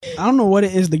I don't know what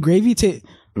it is. The gravy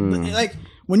like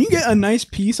when you get a nice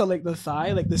piece of like the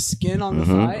thigh, like the skin on the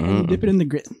thigh, and you dip it in the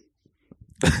grit.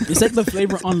 It's like the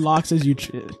flavor unlocks as you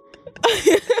chew.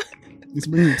 It's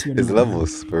bringing to It's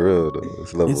levels for real though.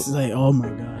 It's levels. It's like, oh my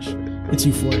gosh, it's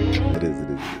euphoric. It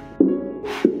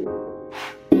is.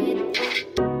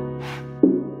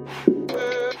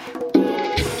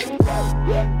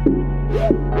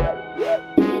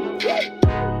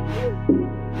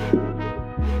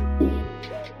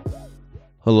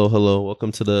 Hello.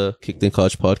 Welcome to the Kicked in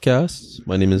Couch podcast.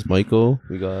 My name is Michael.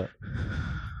 We got...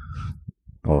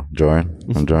 Oh, Jordan.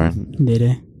 I'm Jordan.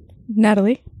 Dede.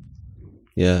 Natalie.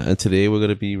 Yeah, and today we're going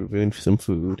to be reviewing some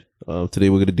food. Today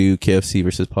we're going to do KFC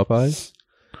versus Popeyes.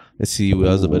 Let's see who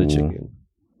has the better chicken.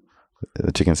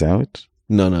 A chicken sandwich?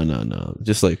 No.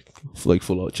 Just like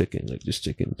full out chicken. Like just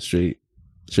chicken. Straight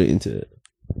into it.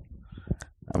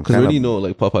 Because we already know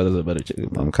like Popeyes has a better chicken.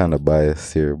 I'm kind of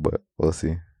biased here, but we'll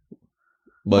see.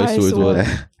 Biased towards what?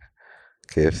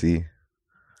 KFC.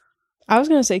 I was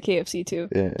gonna say KFC too.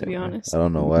 Yeah, to be honest. I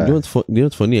don't know why. You know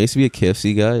what's funny? I used to be a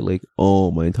KFC guy like all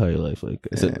my entire life. Like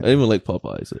I said, I didn't even like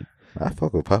Popeyes. Like, I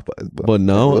fuck with Popeyes, but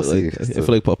now we'll like I feel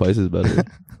like Popeyes is better.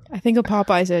 I think of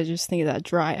Popeyes, I just think of that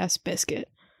dry ass biscuit.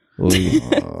 I like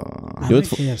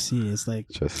KFC. It's like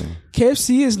Interesting.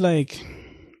 KFC is like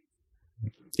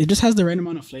it just has the right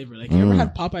amount of flavor. Like you ever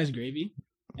had Popeye's gravy,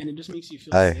 and it just makes you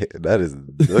feel. That is.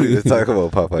 Don't even talk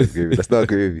about Popeye's gravy. That's not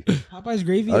gravy. Popeye's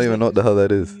gravy. I don't even know what the hell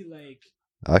that is. Like,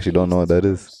 I actually don't know what that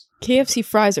is. KFC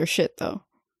fries are shit though.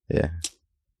 Yeah.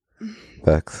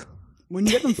 Facts. when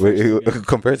you get them fresh, they're good.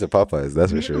 Compared to Popeyes,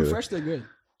 that's When for you get them sure. fresh, they're good.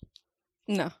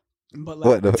 No. But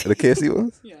like, What the KFC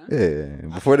ones? Yeah.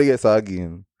 Yeah. Before they get soggy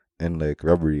and like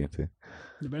rubbery and thing.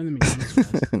 They're better than McDonald's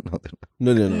fries.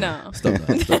 No. No. Stop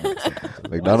that.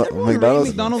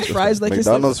 McDonald's fries like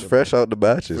McDonald's it's like, fresh out the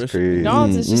batch is Fresh- crazy.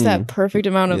 McDonald's is just that perfect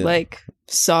amount of Yeah. like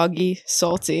soggy,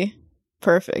 salty.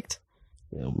 Perfect.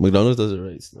 Yeah, McDonald's does it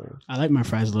right. So. I like my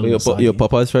fries a little bit soggy.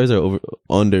 Popeyes fries are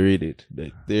underrated.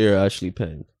 Like they're actually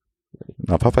pen.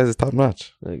 No, Popeyes is top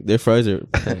notch. Like their fries are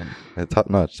pen. Top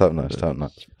notch. But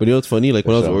you know what's funny? Like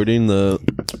when I was sure. ordering the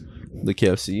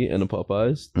KFC and the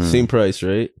Popeyes, same price,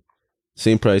 right?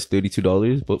 Same price,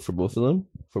 $32, but for both of them,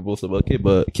 for both the bucket.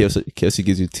 But KFC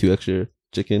gives you 2 extra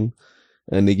chicken,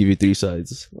 and they give you 3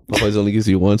 sides. Popeyes only gives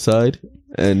you 1 side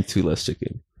and 2 less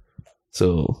chicken.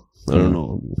 So I don't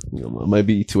know. You know, I might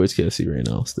be towards KFC right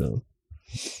now still.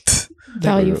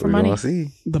 Value for money. See.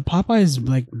 The Popeyes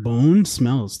like bone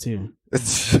smells too.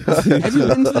 Have you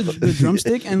been to the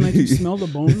drumstick and like you smell the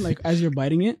bone like as you're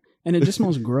biting it, and it just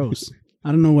smells gross.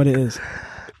 I don't know what it is.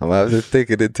 I'm gonna have to take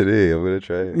it in today. I'm gonna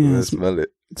try it. I'm gonna smell it.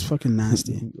 It's fucking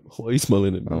nasty. Why are you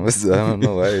smelling it? I don't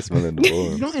know why you're smelling the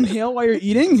bone. You don't inhale while you're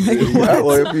eating. Like, Yeah, what?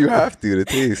 well, if you have to, the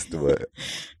taste, but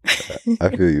I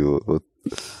feel you.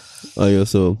 Oh yeah,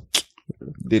 so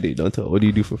Diddy, don't tell. What do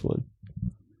you do for fun?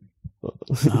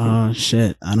 Oh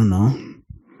shit! I don't know.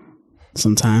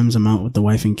 Sometimes I'm out with the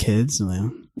wife and kids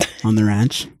on the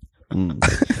ranch.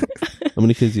 How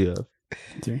many kids do you have?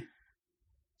 3.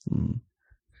 I'm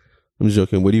just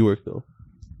joking. Where do you work though?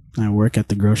 I work at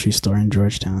the grocery store in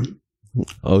Georgetown.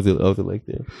 I was like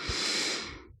there.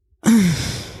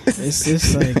 It's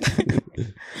just like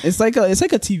it's like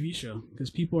a TV show because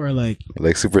people are like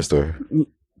Superstore.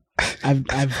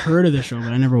 I've heard of the show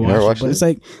but I never never watched it. watched But it? it's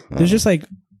like there's just like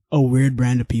a weird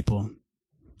brand of people.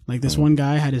 Like this one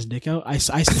guy had his dick out. I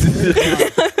swear to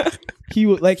God, he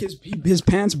would like his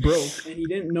pants broke and he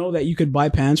didn't know that you could buy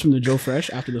pants from the Joe Fresh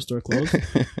after the store closed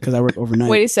because I work overnight.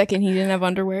 Wait a second, he didn't have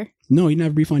underwear? No, he didn't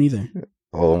have brief on either.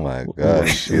 Oh my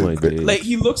gosh. Oh my days. Like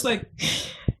he looks like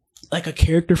a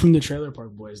character from the Trailer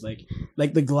Park Boys.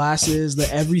 Like the glasses,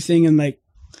 the everything, and like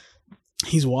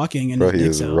he's walking and Bro, his he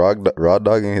dick's was out. raw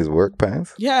dogging his work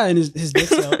pants? Yeah, and his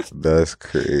dick's out. That's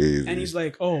crazy. And he's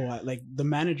like, oh, like the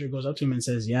manager goes up to him and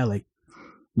says, yeah, like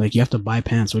you have to buy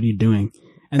pants. What are you doing?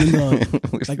 And then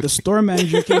the store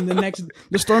manager came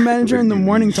the store manager in the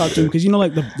morning talked to him because you know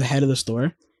like the head of the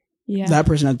store. Yeah. That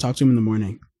person had to talk to him in the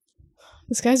morning.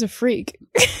 This guy's a freak.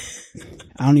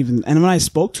 And when I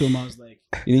spoke to him, I was like,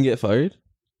 You didn't get fired?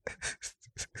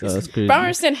 Oh, that's crazy. But I don't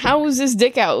understand, how was his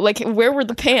dick out? Like, where were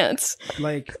the pants?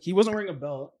 like he wasn't wearing a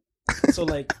belt, so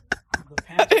like the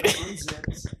pants were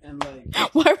unzipped and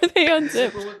like Why were they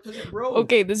unzipped? because it broke.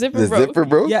 Okay, the zipper the broke. zipper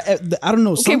broke? Yeah, I don't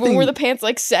know. Okay, but something, were the pants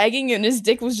like sagging and his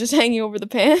dick was just hanging over the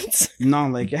pants? no,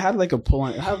 like it had like a pull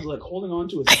on. It had like holding on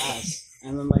to his ass,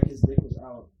 and then like his dick was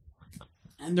out.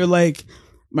 And they're like,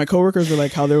 my coworkers were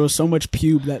like, how there was so much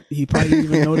pube that he probably didn't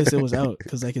even notice it was out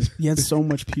because like he had so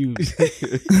much pubes.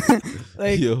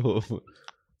 Like Yo.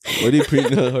 Why do you preach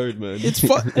that hard, man? It's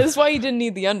fun. That's why he didn't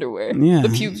need the underwear. Yeah. The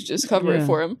pubes just cover Yeah. it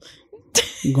for him.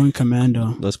 Going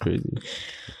commando. That's crazy.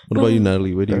 What about you,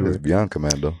 Natalie? Where do you That is work? beyond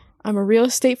commando. I'm a real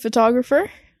estate photographer,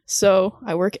 so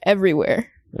I work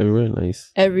everywhere. Everywhere,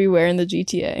 nice. Everywhere in the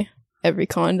GTA. Every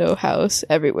condo, house,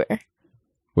 everywhere.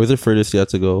 Where's the furthest you had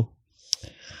to go?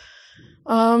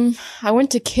 I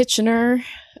went to Kitchener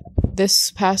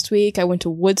this past week. I went to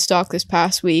Woodstock this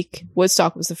past week.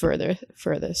 Woodstock was the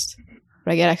furthest.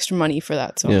 But I get extra money for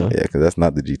that. So Yeah. Yeah, because that's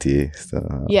not the GTA.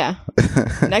 So. yeah.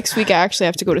 Next week I actually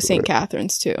have to go to St.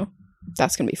 Catharines too.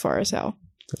 That's gonna be far as hell.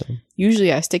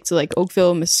 Usually I stick to like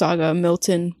Oakville, Mississauga,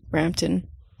 Milton, Brampton.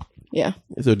 Yeah.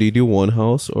 So do you do one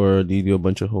house or do you do a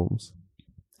bunch of homes?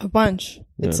 A bunch.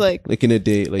 It's Yeah. like in a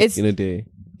day, it's- in a day.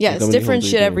 yeah, Like, it's how many different homes are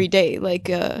you shit doing? every day. Like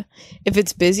if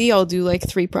it's busy, I'll do like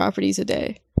 3 properties a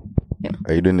day.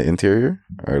 Are you doing the interior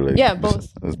or like? Yeah, just- both.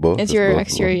 It's both. It's Interior, both?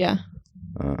 exterior, yeah.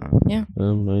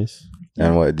 Nice.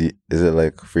 And what is it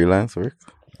like freelance work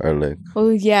or like?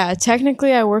 Well, yeah,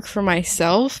 technically I work for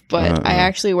myself, but I Uh-uh.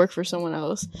 actually work for someone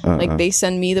else. Like they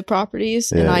send me the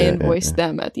properties and Yeah, I yeah, invoice yeah.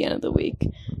 them at the end of the week.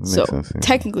 Makes So sense, yeah.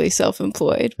 technically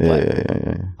self-employed, Yeah, but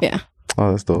yeah. yeah.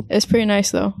 Oh, that's dope. It's pretty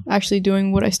nice though. Actually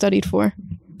doing what I studied for.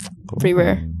 Pretty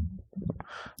rare.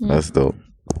 That's dope.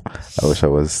 I wish I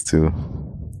was too.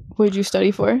 What did you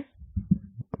study for?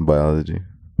 Biology.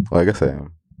 Well, I guess I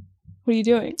am. What are you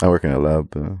doing? I work in a lab.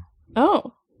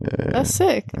 Oh, Yeah. that's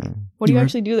sick. Yeah. What do you You work-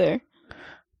 actually do there?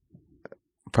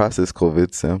 Process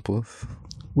COVID samples.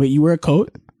 Wait, you wear a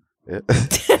coat? Yeah.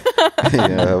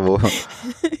 Yeah,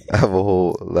 I have a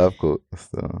whole lab coat.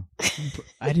 So.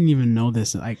 I didn't even know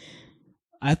this. Like,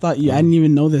 I thought you. I didn't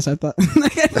even know this. I thought,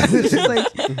 like, I thought it was just like,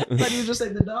 I thought he was just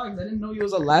like the dogs. I didn't know he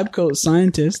was a lab coat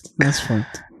scientist. That's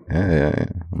fucked. Yeah.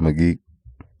 I'm a geek.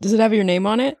 Does it have your name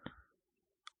on it?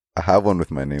 I have one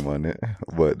with my name on it,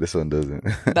 but this one doesn't.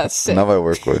 That's sick. Now I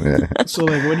work one. Yeah. So,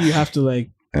 like, what do you have to like?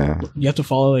 Yeah. You have to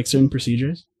follow like certain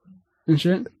procedures and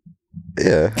shit.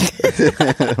 Yeah.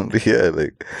 Yeah,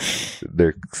 like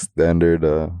their standard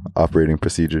operating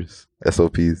procedures,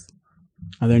 SOPs.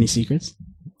 Are there any secrets?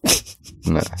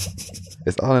 Nah.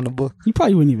 It's all in the book. You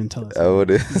probably wouldn't even tell us. Oh, it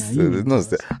is. Yeah, you There's wouldn't no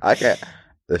tell us. I can't.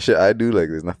 The shit I do, like,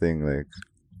 there's nothing like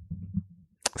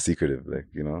secretive. Like,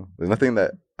 you know, there's nothing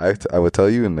that I would tell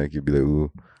you and like you'd be like,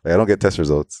 ooh. Like, I don't get test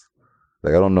results.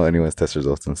 Like, I don't know anyone's test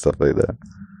results and stuff like that.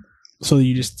 So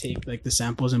you just take like the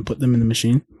samples and put them in the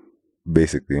machine.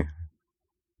 Basically,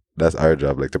 that's our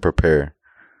job, like to prepare,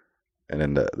 and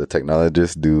then the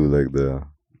technologists do like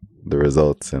the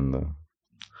results and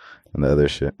the other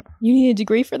shit. You need a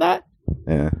degree for that?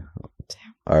 Yeah,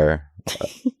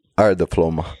 our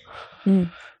diploma.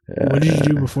 Mm. Yeah, What did you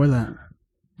do yeah. before that?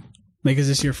 Like, is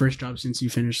this your first job since you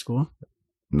finished school?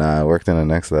 Nah, I worked in a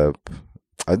next lab.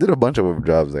 I did a bunch of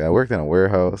jobs. Like I worked in a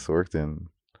warehouse, but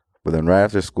then right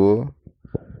after school,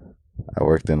 I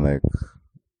worked in like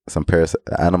some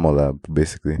animal lab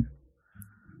basically,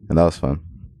 and that was fun.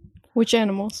 Which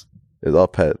animals? It was all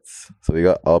pets, so we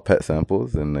got all pet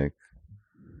samples and like,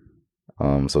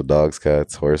 so dogs,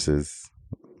 cats, horses,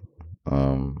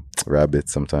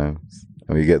 rabbits sometimes,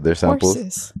 and we get their samples.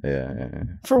 Horses. Yeah.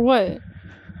 For what?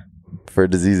 For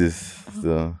diseases.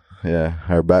 So yeah,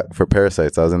 for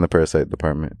parasites. I was in the parasite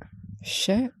department.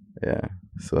 Shit. Yeah.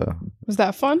 So Was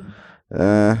that fun?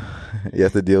 you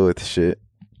have to deal with shit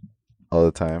all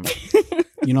the time.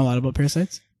 You know a lot about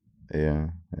parasites. Yeah.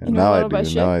 You know Now a I lot about do.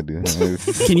 shit? Now I do.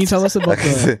 Can you tell us about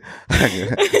the?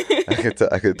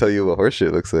 I could tell you what horse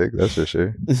shit looks like. That's for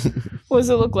sure. What does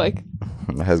it look like?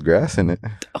 It has grass in it.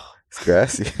 It's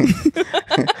grassy.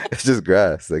 It's just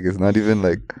grass. Like it's not even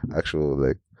like actual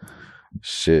like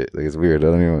shit. Like it's weird. I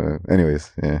don't even.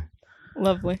 Anyways, yeah.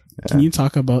 Lovely. Can you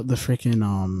talk about the freaking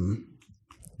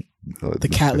the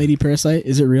cat lady parasite?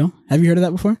 Is it real? Have you heard of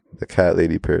that before? The cat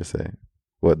lady parasite.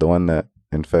 What, the one that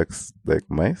infects like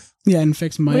mice Yeah, it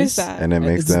infects mice. What is that? and it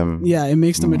makes It's- them. Yeah, it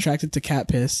makes them Mm. attracted to cat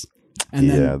piss. And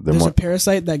then Yeah, they're there's more- a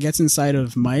parasite that gets inside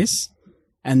of mice,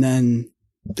 and then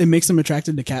it makes them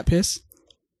attracted to cat piss.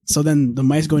 So then the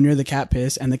mice go near the cat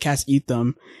piss, and the cats eat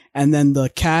them, and then the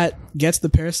cat gets the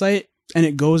parasite, and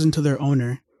it goes into their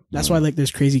owner. That's why like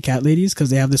there's crazy cat ladies, because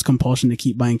they have this compulsion to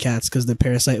keep buying cats, because the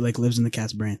parasite like lives in the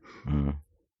cat's brain. Mm.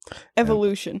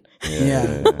 Evolution.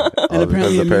 Yeah. All And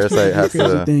apparently because it makes people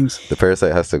do crazy things. the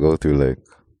parasite has to go through like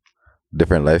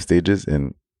different life stages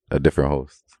in a different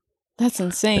host. That's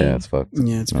insane. Yeah, it's fucked.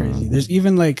 Yeah, it's crazy. There's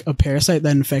even like a parasite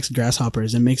that infects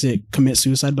grasshoppers and makes it commit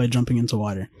suicide by jumping into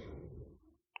water.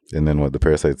 And then what? The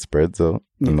parasite spreads out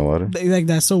in the water. Like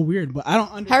that's so weird, but I don't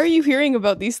understand. How are you hearing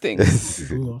about these things?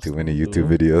 Too many YouTube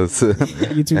videos.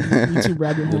 YouTube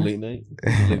rabbit The hole. late night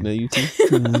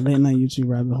YouTube. Late night YouTube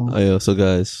rabbit hole. Oh, yeah, so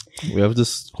guys, we have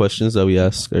just questions that we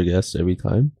ask our guests every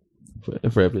time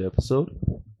for every episode.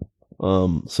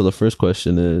 So the first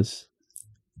question is,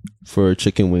 for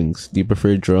chicken wings, do you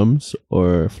prefer drums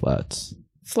or flats?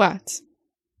 Flats.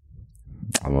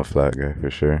 I'm a flat guy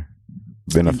for sure.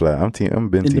 Been a flat. I'm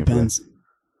been It team flat. depends.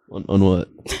 On what?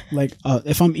 Like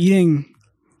if I'm eating,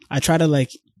 I try to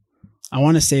like, I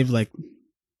want to save like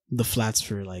the flats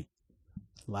for like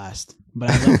last, but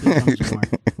I love the drums more.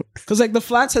 Cause like the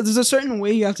flats, there's a certain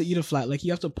way you have to eat a flat. Like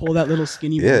you have to pull that little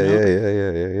skinny bone out. Yeah.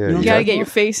 You know, You gotta get your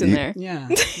face in You- there. Yeah,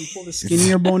 you pull the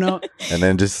skinnier bone out. And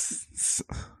then just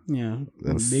Yeah,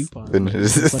 Then big pause. finish.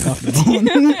 It's like off the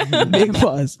bone. Big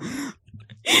pause.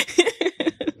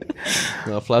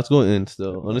 No, flats going in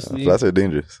still. Honestly, flats are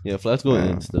dangerous. yeah, flats going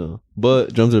in still.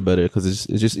 But drums are better because it's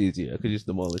just easier. I could just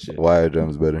demolish it. Why are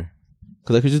drums better?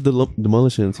 Because I could just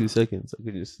demolish it in 2 seconds. I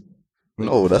could just.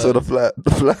 No, that's what the flat.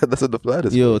 That's what the flat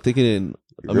is. Yo, take it in.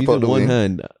 I'm Rip out using the one wing.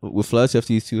 hand. With flats, you have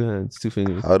to use 2 hands, 2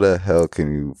 fingers. How the hell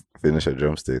can you finish a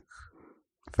drumstick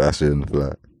faster than the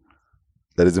flat?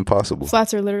 That is impossible.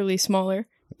 Flats are literally smaller.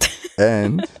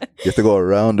 And you have to go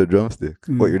around the drumstick.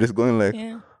 What, you're just going like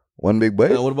Yeah. one big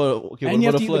bite? Now, what about And you what have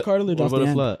about to a eat the flat? cartilage What off about the a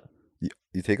hand. flat?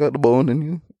 You take out the bone and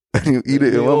you eat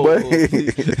it in one bite.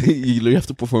 You literally have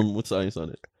to perform with science on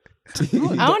it.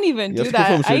 I don't even You do have to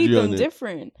perform that. I eat surgery on them it.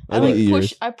 different. I I don't like eat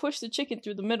push. yours. I push the chicken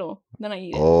through the middle, then I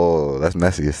eat it. Oh, that's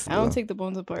messiest. I don't take the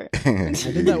bones apart. I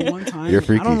did that one time. You're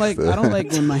freaky. I don't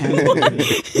like when my hands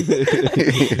get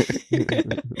dirty.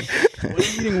 When I'm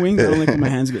eating wings, I don't like when my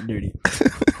hands get dirty.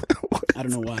 I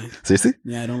don't know why. Seriously?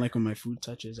 Yeah, I don't like when my food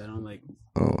touches. I don't like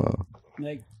Oh wow.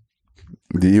 like.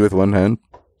 Do you eat with one hand?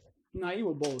 No, I eat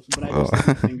with both, but I just like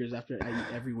my fingers after I eat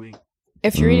every wing.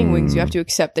 If you're eating wings, you have to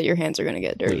accept that your hands are gonna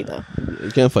get dirty, though.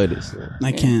 You can't fight this. So.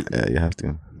 I can't. Yeah, you have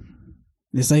to.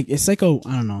 It's like I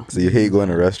don't know. So you hate going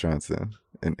to restaurants then?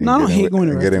 And No, I don't getting hate going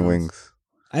to and getting restaurants.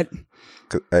 wings.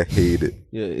 'Cause I hate it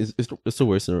Yeah, it's the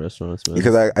worst in restaurants, man.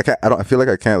 because I can't. I feel like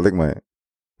I can't lick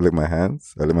my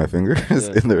hands. I lick my fingers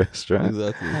Yeah. in the restaurant.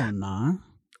 Exactly. Oh nah.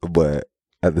 But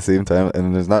at the same time,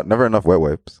 and there's never enough wet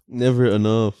wipes. Never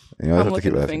enough. You know, I I'm have to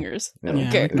keep looking at asking. fingers. I Yeah. don't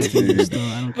Yeah, care. I like the fingers still,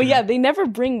 I don't But yeah, care. they never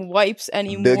bring wipes They'll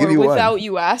anymore give you without one.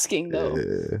 you asking, though.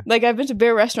 Yeah. Like, I've been to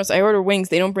bear restaurants. I order wings.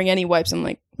 They don't bring any wipes. I'm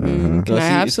like, Mhm. can No, I see,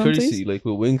 have it's some, courtesy. please? Like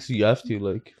with wings, you have to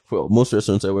like for most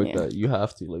restaurants I worked Yeah. at, you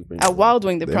have to like bring. At Wild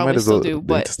Wing, they They probably might as still well do. they need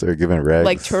But to start giving rags.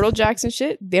 like Turtle Jacks and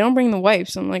shit, they don't bring the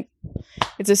wipes. I'm like,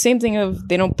 it's the same thing of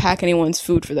they don't pack anyone's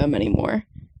food for them anymore.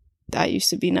 That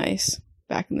used to be nice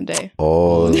back in the day.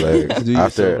 Oh, like Do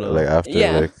after yourself now.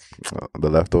 Yeah. the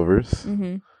leftovers.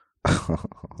 Hmm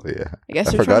Yeah, I guess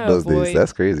I they're forgot trying to those days. avoid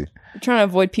That's crazy. I'm trying to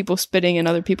avoid people spitting in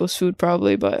other people's food,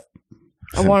 probably. But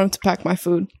I want them to pack my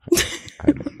food.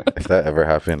 If that ever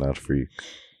happened, I'd freak.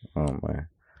 Oh my.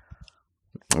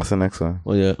 What's the next one?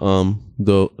 Oh yeah,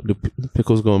 the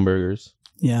pickles go on burgers.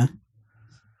 Yeah.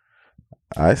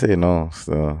 I say no.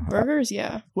 So Burgers,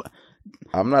 yeah.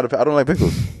 I'm not. I don't like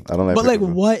pickles. I don't like. But like,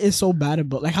 pickles. what is so bad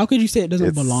about like? How could you say it doesn't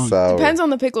It's belong? sour. Depends on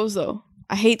the pickles, though.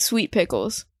 I hate sweet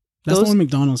pickles. That's those- the one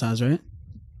McDonald's has, right?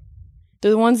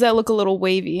 They're the ones that look a little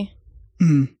wavy.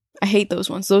 Mhm. I hate those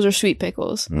ones. Those are sweet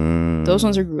pickles. Mm. Those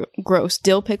ones are gross.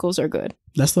 Dill pickles are good.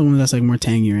 That's the one that's like more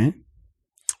tangy, right?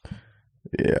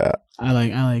 Yeah, I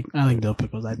like dill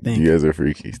pickles. I think. you guys are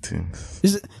freaky too.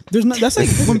 There's no. That's like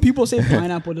when people say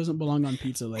pineapple doesn't belong on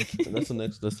pizza. Like, That's the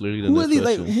next. That's literally the who are next these?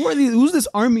 Like, question. who are these? Who's this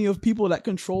army of people that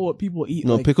control what people eat?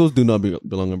 No, Like, pickles do not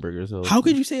belong on burgers. Though. how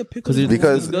could you say a pickle? 'Cause it's doesn't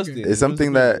belong on a disgusting.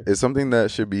 burger? It's something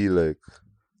that should be like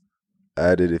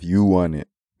added if you want it.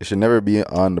 It should never be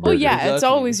on the Well, burger. yeah, it's Exactly.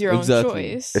 always your own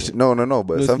Exactly. choice. It should, no. But No,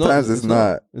 it's sometimes not. it's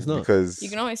not. It's not. Because You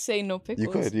can always say no pickles.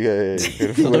 you could. Yeah.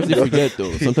 Sometimes you forget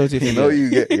though. Sometimes you You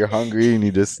forget. know, you're hungry and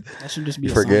you just That should just be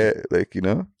you a sign. forget. Like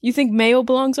You think mayo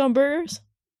belongs on burgers?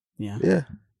 Yeah. yeah.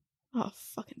 Oh,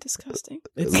 fucking disgusting.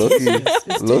 It's Low-key.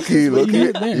 it's Low key, tasteless, but you need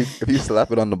it there. if you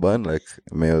slap it on the bun, like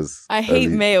mayo's. I hate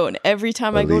elite. mayo, and every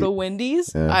time I go to Elite.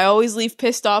 Wendy's, Yeah. I always leave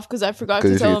pissed off because I forgot to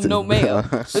 'Cause tell you them no too. mayo.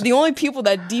 They're the only people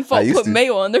that I default used put to.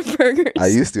 mayo on their burgers. I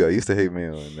used to hate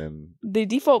mayo, and then They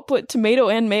default put tomato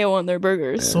and mayo on their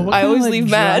burgers. So what I kind always of, like, leave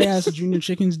mad. Dry ass junior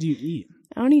chickens do you eat?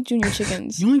 I don't eat junior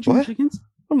chickens. You only eat junior What? chickens?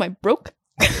 What am I, broke?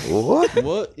 what?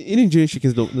 What? Eating junior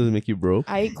chickens doesn't make you broke.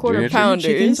 I eat quarter Junior pounders.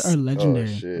 Chickens are Oh legendary.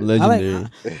 shit! Legendary.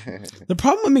 The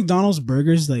problem with McDonald's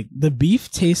burgers, like the beef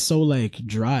tastes so like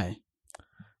dry.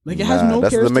 Like it has Nah, no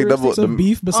that's the characteristics McDouble- of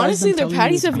beef besides Honestly, them their telling you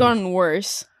patties it's have beef. gotten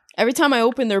worse Every time I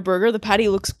open their burger, the patty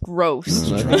looks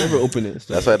gross. I can never open it.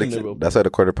 So That's why I can never the open that's why the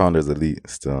quarter pounder is elite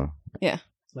still.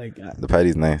 Like The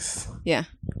patty's nice. Yeah.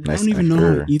 I Nice don't even know how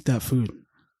thicker. to eat that food.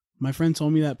 My friend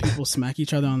told me that people smack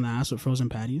each other on the ass with frozen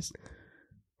patties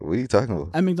What are you talking about?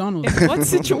 at McDonald's. In what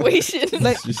situation?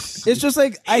 Like, it. it's just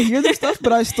like I hear this stuff,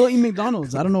 but I still eat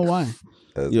McDonald's. I don't know why.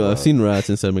 That's Yo, I've wild. seen rats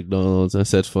inside McDonald's. I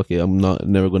said, "Fuck it, I'm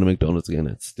never going to McDonald's again."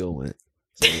 It still went.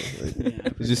 So, like,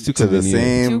 it's just too to the convenient.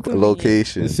 same Too convenient.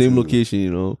 location. The same too. location,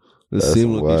 you know, the That's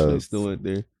same location. I wild. still went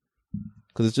there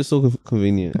because it's just so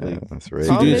convenient. Yeah, Like that's right.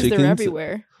 Problem is, chickens? they're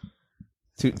everywhere.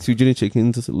 two Jitty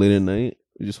chickens late at night.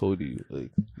 They just hold you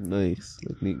like nice,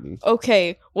 like neatly.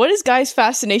 Okay, what is guys'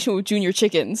 fascination with junior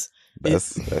chickens?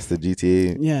 That's the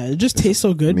GTA Yeah, it just tastes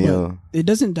so good, meal. but it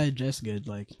doesn't digest good.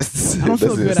 Like I don't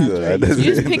feel good after I eat. You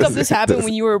just pick up this habit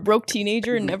when you were a broke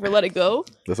teenager and never let it go.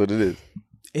 That's what it is.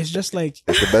 it's just like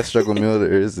It's the best struggle meal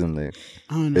there is, and like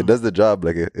I don't know. it does the job.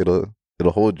 Like it'll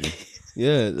hold you.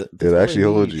 Yeah, It'll actually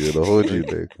hold you. It'll hold you.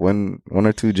 Like one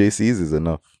or two JCs is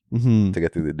enough Mm-hmm. to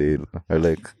get through the day. Or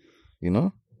like, you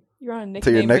know, You're on a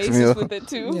To your nickname next basis meal. with it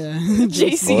too. Yeah,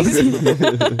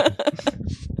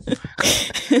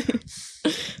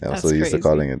 I'm That's so used to crazy.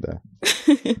 calling it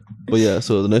that. But yeah,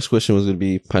 so the next question was gonna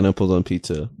be pineapples on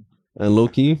pizza, and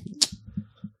Loki,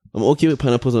 I'm okay with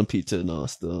pineapples on pizza now.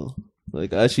 Still,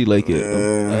 like I actually like it.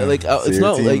 So It's your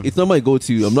not team. like it's not my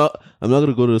go-to. I'm not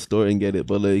gonna go to the store and get it.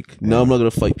 But like now, I'm not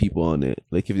gonna fight people on it.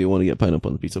 Like if they want to get pineapple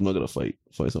on the pizza, I'm not gonna fight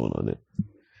someone on it.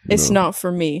 It's No. not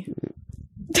for me.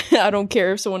 I don't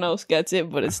care if someone else gets it,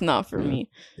 but it's not for me.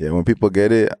 Yeah, when people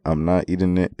get it, I'm not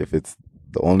eating it. If it's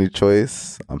the only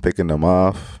choice, I'm picking them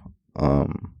off.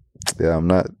 Yeah, I'm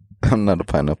not a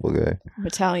pineapple guy. I'm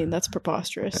Italian. That's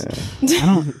preposterous. I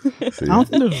don't. See? I don't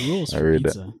think there's rules I for read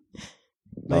that. pizza.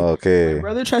 Like, Okay. My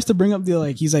brother tries to bring up the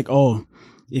like. He's like, oh,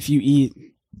 if you eat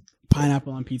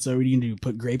pineapple on pizza, what are you gonna do?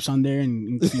 Put grapes on there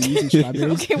and kiwis and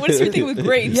strawberries? Okay, what is your thing with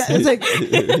grapes? Yeah, it's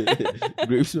like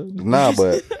grapes. Nah,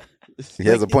 but he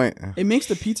has a point. it makes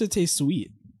the pizza taste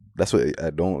sweet. That's what I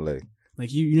don't like.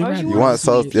 Like you never Why had would You want want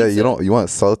salt? sweet- Yeah, pizza? you want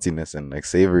saltiness and like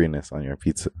savoriness on your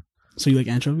pizza. So you like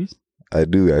anchovies? I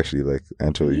do actually like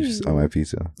anchovies on my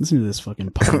pizza. Listen to this fucking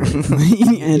pirate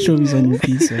eating anchovies on your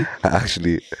pizza.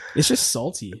 Actually, It's just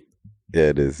salty yeah,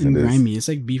 it is. and It is. grimy. It's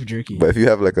like beef jerky. But if you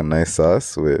have like a nice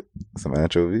sauce with some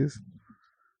anchovies,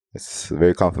 it's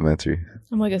very complimentary.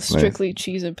 I'm like a strictly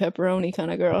cheese and pepperoni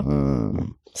kind of girl.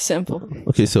 Simple.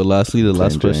 Okay, so lastly, the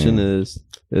last Plain question Jane.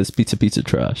 is pizza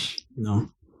trash? No,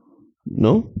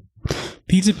 No.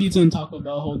 pizza and Taco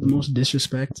Bell hold the most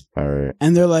disrespect, All right.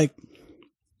 and they're like,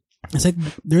 it's like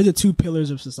they're the two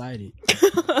pillars of society.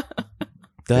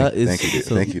 That is thank you, Dave.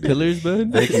 some Thank you, Dave. pillars,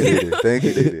 man. Thank you, Dave. Thank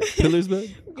you, Dave. Pillars, man.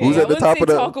 Who's Okay, at the I top wouldn't of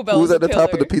say the Taco Bell Who's is at the a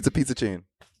top of the pillar. pizza chain?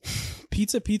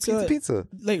 Pizza. Pizza.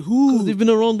 Like Because who? they've been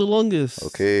around the longest.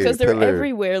 Okay. Because they're pillar.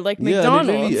 everywhere, like Yeah, they're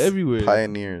McDonald's. really everywhere.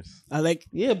 Pioneers. I like.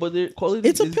 Yeah, but their quality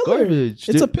It's a is pillar. garbage.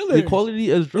 It's a Their- pillar. Their quality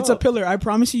has dropped. It's a pillar. I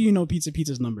promise you, you know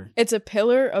Pizza's number. It's a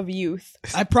pillar of youth.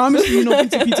 I promise you, you know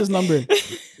Pizza's number.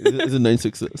 Is it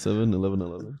 967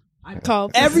 1111?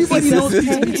 Called Everybody knows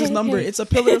Pizza's number. It's a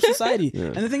pillar of society. Yeah.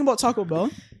 And the thing about Taco Bell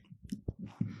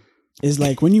is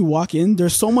like when you walk in,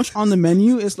 there's so much on the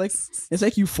menu. It's like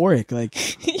euphoric.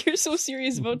 Like You're so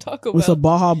serious about Taco with a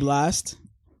Bell. Baja Blast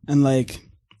and like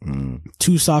Mm.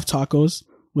 2 soft tacos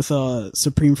with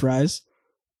supreme fries.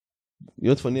 You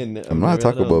know what's funny? I'm not a never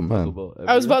Taco had Bell man.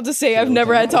 I was about to say I've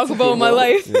never had Taco Bell in my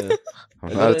life. Yeah.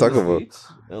 I'm not a Taco Bell.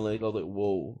 And like I was like,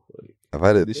 whoa. Like, I've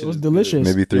had this it shit was is delicious.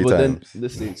 maybe 3 good. But then times. the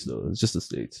States though, it's just the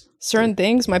States. Certain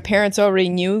things, my parents already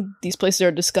knew these places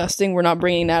are disgusting. We're not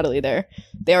bringing Natalie there.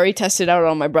 They already tested out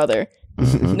on my brother.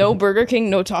 Mhm. No Burger King,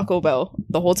 no Taco Bell.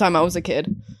 The whole time I was a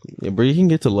kid. Yeah, Burger King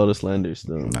gets a lot of slander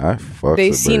still. I fuck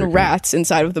They with seen Burger King. rats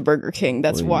inside of the Burger King.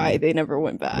 That's Oh, yeah. why they never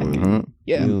went back. Mhm.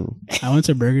 Yeah. Ew. I went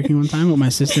to Burger King one time with my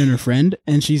sister and her friend,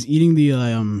 and she's eating the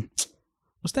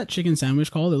what's that chicken sandwich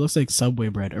called? It looks like Subway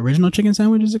bread. Original chicken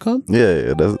sandwich is it called?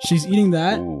 Yeah, that's. She's eating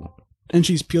that, Ooh. and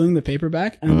she's peeling the paper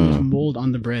back, and there's Mm. mold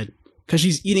on the bread because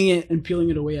she's eating it and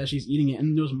peeling it away as she's eating it,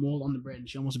 and there was mold on the bread, and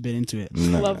she almost bit into it.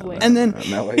 Nah, Lovely. And then-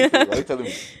 nah, why you telling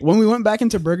me? When we went back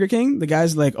into Burger King, the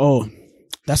guy's like, "Oh,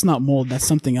 that's not mold. That's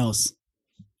something else."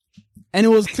 And it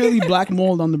was clearly black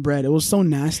mold on the bread. It was so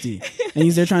nasty. And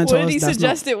he's there trying to What tell did us he that's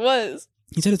suggest not. it was?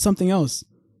 He said it's something else.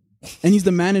 And he's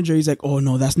the manager. He's like, "Oh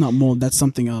no, that's not mold. That's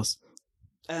something else."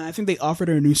 And I think they offered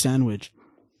her a new sandwich.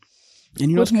 And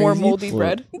you know With what's more crazy? moldy What?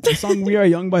 bread. The song "We Are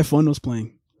Young" by Fun was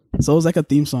playing. So it was like a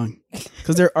theme song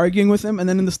because they're arguing with him, and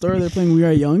then in the store they're playing "We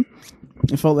Are Young."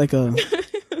 It felt like a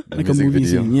The Like a music movie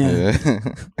video. scene, yeah.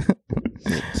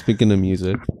 Speaking of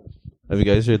music, Have you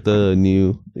guys heard the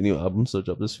new albums that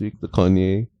dropped this week? The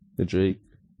Kanye, the Drake,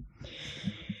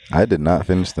 I did not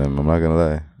finish them. I'm not gonna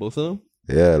lie. both of them.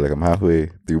 Yeah, like I'm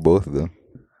halfway through both of them.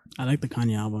 I like the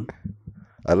Kanye album.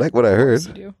 I like what I Yes,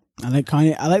 heard. you do. I like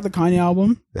Kanye. I like the Kanye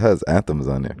album. It has anthems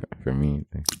on it for me.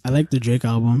 I like the Drake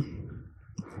album.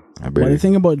 I But barely. the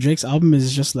thing about Drake's album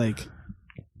is just like,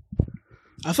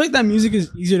 I feel like that music is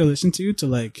easier to listen to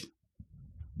like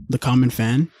the common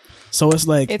fan. So it's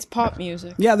like, It's pop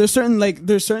music. yeah, there's certain things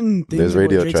There's about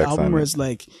radio Drake's tracks album on where it. it's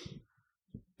like,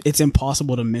 it's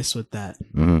impossible to miss with that.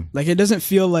 Mhm. Like it doesn't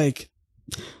feel like,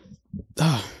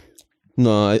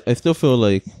 No, I still feel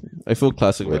like I feel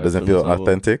classic. It vibes doesn't from feel this album.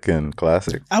 authentic and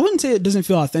classic. I wouldn't say it doesn't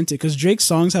feel authentic because Drake's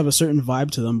songs have a certain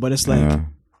vibe to them, but it's like, Yeah.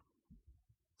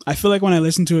 I feel like when I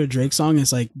listen to a Drake song,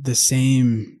 it's like the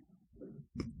same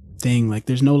thing. Like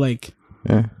there's no like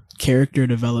Yeah. character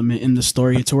development in the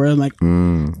story to where I'm like,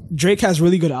 Drake has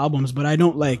really good albums, but I'm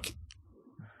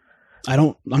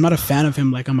not a fan of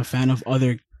him like I'm a fan of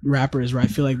other rappers where I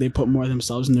feel like they put more of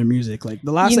themselves in their music. Like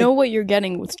the last, You know what you're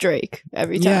getting with Drake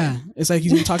every time. yeah, it's like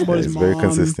he's gonna talk about It's his very mom,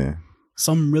 consistent.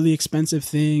 some really expensive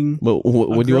thing, But a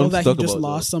what do you girl want to that talk he just about?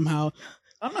 lost somehow.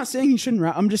 I'm not saying he shouldn't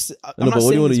rap. I'm not but what do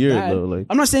saying you want it's to hear bad. though? Like,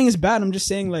 I'm not saying it's bad. I'm just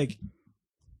saying like,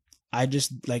 I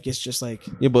just like it's just like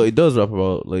yeah, but it does rap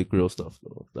about like real stuff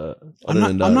though. That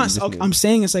I'm I'm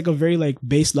saying it's like a very like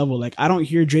base level. Like I don't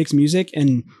hear Drake's music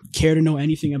and care to know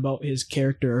anything about his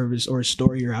character or his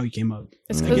story or how he came up.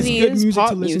 It's Like, because It's he good is music pop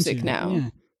to listen music to. now. Yeah.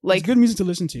 Like It's good music to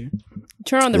listen to.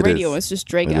 turn on the It radio, is. it's just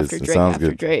Drake It after is. It Drake sounds after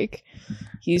good. Drake.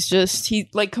 He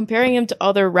like comparing him to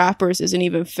other rappers isn't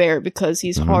even fair because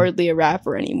he's Mhm. hardly a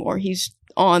rapper anymore. He's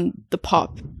on the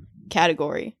pop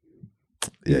category.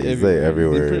 Yeah, he's like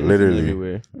everywhere, literally.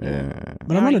 everywhere. Yeah.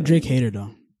 But I'm not a Drake hater though.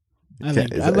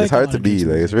 It's hard to be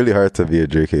like. It's really hard to be a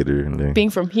Drake hater. Like, Being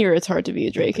from here, it's hard to be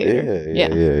a Drake hater.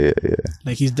 yeah.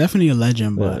 Like he's definitely a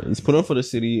legend, Yeah, but he's put on for the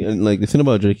city, and like the thing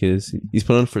about Drake is he's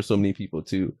put on for so many people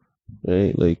too,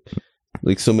 right?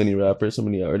 Like so many rappers, so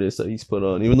many artists that he's put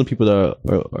on. Even the people that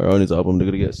are on his album, they're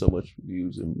gonna get so much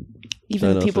views and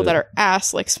Even Sign people off that it. are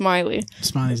ass like Smiley.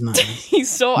 Smiley's not. He's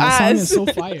so That song ass. is so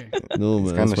fire. no It's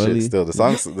man, kind of Smiley- shit still. The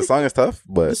song is tough,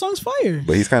 The but song's fire.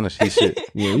 he's shit.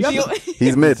 Yeah, You he's- have to-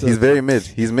 He's mid. He's very mid.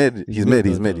 He's mid. He's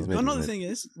mid. You know the thing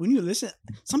is, when you listen,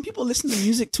 some people listen to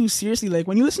music too seriously. Like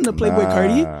when you listen to Playboy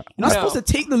Cardi, you're not No. supposed to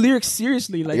take the lyrics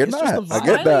seriously. Like You're it's not. just a vibe. I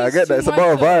get that. I get that. It's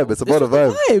about a vibe. It's about a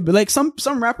vibe. But like some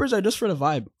rappers are just for the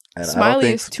vibe. And I don't Smiley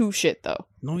think- is too shit though.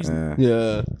 No, he's not.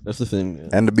 yeah, that's the thing. Yeah.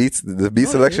 And the beat No,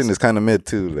 selection it is. is kind of mid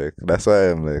too. Like that's why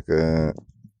I'm like,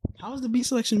 How is the beat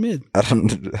selection mid? I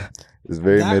don't. It's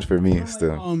very That- mid for me like,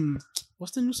 still.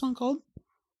 what's the new song called?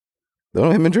 Don't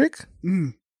know him and Drake?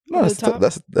 Mm. No, Over that's, the top?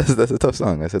 that's a tough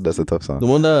song. I said that's a tough song. The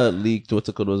one that leaked what's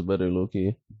it called was better,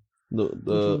 Loki.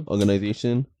 The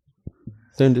organization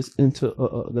turned this into a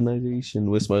organization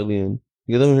with Smiley and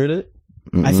you guys haven't heard it?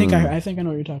 I think Mm-mm. I think I know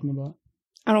what you're talking about.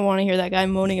 I don't want to hear that guy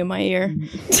moaning in my ear.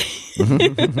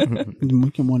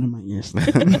 Making one in my ears.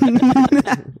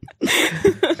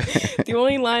 The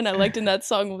only line I liked in that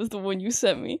song was the one you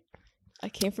sent me. I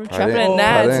came from I Trapping didn't- at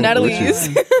I Nads, didn't- Natalie's.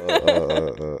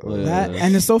 Yeah. That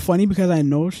and it's so funny because I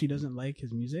know she doesn't like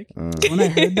his music. Mm. When I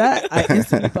heard that, I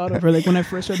instantly thought of her. Like when I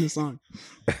first heard the song,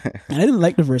 and I didn't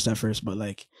like the verse at first, but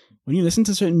like when you listen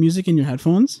to certain music in your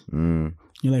headphones, Mm.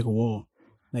 you're like, whoa.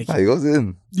 Like Ah, he goes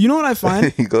in. you know what I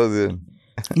find He goes in.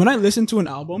 when I listen to an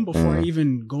album before I Mm.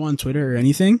 even go on Twitter or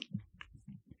anything,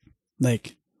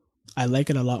 like I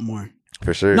like it a lot more.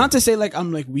 For sure. Not to say like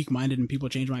I'm like weak minded and people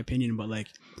change my opinion, but like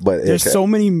but there's so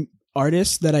many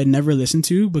artists that I never listened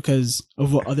to because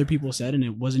of what other people said and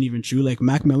it wasn't even true. Like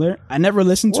Mac Miller, I never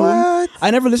listened to him. What?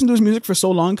 I never listened to his music for so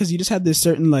long because he just had this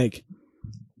certain like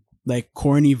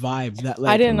corny vibe that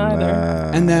like I didn't either.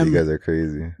 Nah, And then- you guys are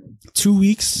crazy. 2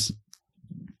 weeks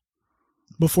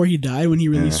before he died when he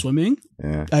released Yeah. Swimming,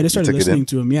 Yeah. I just You started took it listening in?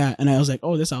 to him. Yeah, and I was like,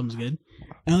 oh, this album's good.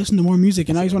 And I listened to more music,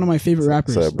 and now he's one of my favorite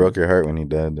rappers. So it broke your heart when he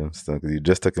died and stuff because you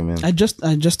just took him in. I just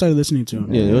started listening to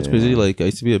him. Yeah, you know what's Yeah. crazy? Like I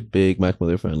used to be a big Mac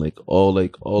Miller fan. Like all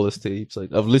his tapes.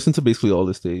 Like I've listened to basically all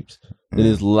his tapes. Then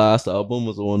his last album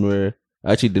was the one where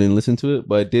I actually didn't listen to it,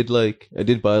 but I did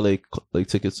buy like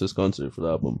tickets to his concert for the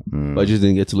album. Mm. But I just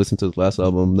didn't get to listen to his last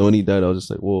album. Then when he died, I was just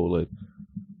like, whoa, like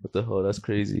what the hell? That's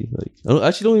crazy. Like I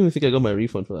actually don't even think I got my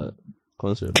refund for that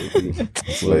concert.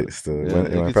 It's late still. Yeah, When-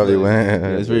 like, it it's probably late. went. Yeah,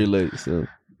 it's very late. So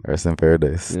Rest in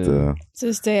paradise. Yeah. Still. To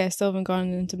this day, I still haven't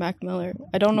gotten into Mac Miller.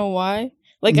 I don't know why.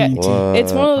 Like, Me I, too.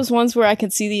 it's one of those ones where I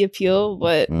can see the appeal,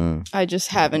 but Mm. I just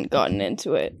haven't gotten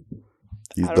into it.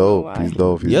 He's I don't know dope. why. He's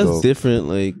dope. He's He has dope. different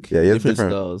like Yeah, he has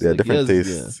different styles. Yeah, Like, he different has-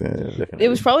 tastes. Yeah, definitely. It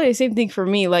was probably the same thing for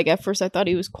me. Like at first, I thought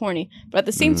he was corny, but at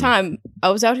the same Mm. time, I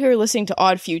was out here listening to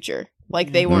Odd Future.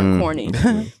 Like they weren't Mm. corny.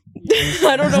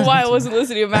 I don't know why I wasn't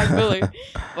listening to Mac Miller,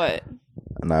 but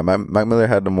Nah, Mac Miller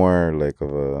had the more like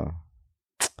of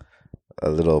a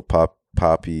little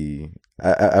poppy.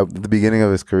 At the beginning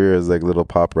of his career, is like little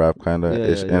pop rap kind of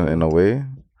ish in a way,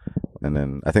 and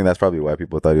then I think that's probably why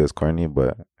people thought he was corny.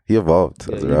 But he evolved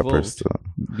Yeah, as a he rapper. evolved. So.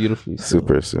 beautifully. So.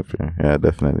 Super. Yeah,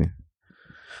 definitely.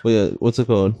 But yeah, what's it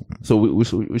called? So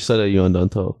which side are you on,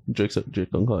 Danto? Drake on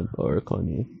Kanye or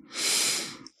Kanye?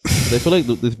 'Cause I feel like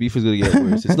this beef is gonna get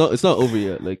worse. It's not over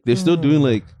yet. Like they're still doing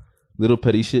like little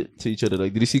petty shit to each other.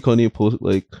 Like, did you see Kanye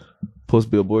post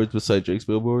billboards beside Drake's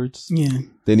billboards? Yeah.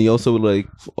 Then he also like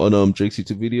on Drake's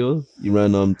YouTube video, he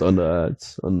ran on the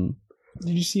ads on.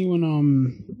 Did you see when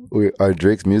Wait, our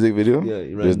Drake's music video? Yeah,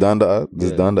 he ran. Just down the ads.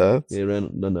 Just Yeah. down the ads. Yeah, he ran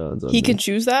on the ads. he can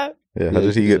choose that. Yeah, how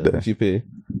did he get If that? you pay.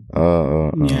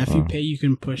 yeah, if you pay, you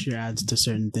can push your ads to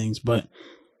certain things, but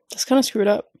That's kind of screwed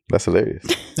up. That's hilarious.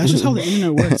 that's just how the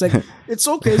internet works. Like, it's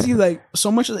so crazy. Like,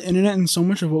 so much of the internet and so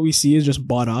much of what we see is just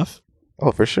bought off,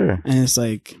 Oh, for sure. and it's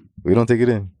like, We don't take it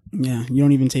in. yeah, you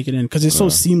don't even take it in because it's so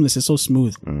seamless, it's so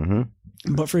smooth.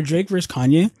 Mm-hmm. But for Drake versus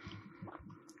Kanye,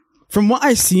 from what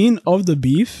I've seen of the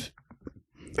beef,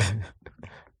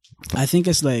 I think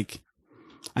it's like,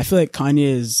 I feel like Kanye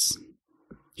is,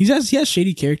 he has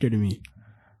shady character to me.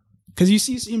 Because you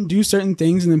see him do certain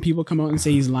things and then people come out and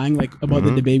say he's lying, like about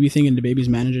the DaBaby thing, and DaBaby's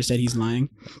manager said he's lying.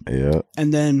 Yeah.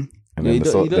 And then And Yeah, then he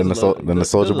does a lot. the He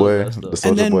Soldier does a lot Boy, of that stuff. the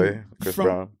Soldier then Boy, Chris from-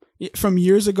 Brown. from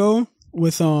years ago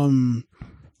with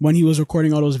when he was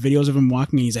recording all those videos of him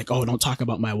walking, and he's like, "Oh, don't talk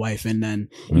about my wife." And then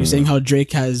he was saying how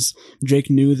Drake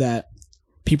knew that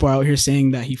people are out here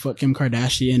saying that he fucked Kim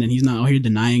Kardashian, and he's not out here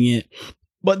denying it.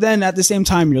 But then at the same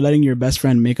time, you're letting your best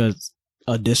friend make a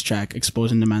diss track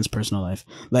exposing the man's personal life.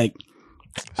 Like,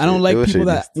 I don't It like was people shady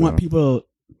that stuff. want people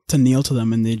to kneel to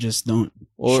them and they just don't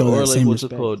Or show that like same what's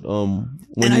respect. it called?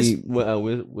 When And I he went out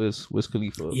with Wiz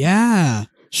Khalifa. Yeah.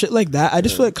 Shit like that. I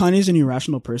just feel like Kanye's an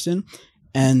irrational person,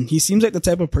 and he seems like the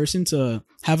type of person to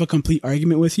have a complete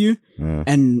argument with you Yeah.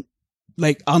 and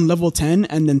like on level 10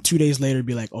 and then 2 days later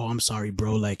be like, "Oh, I'm sorry,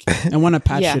 bro," like, and want to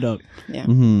patch Yeah. shit up.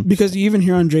 Mm-hmm. Because you even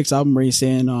hear on Drake's album where he's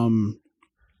saying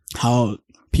how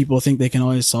people think they can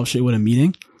always solve shit with a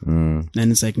meeting, Mm.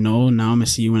 and it's like, no, now I'm gonna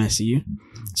see you when I see you.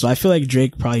 So I feel like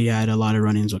Drake probably had a lot of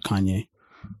run-ins with Kanye.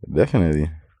 Definitely.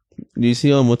 Do you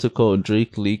see what's it called?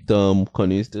 Drake leaked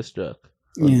Kanye's diss track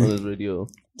on Yeah. his radio.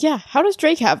 Yeah, how does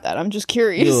Drake have that? I'm just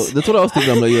curious. Yo, that's what I was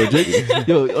thinking. I'm like, yo, Drake.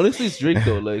 Yo, honestly, it's Drake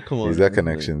though. Like, come on. He's got man.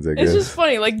 connections, I it's guess. just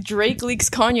funny. Like Drake leaks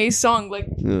Kanye's song. Like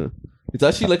Like, yeah, it's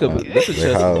actually like that's a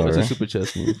chess. how, That's a right? super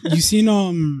chess move. You seen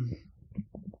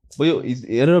But yo,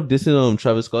 he ended up dissing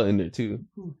Travis Scott in there too.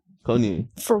 Kanye.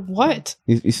 for what?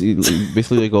 He's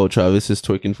basically like, oh, Travis is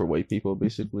twerking for white people,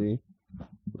 basically.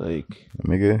 Like,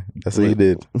 Nigga, that's what he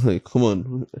did. like, come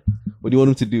on, what do you want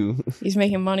him to do? He's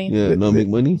making money. Yeah, They- not make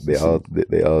money. They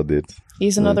all did.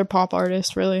 He's another pop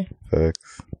artist, really.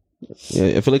 Facts.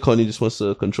 Yeah, I feel like Kanye just wants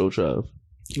to control Trav.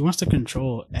 he wants to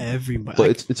control everybody.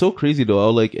 But it's so crazy though. How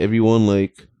like everyone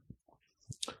like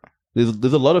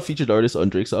there's a lot of featured artists on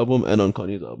Drake's album and on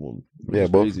Kanye's album. Which Yeah, is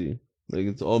both. crazy. Like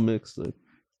it's all mixed. Like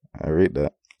I rate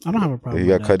that. I don't have a problem. He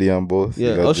got with that. Cuddy on both. He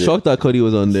yeah, got I was Drake. shocked that Cudi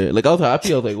was on there. Like I was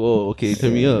happy. I was like, whoa, okay,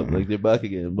 turn me up. Like they're back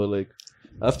again. But like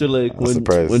after like I was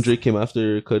surprised. when Drake came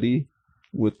after Cudi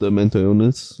with the mental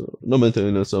illness, no mental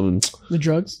illness, The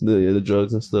drugs. the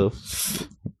drugs and stuff.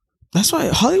 That's why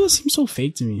Hollywood seems so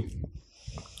fake to me.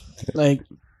 Like,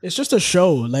 it's just a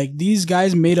show. Like, these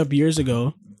guys made up years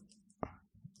ago.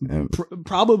 And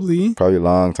Probably probably a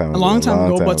long time a ago. long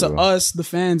time ago, but to us, the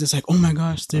fans, it's like, oh my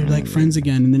gosh, they're like friends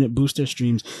again, and then it boosts their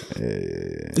streams.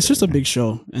 Yeah. It's just a big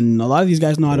show, and a lot of these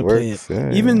guys know how to play it. works,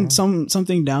 yeah. Even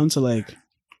something down to like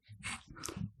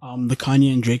the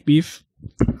Kanye and Drake beef.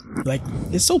 Like,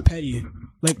 it's so petty.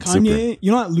 Like Kanye,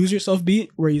 you know that "Lose Yourself" beat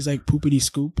where he's like poopity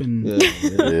scoop, and Yeah,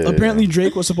 yeah. Yeah. apparently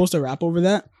Drake was supposed to rap over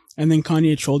that, and then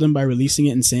Kanye trolled him by releasing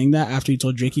it and saying that after he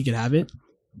told Drake he could have it.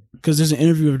 Because there's an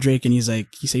interview of Drake and he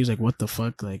says like, "What the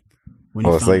fuck?" Like, when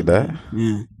he Oh, it's found like out that?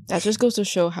 Yeah. That just goes to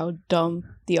show how dumb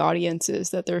the audience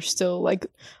is that they're still like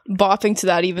bopping to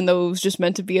that, even though it was just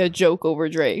meant to be a joke over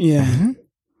Drake. Yeah.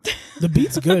 The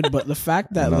beat's good, but the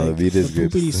fact that No, like the beat is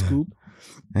good. poopity scoop,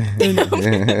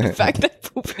 The fact that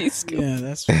poopy scoop. yeah,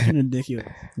 that's fucking ridiculous.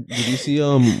 Did you see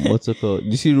what's it called?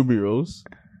 Did you see Ruby Rose?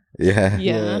 Yeah.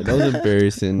 Yeah. that was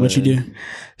embarrassing. What you man. do?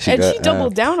 And she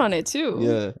doubled down on it too.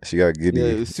 Yeah, She got yeah. It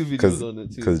giddy was 2 'Cause- videos on it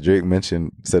too. because Drake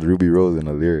said Ruby Rose in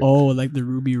a lyric. Oh, like the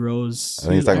Ruby Rose. I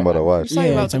think he's talking about a watch. He's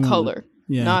talking Yeah, about the talking about- color.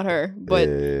 Yeah. not her. But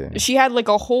Yeah. she had like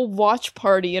a whole watch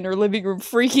party in her living room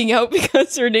freaking out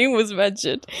because her name was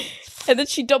mentioned. And then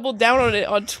she doubled down on it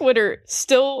on Twitter,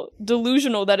 still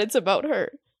delusional that it's about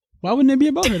her. Why wouldn't it be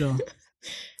about her though?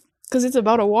 Because it's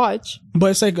about a watch.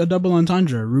 But it's like a double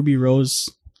entendre. Ruby Rose.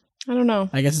 I don't know.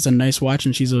 I guess it's a nice watch,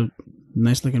 and she's a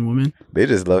nice looking woman. They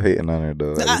just love hating on her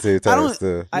though. At the same I time, don't-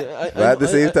 still. I- But at the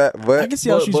same time, I but can see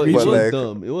how she's But it reaching. was like-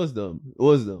 dumb. It was dumb. It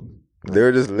was dumb. they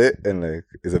were just lit and like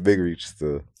it's a big reach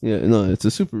still. Yeah, no, it's a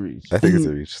super reach. I think it's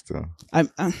a reach still. I'm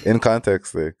In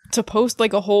context, like To post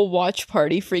like a whole watch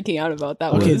party freaking out about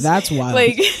that okay, was that's wild.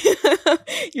 like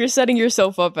you're setting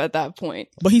yourself up at that point.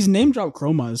 But he's name dropped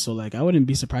Chromas, so like I wouldn't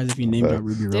be surprised if he name dropped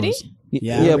Ruby Rose. Did he?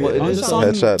 Yeah, Yeah, but on it's the a song-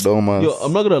 headshot Domas. Yo,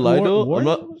 I'm not gonna lie though. War-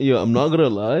 I'm not gonna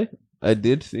lie. I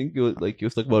did think it was like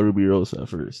about Ruby Rose at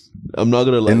first. I'm not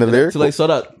gonna lie. In the lyric? Till I saw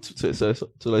that.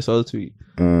 Till I saw the tweet.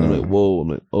 I'm like, whoa. I'm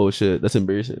like, oh shit, that's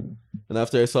embarrassing. And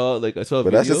after I saw a But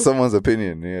video, that's just someone's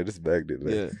opinion. Yeah, just bagged it.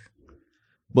 Like, yeah.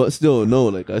 But still, no.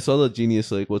 Like I saw the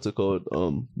Genius. Like what's it called?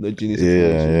 The Genius. yeah,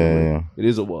 explanation. yeah, I'm yeah. like, it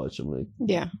is a watch. I'm like,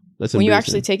 Yeah. that's When you embarrassing.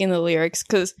 actually take in the lyrics,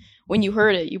 because when you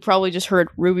heard it, you probably just heard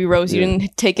Ruby Rose. You Yeah.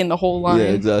 didn't take in the whole line. Yeah,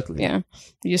 exactly. Yeah.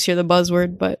 You just hear the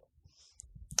buzzword, but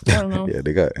I don't know. Yeah,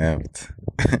 they got amped.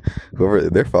 Whoever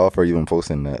they're foul for even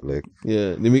posting that. Like,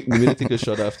 Yeah, they made it take a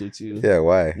shot after too. yeah,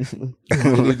 why?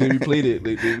 they replayed it.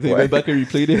 They Why? went back and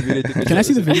replayed it. Made it take a Can I shot.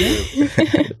 see the video?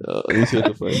 Let me see if I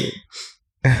can find it.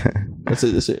 That's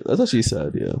actually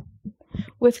sad. Yeah.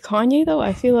 With Kanye, though,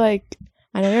 I feel like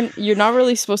I know you're not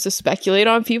really supposed to speculate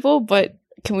on people, but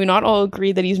can we not all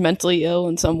agree that he's mentally ill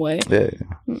in some way? Yeah,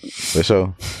 for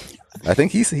sure. I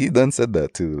think he done said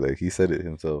that too. Like he said it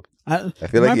himself. I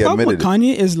feel like my he problem with admitted it.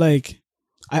 Kanye is like,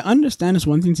 I understand it's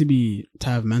one thing to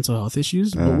have mental health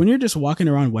issues, but when you're just walking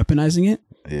around weaponizing it,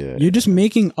 Yeah, you're just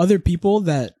making other people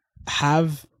that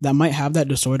might have that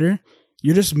disorder.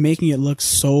 You're just making it look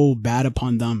so bad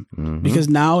upon them. Mhm. Because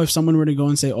now, if someone were to go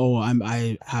and say, "Oh,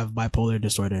 I have bipolar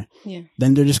disorder," Yeah.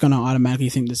 then they're just gonna automatically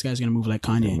think this guy's gonna move like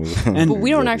Kanye. And- But we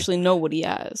don't Exactly. actually know what he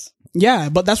has. Yeah,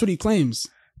 but that's what he claims.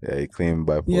 Yeah, he claimed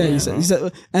bipolar. Yeah, he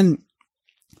said, and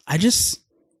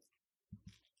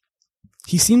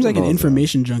he seems like an knows, man?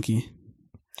 information junkie.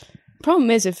 Problem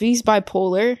is, if he's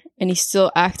bipolar and he's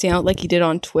still acting out like he did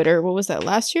on Twitter, what was that,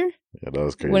 last year? Yeah, that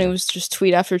was crazy. When it was just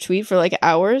tweet after tweet for like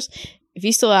hours. If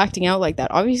he's still acting out like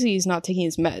that, obviously he's not taking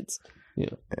his meds.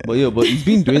 But he's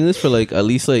been doing this for like at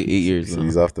least like 8 years. now.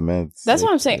 He's off the meds. That's Like,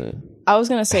 what I'm saying. Yeah. I was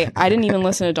gonna say I didn't even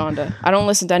listen to Donda. I don't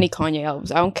listen to any Kanye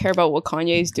albums. I don't care about what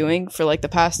Kanye is doing for like the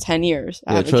past 10 years.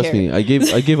 I Yeah, haven't trust cared. me. I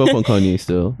gave up on Kanye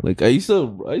still. Like I used to.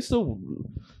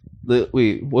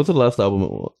 Wait, what's the last album?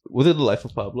 Was it The Life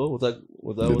of Pablo? Was that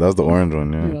that was the orange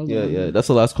one. Yeah, Yeah. That's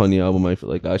the last Kanye album I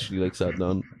actually like sat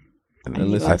down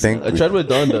and listened. I think I tried with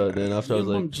Donda. Then after I was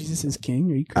like, Jesus is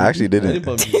King. Are you I actually I didn't didn't.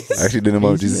 bump Jesus. I actually didn't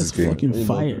bump Jesus Jesus is King. fucking I didn't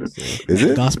bump fire. Jesus. Is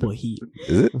it? Gospel heat.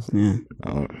 Is it? Yeah,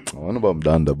 I want to bump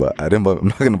Donda, but I didn't bump. I'm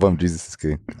not gonna bump Jesus is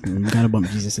King. you gotta bump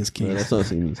Jesus is Yeah, King. that's not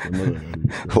saying I'm not gonna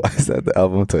lie. Why is that the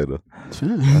album title?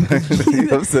 Fine.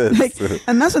 I'm sad. Like,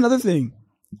 and that's another thing.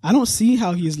 I don't see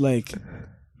how he's like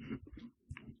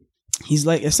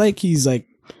it's like he's like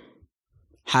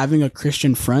having a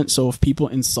Christian front. So if people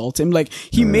insult him, like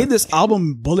he made this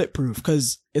album bulletproof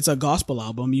because it's a gospel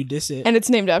album. You diss it, And it's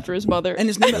named after his mother. and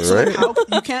it's not so like, Right. how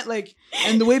you can't like,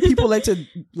 and the way people like to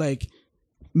like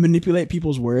manipulate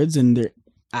people's words and their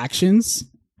actions.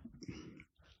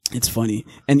 It's funny.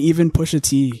 And even Pusha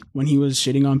T, when he was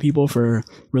shitting on people for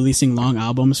releasing long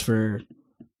albums for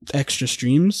extra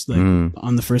streams, like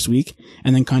on the first week,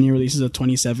 and then Kanye releases a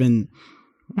 27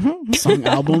 song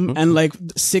album, and like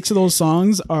 6 of those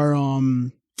songs are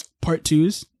part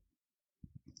 2s.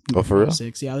 Oh, for real?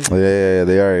 6, yeah. Oh, yeah,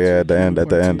 they are. Yeah, at the end, Part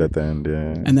two.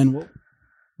 yeah. And then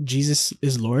Jesus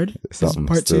is Lord is Something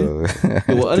part 2. still.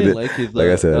 Yeah, what I didn't like is Like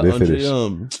I said, I that didn't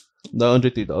finish. that Andre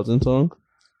 3000 song,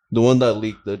 the one that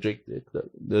leaked the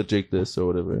Drake diss or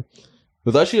whatever. It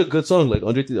was actually a good song. Like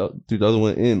Andre 3000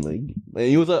 went in, like, and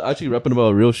he was actually rapping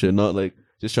about real shit, not like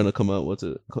just trying to come out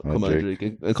come out Drake.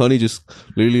 Drake. And Kanye just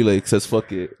literally like says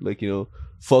fuck it, like, you know,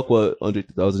 fuck what Andre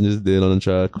 3000 just did on the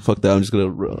track. Fuck that. I'm just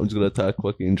gonna attack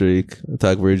fucking Drake,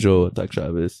 attack Virgil, attack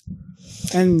Travis.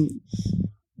 And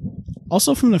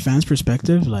also from the fans'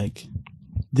 perspective, like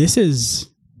this is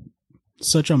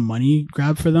such a money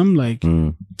grab for them. Like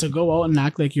to go out and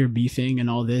act like you're beefing and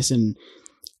all this. And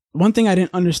one thing I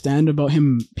didn't understand about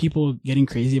him, people getting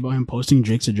crazy about him posting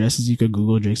Drake's address, is you could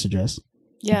Google Drake's address.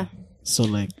 yeah. So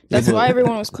like That's why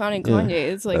everyone was clowning Yeah. Kanye.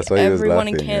 It's like That's why he was everyone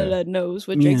in laughing, Canada knows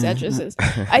what Drake's Yeah. address is.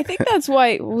 I think that's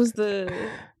why, what was the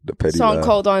The petty song laugh.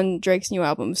 called on Drake's new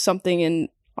album? Something in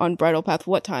on Bridal Path.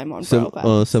 What time on Bridal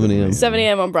Path? 7 a.m. 7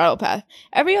 a.m. on Bridal Path.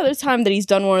 Every other time that he's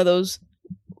done one of those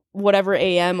whatever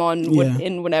a.m. on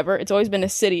in whatever, it's always been a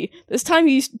city. This time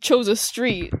he chose a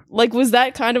street. Like, was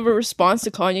that kind of a response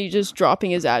to Kanye just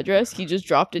dropping his address? He just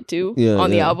dropped it too on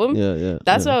the album? Yeah.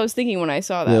 That's what I was thinking when I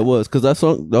saw that. Yeah, it was. Because that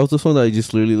was the song that I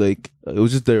just literally, like, it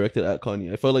was just directed at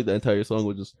Kanye. I felt like the entire song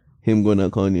was just him going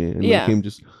at Kanye. And like him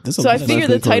just... So I figured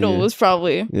the title was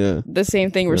probably the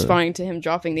same thing, responding to him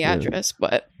dropping the address,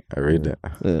 but... I read that.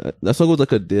 Yeah, that song was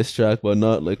like a diss track, but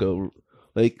not like a...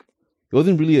 Like... It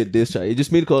wasn't really a diss track. It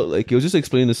just made like it was just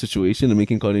explaining the situation and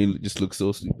making Kanye just look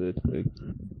so stupid. Like,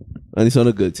 and he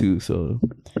sounded good too. So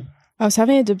I was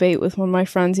having a debate with one of my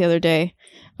friends the other day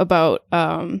about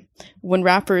when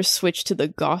rappers switch to the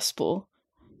gospel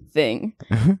thing,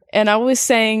 and I was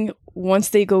saying once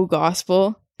they go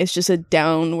gospel, it's just a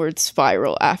downward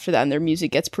spiral after that, and their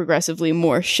music gets progressively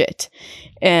more shit.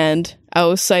 And I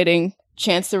was citing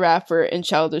Chance the Rapper and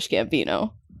Childish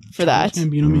Gambino for that.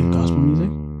 Gambino made gospel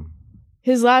music.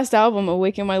 His last album,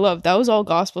 Awaken My Love, that was all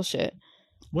gospel shit.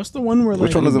 What's the one where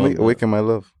Which one was Awaken My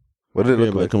Love? What did it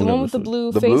look like? The one with the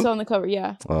blue face on the cover,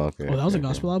 yeah. Oh, okay. Oh, that was a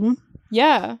gospel album?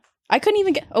 Yeah. I couldn't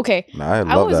even get... Okay. Nah,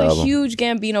 I was that a album. huge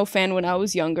Gambino fan when I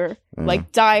was younger.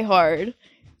 Like, die hard.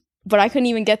 But I couldn't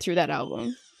even get through that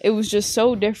album. It was just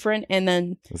so different. And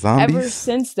then Zombies? ever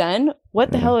since then,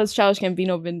 what the hell has Childish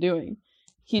Gambino been doing?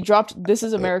 He dropped This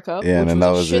Is America, which and then that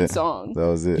was was a shit it. song. That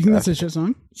was it. You think that's a shit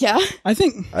song? Yeah. I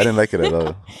think... I didn't like it at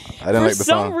all. I didn't like the For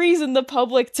some song. reason, the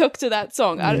public took to that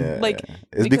song. I Yeah, like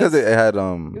it's because it had it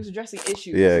was addressing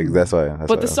issues. yeah, that's why.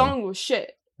 But the song was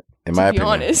shit. in my to be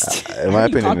opinion, honest. in my I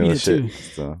think he opinion, it copied was it too.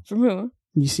 shit. So. From who?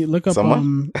 You see, look up...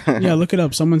 Someone? yeah, look it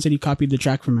up. Someone said he copied the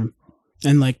track from him.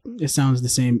 And, like, it sounds the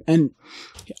same. And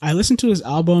I listened to his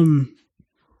album...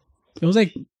 It was,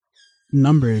 like,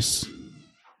 numbers.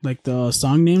 Like, the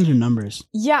song names are numbers.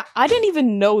 Yeah, I didn't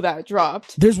even know that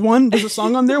dropped. There's a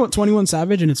song on there with 21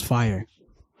 Savage, and it's fire.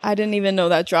 I didn't even know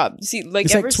that dropped. See, like,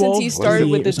 It's like ever 12, since he started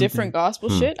with 28 the or something. different gospel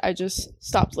shit, I just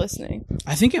stopped listening.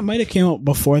 I think it might have came out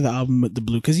before the album with the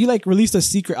blue, because he, like, released a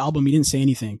secret album. He didn't say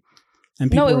anything. And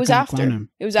No, people it were was kinda after. clowning him.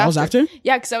 It was That was after?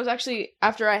 Yeah, because I was actually,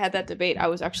 after I had that debate, I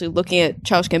was actually looking at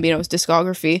Childish Gambino's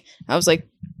discography. I was like,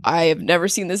 I have never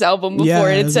seen this album before. Yeah,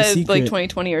 And it it was a said secret. like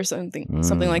 2020 or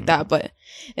something like that. But,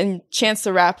 and Chance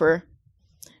the Rapper,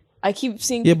 I keep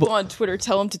seeing people on Twitter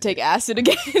tell him to take acid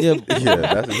again.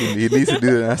 yeah, He needs to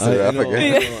do that after rap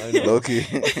again. I know. Low key.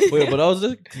 Wait, but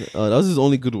that was his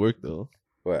only good work though.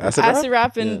 What, acid rap? Acid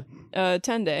Rap and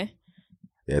 10 Day.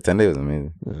 Yeah, 10 Day was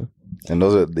amazing. Yeah. And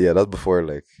those are that was before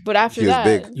like But after he was that,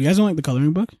 big. You guys don't like the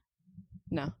coloring book?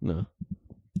 no. No.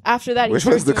 After that, he Which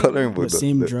started one's the doing- coloring book? The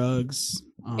same drugs.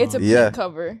 It's a Yeah. pink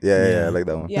cover. Yeah, I like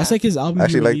that one. Yeah. That's like his album I he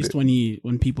actually liked released it.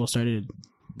 when people started.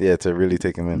 Yeah, to really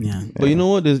take him in. Yeah. But you know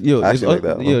what? There's actually like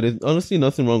that one. there's honestly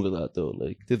nothing wrong with that though.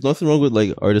 Like, there's nothing wrong with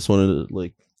like artists wanted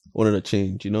to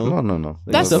change. You know, No.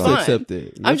 Like, That's you have to fine. accept it.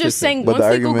 You I'm have to just accept saying, it. But once the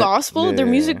they go argument- gospel, their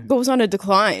yeah. music goes on a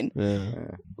decline. Yeah.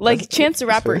 Like Chance the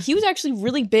Rapper, fair. he was actually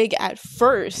really big at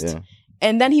first, Yeah.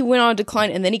 and then he went on a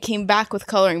decline, and then he came back with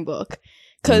Coloring Book.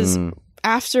 Because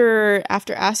after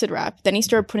Acid Rap, then he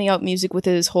started putting out music with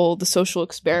the social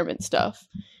experiment stuff.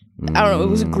 I don't know. It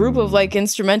was a group of like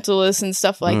instrumentalists and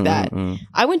stuff like that.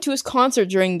 I went to his concert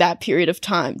during that period of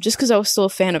time just because I was still a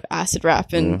fan of Acid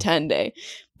Rap and 10 Day.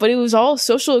 But it was all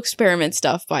social experiment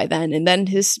stuff by then. And then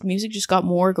his music just got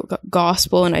more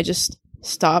gospel, and I just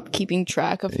stopped keeping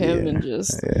track of him and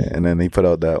just... Yeah, and then he put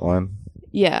out that one,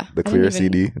 Yeah. the I clear didn't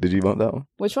even- CD. Did you want that one?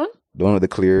 Which one? The one with the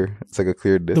clear. It's like a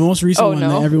clear disc. The most recent Oh, one no.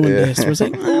 that everyone Yeah. dissed was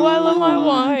like, Oh, I love my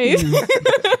wife.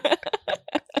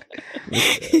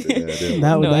 That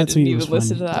No, I that didn't tweet even was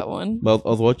listen to funny. that one. But I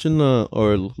was watching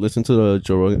or listen to the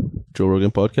Joe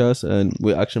Rogan podcast and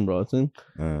with Action Bronson,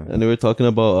 and they were talking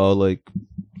about how like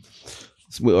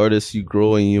with artists you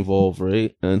grow and you evolve,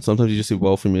 right? And sometimes you just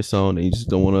evolve from your sound, and you just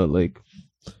don't want to like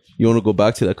you want to go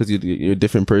back to that because you're a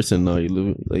different person now. You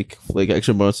live like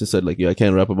Action Bronson said, like, yeah, I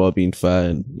can't rap about being fat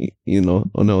and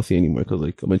unhealthy anymore because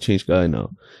like I'm a changed guy now.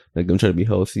 Like I'm trying to be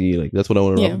healthy. Like that's what I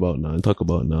want to rap about now and talk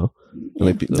about now. And,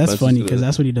 like, That's funny because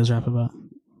that's what he does rap about.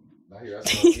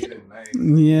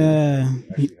 Yeah.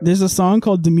 There's a song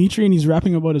called Dimitri, and he's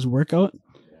rapping about his workout.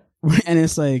 And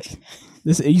it's like,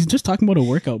 he's just talking about a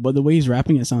workout, but the way he's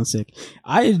rapping it sounds sick.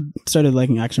 I started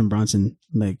liking Action Bronson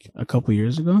like a couple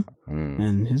years ago,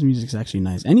 and his music's actually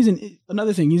nice. And he's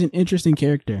another thing, he's an interesting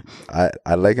character.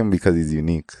 I like him because he's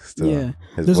unique. Still. Yeah.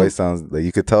 His There's voice sounds like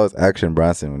you could tell it's Action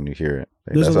Bronson when you hear it.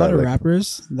 Like, There's that's a why lot I of like him.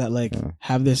 rappers that like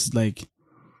have this like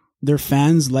their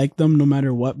fans like them no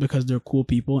matter what because they're cool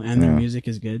people and their Yeah. music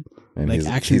is good. And Like he's,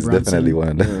 Action he's Bronson. definitely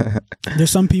one of them. There's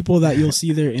some people that you'll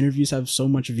see their interviews have so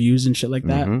much views and shit like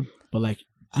that, Mhm. but like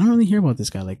I don't really hear about this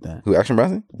guy like that. Who, Action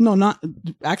Bronson? No, not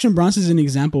Action Bronson's an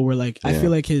example where like I Yeah.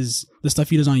 feel like the stuff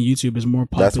he does on YouTube is more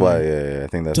popular. That's why. Yeah, I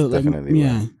think that's to, like, definitely.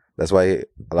 yeah. Why. That's why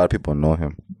a lot of people know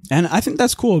him. And I think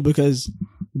that's cool because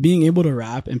being able to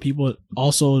rap and people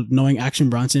also knowing Action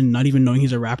Bronson, not even knowing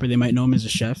he's a rapper, they might know him as a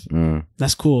chef. Mm.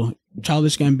 That's cool.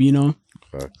 Childish Gambino.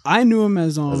 Facts. I knew him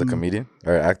as As a comedian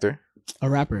or actor. a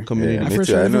rapper. Comedian. I me first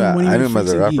too. I heard knew, of him when he I knew was him as a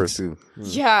Freaks and rapper Geeks. too.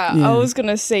 Yeah, Yeah. I was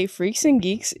gonna say Freaks and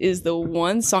Geeks is the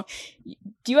one song.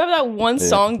 Do you have that one Yeah.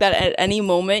 song that at any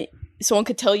moment someone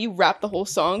could tell you rap the whole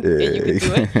song and you could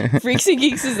do it? Freaks and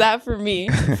Geeks is that for me.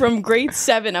 From grade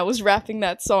 7, I was rapping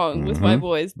that song with my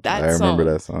boys. That I song.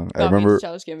 remember that song. I got me remember to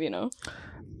Childish Gambino.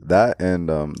 that and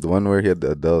the one where he had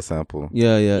the Adele sample.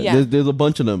 Yeah, yeah. Yeah. There's a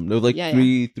bunch of them. There was like Yeah,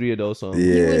 yeah. three Adele songs.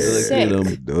 Yeah, was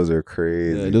sick. those are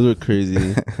crazy. Yeah, those are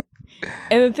crazy.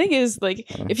 And the thing is, like,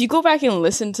 if you go back and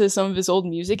listen to some of his old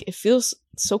music, it feels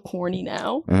so corny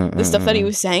now. The stuff that he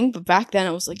was saying, but back then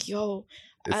I was like, yo,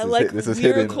 I like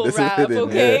lyrical rap,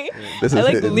 okay? This I is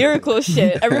like hidden. lyrical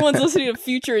shit. Everyone's listening to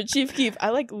Future and Chief Keef. I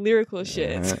like lyrical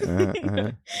shit.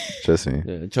 Trust me.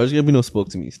 Yeah, Charles Gambino spoke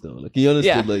to me still. Like he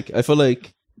understood. Yeah. Like I felt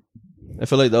like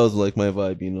that was like my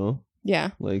vibe. You know,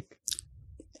 Yeah. like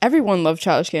Everyone loved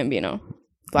Childish Gambino.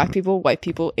 Black people, white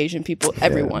people, Asian people,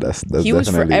 everyone. that's He was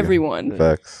for definitely everyone.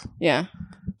 Facts. Yeah.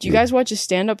 Do you guys watch his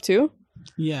stand up too?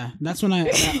 Yeah, that's when I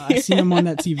seen him on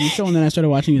that TV show, and then I started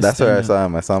watching his. That's where I stand-up. saw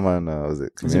him. I saw him on was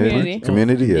it Community.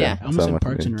 Community, yeah. Yeah. I I almost saw him said on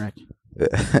Parks and Rec.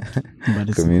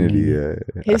 Community. it's Community, Community.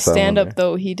 yeah. I His saw him on stand up there.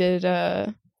 though, he did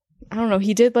I don't know,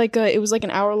 he did like it was like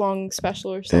an hour-long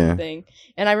special or something.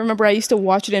 And I remember I used to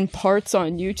watch it in parts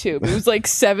on YouTube. It was like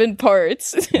 7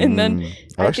 parts. And then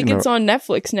I actually think it's on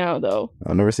Netflix now though.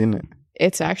 I've never seen it.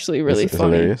 It's actually really It's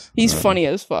funny. hilarious? He's Oh. funny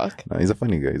as fuck. No, he's a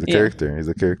funny guy. He's a Yeah. character. He's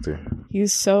a character.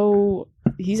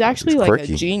 He's actually He's like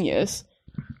quirky. a genius.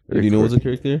 do you know what's a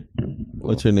character?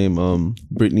 What's her name?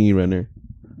 Brittany Renner.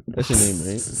 That's her name,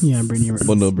 right? Yeah, Brittany.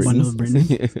 Bundle of Brittany. Bundle of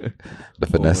Brittany. The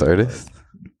finesse Oh my artist.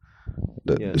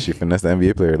 Yeah. She finessed the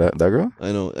NBA player. That girl.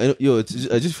 I know. Yo, I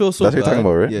just feel so. That's what you're talking bad.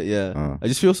 about, right? Yeah, yeah. Oh. I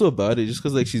just feel so bad. It's just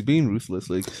because like she's being ruthless.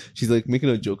 Like she's like making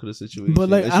a joke of the situation. But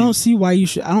like, And I don't see why you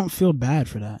should. I don't feel bad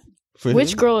for that. For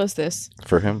Which him? girl is this?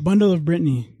 For him. Bundle of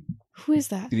Brittany. Who is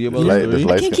that? Did you hear about Light- that this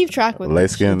story? I can't keep track with Light it.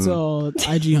 skin. It's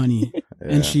IG Honey,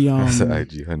 and she That's a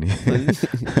IG honey.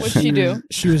 What'd she do?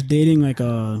 She was dating like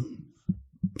a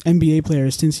NBA player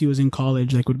since he was in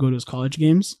college. Like would go to his college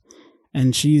games,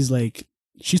 and she's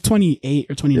 28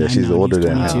 or 29 Yeah, she's now. older He's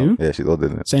than 22. him. Yeah, she's older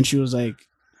than him. So, and she was like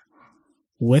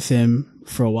with him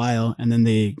for a while, and then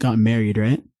they got married,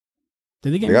 right?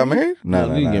 Did they get They got married? No,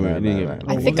 No, they didn't get married. They didn't get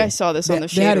married. I think I saw this They, on the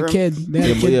they shade had a room. kid. They had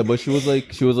Yeah, a but kid. yeah, but she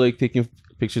was like taking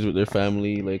pictures with their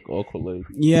family, like all like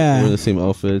Yeah. wearing the same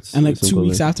outfits. And like same 2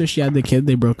 weeks color. after she had the kid,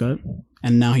 they broke up,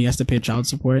 and now he has to pay child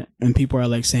support. And people are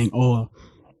like saying, "Oh,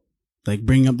 like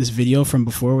bringing up this video from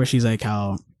before where she's like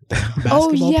how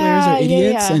basketball players are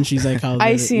idiots," yeah. and she's like how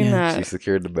I seen that. She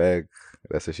secured the bag.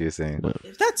 That's what she was saying.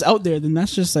 If that's out there, then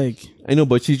that's just like I know,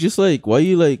 but she's just like, why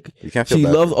you like? You can't feel She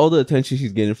bad. loves all the attention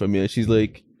she's getting from you. She's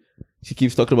like, she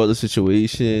keeps talking about the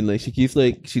situation. Like she keeps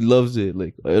like, she loves it.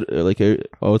 Like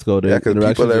what's called Yeah, because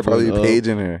interactions people are are going probably up.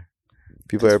 paging her.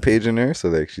 People are paging her, so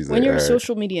like she's When like, you're a alright.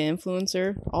 social media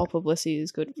influencer, all publicity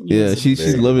is good. Yeah, she's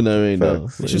big loving that right now.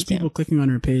 facts. it's just people clicking on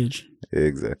her page.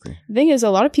 Exactly. The thing is, a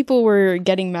lot of people were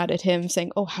getting mad at him,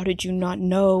 saying, "Oh, how did you not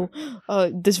know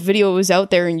this video was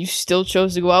out there and you still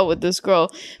chose to go out with this girl?"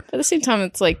 But at the same time,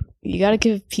 it's like you gotta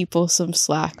give people some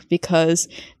slack because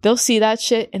they'll see that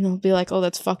shit and they'll be like, "Oh,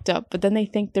 that's fucked up," but then they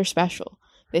think they're special.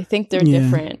 They think they're Yeah.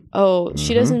 different. Oh,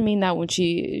 she Mhm. doesn't mean that when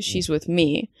she's with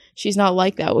me. She's not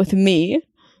like that with me,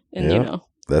 and Yeah. you know,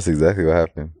 That's exactly what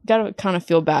happened. gotta kind of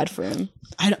feel bad for him.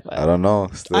 I don't, I don't know.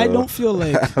 Still. I don't feel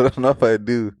like I don't know if I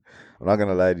do. I'm not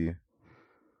gonna lie to you.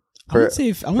 I would say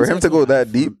if, I For wouldn't him say to go it's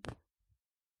that deep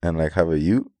and like have a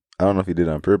youth, I don't know if he did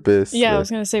it on purpose. Yeah, I like,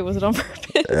 was gonna say, was it on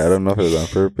purpose? I don't know if it was on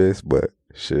purpose, but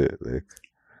shit, like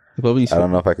Probably I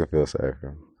don't know if I can feel sorry for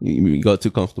him. you got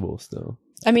too comfortable still.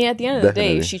 I mean, at the end of the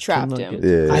day, Definitely. she trapped him.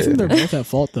 Yeah, I think yeah. they're both at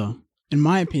fault though, in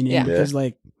my opinion, Yeah. because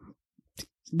like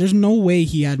there's no way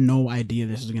he had no idea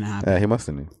this was gonna happen. Yeah, he must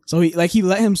have knew. So he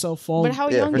let himself fall. But how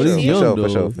Yeah, young for But is sure, he's he? for young, sure, for though.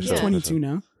 sure, for He's sure. He's for 22 sure.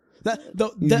 now.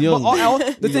 He's young.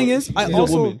 The thing is, I She's a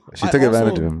also woman. She I took also-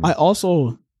 advantage of him. I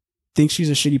also think she's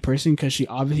a shitty person because she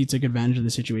obviously took advantage of the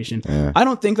situation. Yeah. I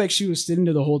don't think like she was sitting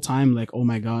there the whole time like, oh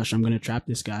my gosh, I'm gonna trap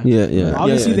this guy. Yeah, yeah.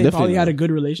 Obviously, yeah, they definitely. probably had a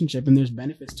good relationship and there's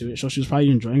benefits to it, so she was probably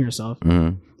enjoying herself.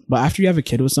 Mhm. But after you have a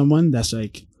kid with someone, that's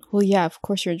like, Well, yeah, of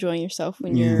course you're enjoying yourself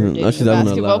when Yeah. you're Now dating she's a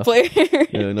having a basketball laugh. player.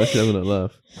 Yeah, now she's having a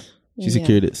laugh. She Yeah.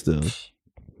 secured it still.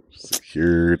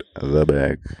 Secured the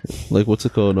bag. Like what's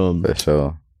it called? For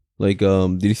sure. Like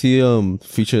did you see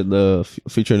feature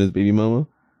in his baby mama?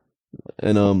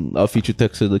 And our feature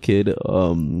texted the kid.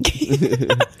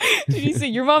 Did you say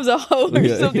your mom's a hoe or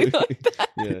Yeah. something like that?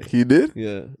 Yeah, He did?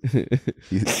 yeah.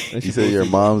 He said your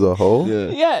mom's a hoe? Yeah.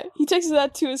 Yeah, he texted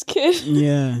that to his kid.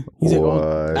 yeah. He's like,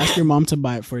 oh, What? ask your mom to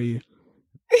buy it for you.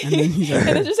 And then he's like,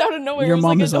 And then just out of nowhere, Your it was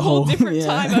mom like is a a whole hoe. different Yeah.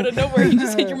 time out of nowhere. He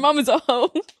just said, your mom is a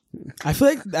hoe. I feel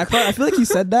like he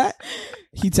said that.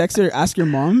 He texted her, ask your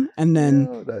mom, and then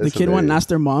Yo, that the is kid went and hilarious. asked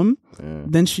their mom. Yeah.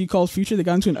 Then she called Future. They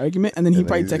got into an argument, and then he And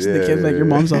probably then texted the kid like, "Your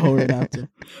mom's a hoe." Right after.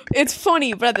 It's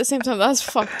funny, but at the same time, that's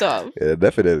fucked up. Yeah,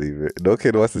 definitely. No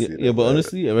kid wants to see Yeah, that. yeah, but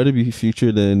honestly, I'd rather be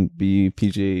Future than be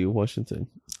PJ Washington.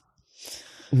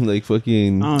 Like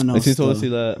fucking, I don't know, I just want to still. say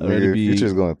that I'd rather Nigga, be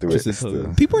Future's going through it Tristan still.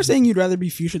 Thompson. People are saying you'd rather be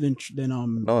Future than No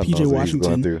one knows PJ what he's going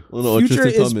Washington. through. Oh, no, Future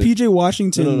Tristan is Thomas. PJ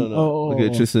Washington. No. Okay,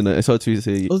 Tristan. I saw a tweet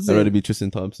say What's I'd that? rather be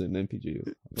Tristan Thompson than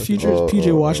PJ. Future is Oh,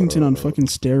 PJ Washington on fucking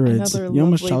steroids. Another You know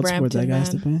how much lovely child support that Brampton guy has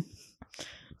to man. pay?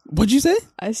 What'd you say?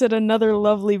 I said another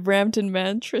lovely Brampton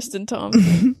man, Tristan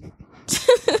Thompson.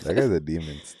 That guy's a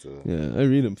demon still. Yeah, I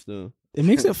read him still. It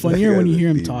makes it funnier when you hear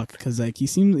him Demon. talk because like he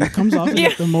comes off as Yeah.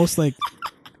 like, the most like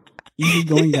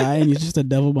easygoing guy, and he's just a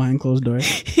devil behind closed doors.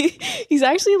 He's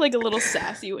actually like a little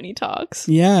sassy when he talks.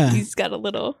 Yeah, He's got a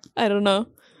little, I don't know.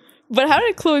 But how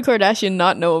did Khloe Kardashian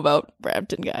not know about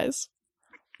Brampton, guys?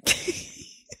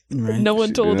 right. No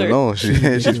one told her. No,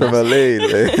 she's from LA.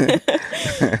 Like.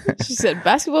 She said,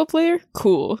 basketball player?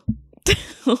 Cool.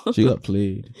 She got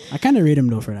played. I kind of rate him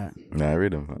though for that. Nah, I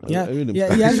read him. Yeah, I read him.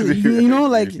 yeah, you know,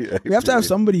 like Yeah, we have to have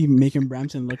somebody making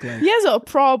Brampton look like. He has a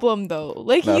problem though.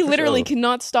 Like Nah, he for literally sure.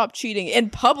 cannot stop cheating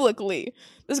and publicly.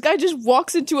 This guy just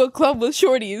walks into a club with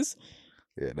shorties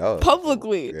Yeah, that was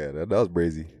publicly. Yeah, that was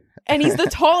brazy. And he's the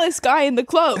tallest guy in the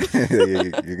club.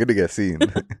 You're gonna get seen.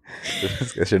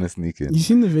 This guy shouldn't sneak in. You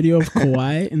seen the video of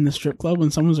Kawhi in the strip club when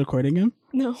someone's recording him,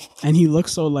 No. and he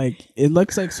looks so like it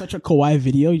looks like such a Kawhi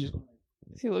video. He just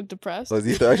He looked depressed. Was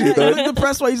he actually he throwing? looked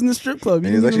depressed while he's in the strip club. He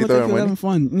And he's didn't even actually look like he was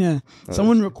throwing having fun. Yeah,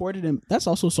 someone recorded him. That's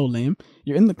also so lame.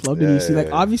 You're in the club and Yeah, you see like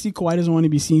yeah. obviously Kawhi doesn't want to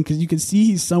be seen because you can see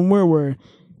he's somewhere where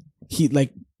he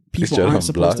like people trying to aren't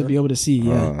supposed to block. be able to see.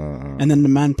 Yeah, and then the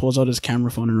man pulls out his camera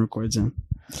phone and records him.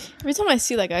 Every time I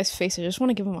see that guy's face, I just want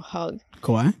to give him a hug.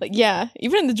 Kawhi. Like, yeah,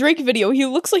 even in the Drake video, he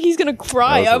looks like he's gonna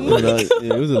cry. That I'm was like,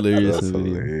 Yeah, it was hilarious. That's the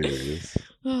video. hilarious.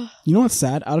 You know what's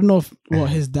sad? I don't know if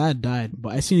his dad died,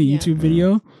 but I seen a Yeah. YouTube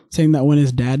video saying that when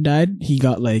his dad died, he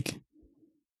got like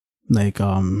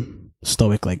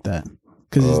stoic like that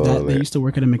because his Oh, dad they like- used to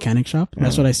work at a mechanic shop.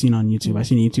 That's what I seen on YouTube. I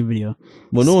seen a YouTube video.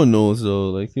 But no one knows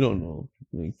though. Like you don't know.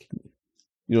 Like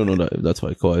you don't know that. That's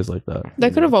why Kawhi's like that.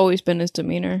 that could have always been his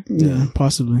demeanor. Yeah,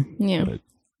 possibly. Yeah, Right.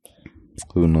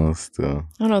 Who knows? Still,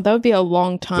 I don't know. That would be a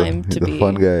long time the, to the be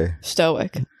fun guy,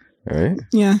 stoic. right?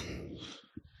 Yeah.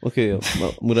 Okay,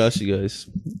 I'm gonna ask you guys: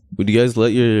 would you guys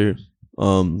let your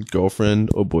girlfriend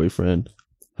or boyfriend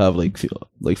have like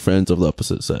friends of the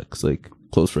opposite sex, like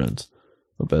close friends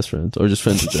or best friends, or just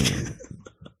friends in general?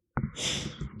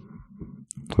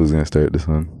 Who's gonna start this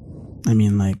one? I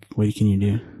mean, like, what can you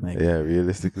do? Like, Yeah,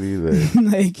 realistically, like,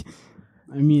 like,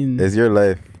 I mean, it's your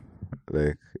life.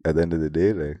 Like, at the end of the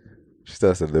day, like, she still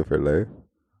has to live her life.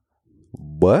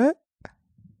 But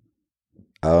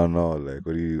I don't know. Like,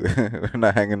 what do you? We're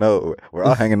not hanging out. We're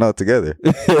all hanging out together.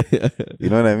 You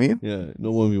know what I mean? Yeah,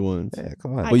 no 1v1s. Yeah,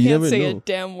 come on. I But you can't never say a know.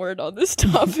 damn word on this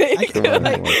topic Come on, come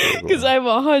on, come on. because I have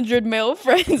 100 male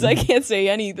friends. I can't say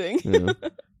anything. Yeah.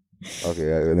 Okay,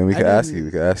 then we I can ask mean- you.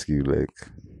 We can ask you. Like,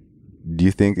 do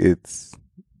you think it's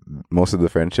most of the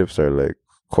friendships are like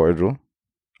cordial?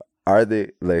 Are they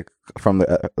like from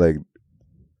the like?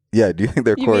 Yeah, do you think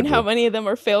they're You cordial? mean how many of them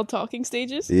are failed talking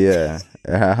stages? Yeah,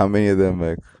 how many of them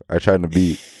like are trying to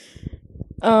beat?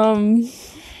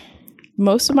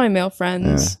 Most of my male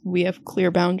friends, we have clear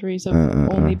boundaries of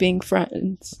only being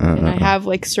friends. And I have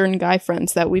like certain guy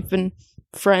friends that we've been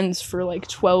friends for like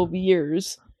 12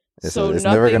 years. So it's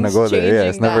never gonna nothing's go there. Yeah,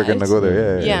 it's changing never that. gonna go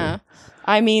there. Yeah, Yeah.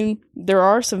 I mean, there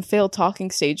are some failed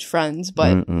talking stage friends,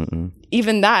 but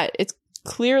even that, it's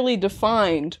clearly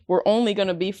defined. We're only going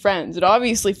to be friends. It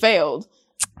obviously failed.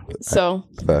 So,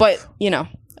 but, you know,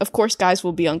 of course, guys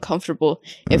will be uncomfortable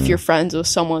if you're friends with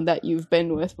someone that you've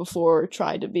been with before or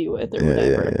tried to be with or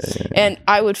whatever. And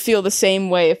I would feel the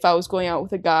same way if I was going out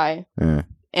with a guy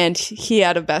and he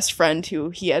had a best friend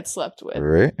who he had slept with.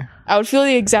 Right? I would feel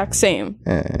the exact same.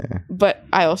 Yeah. But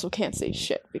I also can't say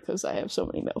shit because I have so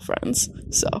many male friends.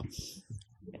 So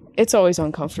It's always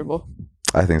uncomfortable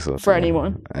I think so. for too.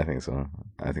 anyone. I think so.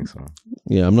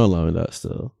 Yeah, I'm not allowing that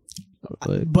still.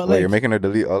 Like, But Like, like, you're making her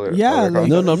delete all her. Yeah, all her like-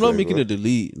 no, I'm contacts, not like, making what? a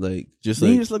delete. Like, just then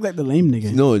you like just look like the lame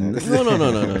nigga. no.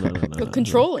 But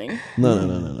controlling.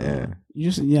 No. Yeah. You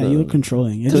just you look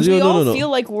controlling. It's Because just, We no, all no. feel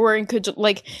like we're in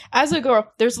like as a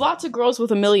girl. There's lots of girls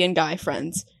with a million guy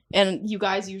friends, and you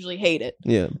guys usually hate it.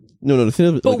 Yeah. No. The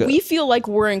thing is, But like, we feel like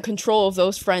we're in control of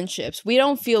those friendships. We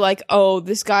don't feel like, oh,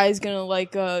 this guy's gonna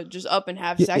like just up and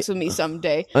have sex with me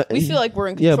someday. We feel like we're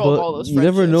in yeah, control but of all those you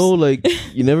friendships. never know. Like,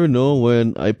 you never know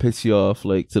when I piss you off.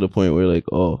 Like to the point where like,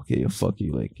 oh, okay, fuck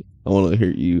you. Like, I want to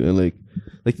hurt you, and like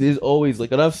there's always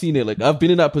like, and I've seen it. Like, I've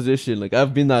been in that position. Like,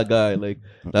 I've been that guy. Like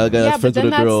that guy Yeah, that's but friends then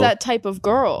with a that's girl. that type of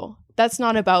girl. That's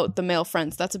not about the male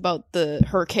friends. That's about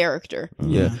her character.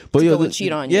 Yeah, but To yeah, go and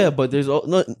cheat on yeah, you. but there's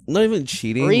not even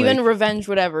cheating, Or even like, revenge,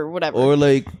 whatever. or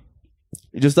like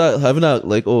just that having that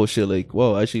like, oh shit, like,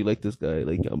 wow, I actually like this guy.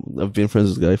 Like, I've been friends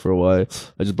with this guy for a while.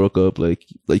 I just broke up. Like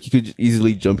you could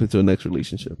easily jump into a next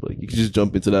relationship. Like you could just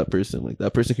jump into that person. Like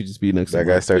that person could just be next. That to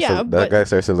guy mine. starts. Yeah, to, but- that guy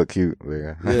starts to look cute.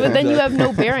 Yeah. But then you have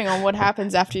no bearing on what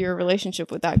happens after your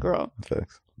relationship with that girl.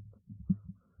 Facts.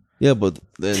 Yeah, but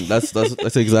then that's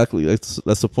exactly that's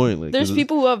the point. Like, There's 'cause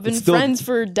people who have been it's still- friends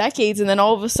for decades, and then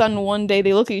all of a sudden one day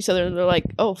they look at each other and they're like,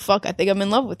 "Oh fuck, I think I'm in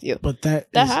love with you." but that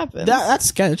happens. That's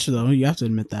sketch though. You have to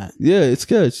admit that. Yeah, it's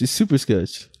sketch. It's super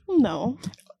sketch. No,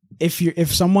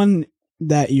 If someone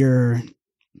that you're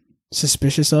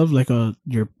suspicious of, like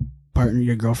your partner,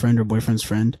 your girlfriend or boyfriend's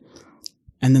friend,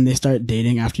 and then they start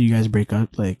dating after you guys break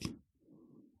up, like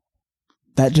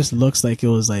that just looks like it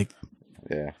was like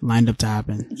Yeah, lined up to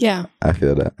happen. yeah. I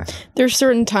feel that. There's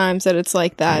certain times that it's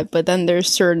like that, but then there's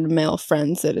certain male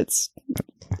friends that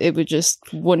it would just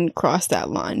wouldn't cross that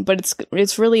line. But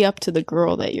it's really up to the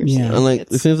girl that you're Yeah. seeing. And like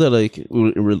It's- it seems that like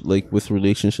like with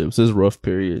relationships, there's rough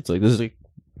periods. Like there's like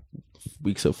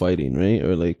weeks of fighting, right?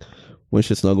 Or like when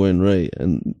shit's not going right,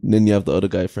 and then you have the other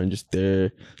guy friend just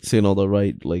there saying all the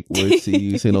right like words to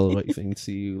you, saying all the right things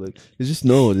to you. Like it's just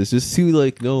no, there's just too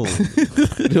like no,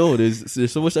 no. There's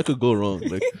so much that could go wrong.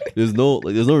 Like there's no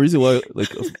reason why like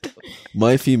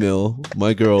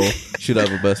my girl should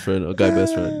have a best friend, a guy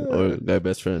best friend, or guy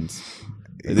best friends.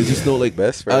 Like, there's just no like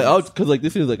Best friends? because like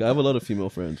this is like I have a lot of female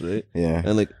friends, right? Yeah.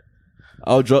 And like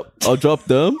I'll drop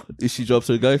them if she drops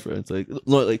her guy friends. Like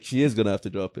not like she is gonna have to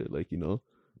drop it. Like I'm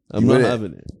You not wouldn't-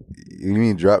 having it. You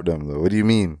mean drop them though? What do you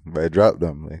mean by drop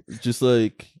them? Like Just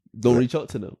like don't reach out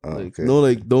to them. Oh, Like okay. no,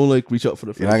 like don't like reach out for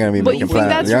the. You're not gonna be friendship. but making you think plans.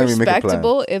 that's You're not gonna be making plans.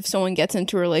 respectable if someone gets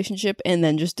into a relationship and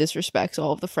then just disrespects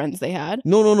all of the friends they had?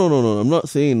 No. I'm not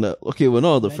saying that. Okay, we're not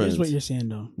all the That friends. is what you're saying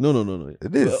though. No.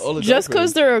 It is. All the guy Just because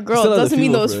friends. they're a girl Still have the doesn't mean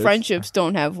female those friends. friendships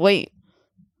don't have weight.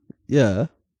 Yeah.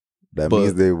 That but-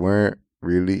 means they weren't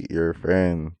really your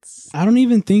friends. I don't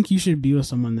even think you should be with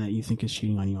someone that you think is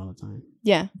cheating on you all the time.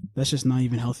 Yeah, That's just not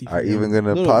even healthy. For Are your- even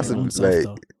gonna No, no, possibly own self, like?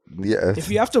 though. Yeah. If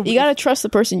you have to, you gotta trust the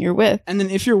person you're with. and then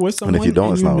if you're with someone if you don't,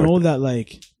 and it's you not worth know it. that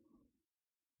like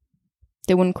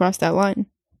They wouldn't cross that line.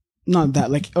 not that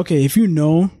like okay, if you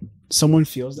know someone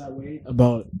feels that way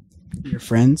about your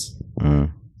friends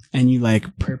Mm. and you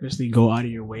like purposely go out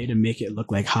of your way to make it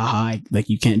look like haha like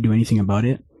you can't do anything about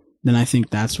it, then I think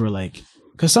that's where like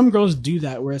because some girls do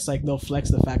that where it's like they'll flex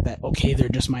the fact that okay they're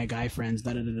just my guy friends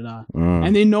da da da da Mm.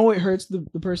 and they know it hurts the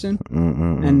person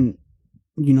Mm. and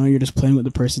you're just playing with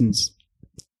the person's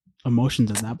emotions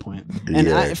at that point. And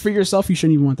Yeah. for yourself, you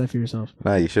shouldn't even want that for yourself.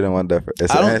 Nah, you shouldn't want that.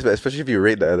 I don't- Especially if you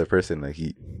rate the other person, like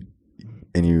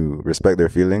and you respect their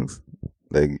feelings.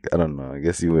 Like I don't know. I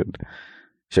guess you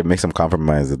should make some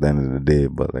compromise at the end of the day.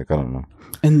 But like I don't know.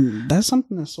 And that's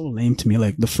something that's so lame to me.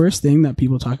 Like the first thing that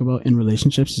people talk about in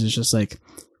relationships is just like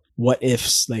what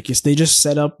ifs. Like if they just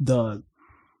set up the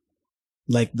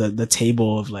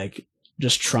table of like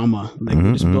just trauma. Like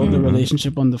they just build the Mhm.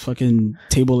 relationship on the fucking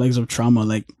table legs of trauma.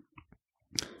 Like,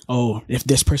 oh, if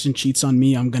this person cheats on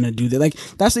me, I'm gonna do that. Like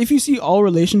that's if you see all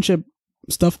relationship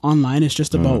stuff online, it's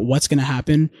just about what's gonna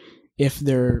happen if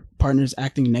their partner's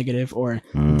acting negative or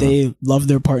they love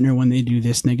their partner when they do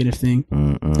this negative thing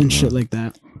and shit like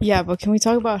that. Yeah, but can we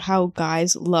talk about how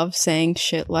guys love saying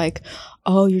shit like,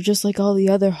 oh, you're just like all the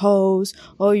other hoes.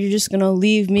 Oh, you're just gonna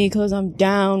leave me because I'm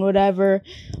down, whatever.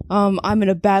 I'm in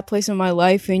a bad place in my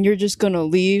life and you're just gonna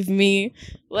leave me.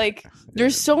 Like,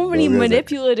 there's so many Those guys are-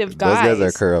 manipulative guys. Those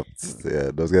guys are corrupt.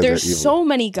 Yeah, those guys There's are evil. so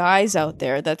many guys out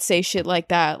there that say shit like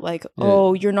that. Like,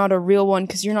 oh, you're not a real one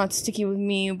because you're not sticky with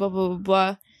me, blah, blah, blah,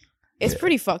 blah. It's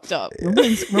pretty fucked up.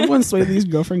 Remember when Swaley's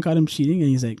girlfriend caught him cheating and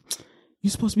he's like,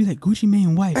 you're supposed to be like Gucci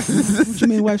Mane wife. Gucci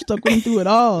Mane wife stuck with him through it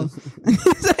all. And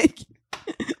he's like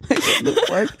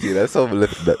Fuck you. That's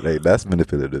that's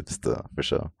manipulative stuff for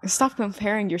sure. Stop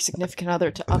comparing your significant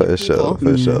other to other For sure,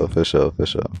 people. for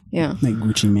sure. Yeah. Like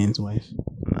Gucci Mane's wife.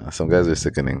 Nah, some guys are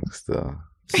sickening still.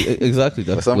 Exactly.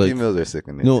 But That's some like, females are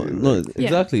sickening. no, too. no, Like,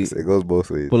 exactly. it goes both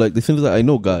ways. But like the thing is that I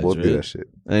know guys, Both do that right? shit.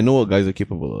 And I know what guys are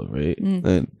capable of, right?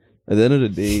 And at the end of the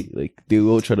day, like they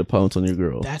will try to pounce on your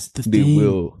girl. That's the They thing.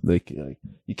 will. Like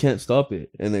you can't stop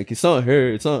it. And like it's not her.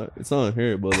 It's not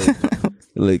her. But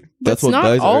like that's That's what not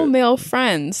guys all are. male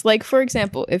friends. Like, for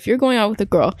example, if you're going out with a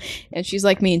girl and she's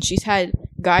like me and she's had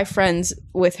guy friends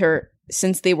with her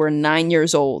since they were 9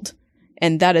 years old,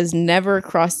 and that has never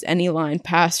crossed any line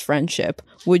past friendship,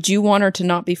 would you want her to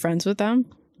not be friends with them?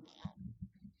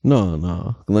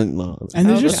 No. Like, no. And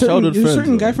there's Okay. just certain, Childhood there's friends,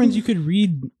 certain guy though. friends you could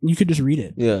read. You could just read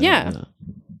it. Yeah.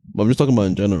 But I'm just talking about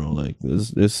in general. Like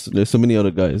there's so many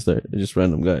other guys that are just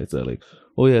random guys that are like,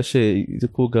 oh yeah, shit, he's a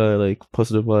cool guy, like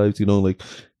positive vibes, you know, like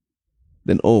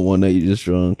then one night you're just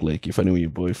drunk, like you're fighting with your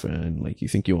boyfriend, like you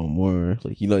think you want more,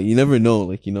 like you never know,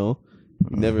 like you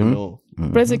never know.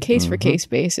 But it's a case for case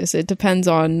basis. It depends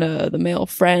on the male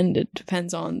friend. It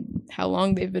depends on how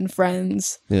long they've been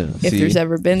friends. Yeah. If there's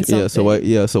ever been something.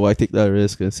 So I take that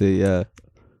risk and say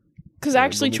Because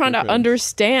actually don't make trying to them friends.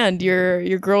 understand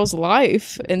your girl's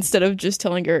life instead of just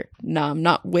telling her, nah, I'm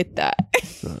not with that.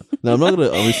 Now I'm not gonna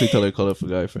obviously tell her call up for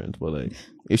guy friends, but like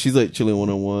if she's like chilling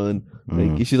 1-on-1,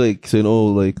 like if she's like saying,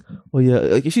 oh yeah,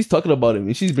 like if she's talking about him,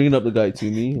 if she's bringing up the guy to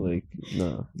me, like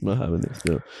nah, I'm not having it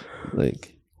still.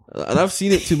 Like, and I've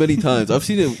seen it too many times. I've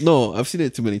seen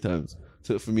it too many times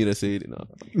for me to say it. No.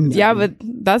 Yeah, but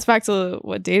that's back to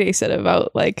what Dede said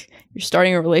about like you're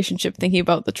starting a relationship thinking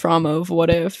about the trauma of what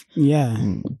if. Yeah.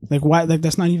 Like why? Like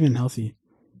that's not even healthy.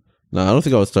 No, I don't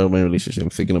think I would start my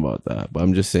relationship thinking about that. But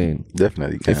I'm just saying,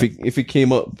 Definitely can. if it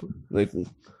came up, like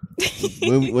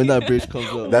when that bridge comes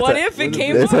up, What if it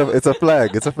came it's up? it's a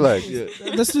flag. It's a flag. yeah.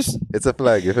 That's just. It's a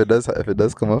flag. If it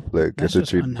does come up, like That's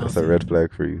it's just it's a unhealthy. red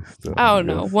flag for you. Still, I don't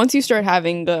know. guess. Once you start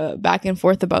having the back and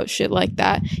forth about shit like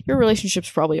that, your relationship's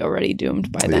probably already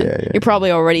doomed by then. Yeah. You're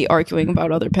probably already arguing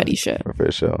about other petty shit. For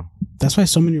sure. That's why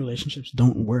so many relationships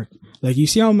don't work. Like you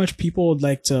see how much people would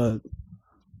like to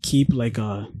keep like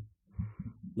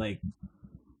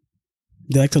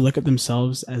they like to look at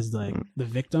themselves as like the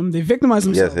victim. They victimize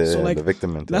themselves. Yes, yeah, So like the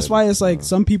victim mentality. that's why it's like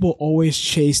some people always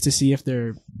chase to see if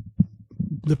the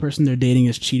person they're dating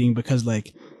is cheating, because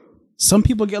like some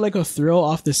people get like a thrill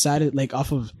off the side, like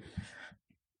off of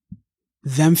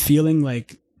them feeling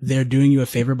like they're doing you a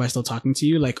favor by still talking to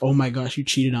you. Like, oh my gosh, you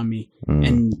cheated on me,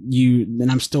 and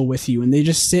I'm still with you, and they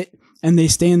just sit and they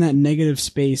stay in that negative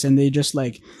space, and they just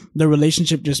like the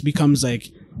relationship just becomes like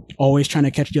always trying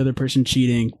to catch the other person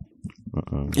cheating,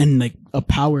 and like a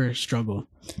power struggle.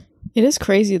 It is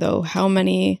crazy though how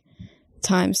many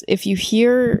times if you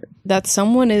hear that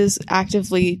someone is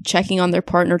actively checking on their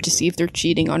partner to see if they're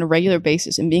cheating on a regular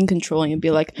basis and being controlling and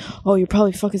be like, oh, you're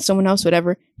probably fucking someone else,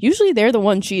 whatever, usually they're the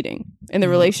one cheating in the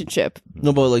relationship.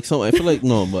 No, but like I feel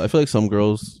like some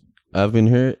girls I've been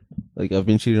hurt, like I've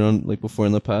been cheated on like before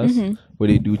in the past, where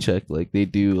they do check, like they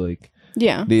do like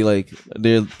Yeah. they like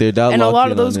they're that And a locked lot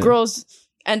in of those on it. girls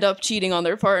end up cheating on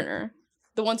their partner.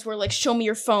 The ones who are like, show me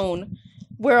your phone.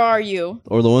 Where are you?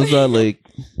 Or the ones that like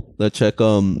that check their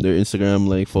Instagram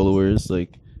like followers,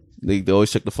 like they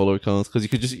always check the follower counts,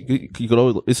 because you could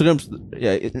always Instagram's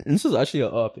Insta's actually an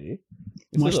op, eh?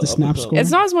 Watch It's the an up snap and score. down.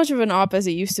 It's not as much of an op as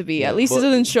it used to be. At least it but-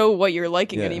 doesn't show what you're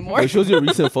liking Yeah. anymore. But it shows your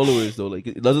recent followers though, like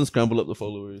it doesn't scramble up the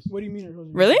followers. What do you mean?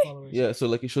 Really? Yeah, so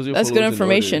like it shows your That's good followers in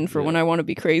information order. for Yeah. when I want to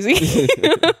be crazy.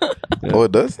 Oh,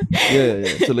 it does? Yeah.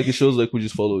 So like it shows like who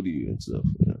just followed you and stuff.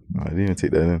 Yeah, I didn't even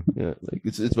take that in. yeah. Like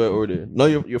it's by order. No,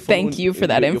 your Thank you for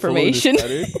that information.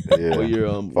 Yeah. But your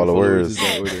Followers. is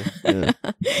by order. Yeah.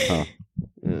 Huh.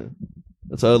 Yeah.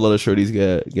 That's how a lot of shorties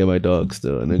get my dog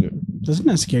still. And then Doesn't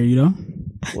that scare you though?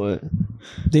 what?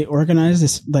 They organize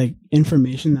this like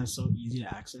information that's so easy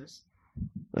to access.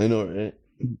 I know, right?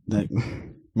 Like,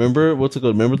 Remember what's it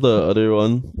called? Remember the other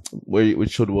one where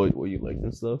which showed what you like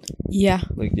and stuff? Yeah.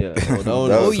 Like yeah, oh, that one.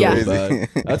 That was was so yeah. bad.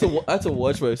 I had to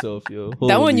watch myself, yo.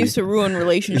 That one Holy- used to ruin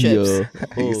relationships. Yo,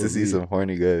 I used to see holy- some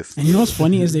horny guys. and you know what's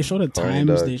funny is they show the Horny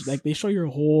times. dogs. They show your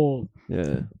whole.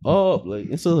 Yeah, up like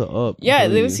instead of up. I'm Yeah,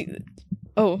 telling they you. would see.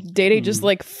 Oh, Dede just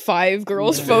like 5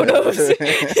 girls' photos.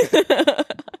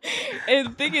 And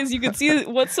the thing is, you could see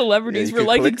what celebrities Yeah, were you could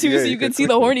liking click- too, yeah, so you you could could see click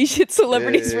the them. horny shit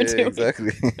celebrities were doing.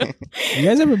 Exactly. You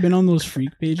guys ever been on those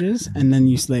freak pages? And then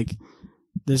like,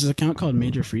 there's an account called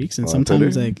Major Freaks, and On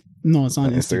sometimes Twitter? like, no, it's on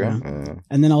On Instagram. Instagram?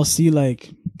 And then I'll see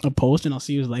like a post, and I'll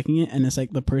see who's liking it, and it's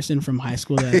like the person from high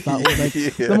school that I thought was like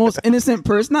Yeah. the most innocent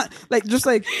person, not like just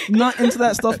like not into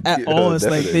that stuff at Yeah, all. It's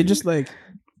like they definitely. just like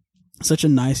such a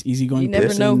nice, easygoing You never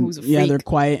person. know who's a Yeah, they're freak.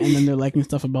 quiet, and then they're liking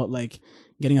stuff about like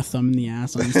getting a thumb in the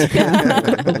ass on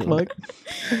Instagram. Like,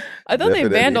 I thought they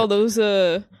banned Definitely. all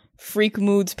those freak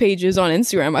moods pages on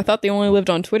Instagram. I thought they only lived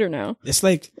on Twitter now. it's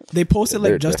like they posted like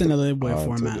They're just in a definitely little boy on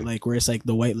format, Twitter. like where it's like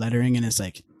the white lettering, and it's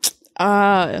like,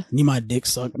 Ah. need my dick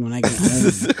sucked when I get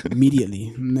home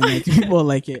immediately. And then like people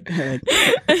like it, like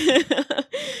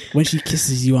when she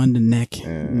kisses you on the neck,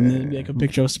 and then like a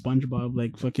picture of SpongeBob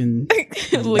like fucking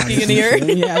Licking an ear.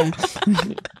 Yeah,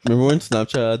 Remember when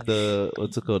Snapchat had the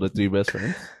what's it called, the 3 best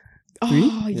friends?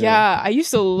 Oh yeah, I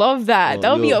used to love that. Oh,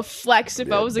 That would be yo. a flex if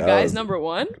Yeah, I was a that guy's was- number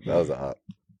one. That was a hot.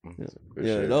 For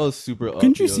Yeah, sure. that was super. up,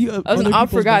 couldn't you yo. see? I was an other op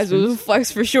for people's guys, best but it was a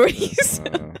friends? flex for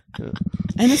shorties.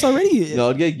 And it's already No,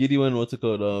 I'd get giddy when what's it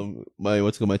called? My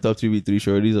top 3v3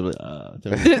 shorties. I'm like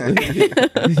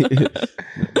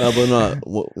nah, but not.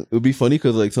 It would be funny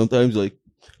because like sometimes like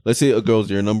let's say a girl's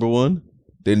your number one,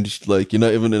 then like you're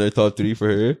not even in her top 3 for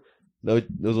her. Those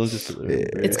ones just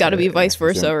It's gotta be vice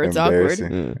versa or it's awkward.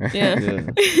 embarrassing. Yeah.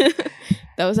 Yeah.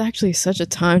 That was actually such a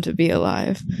time to be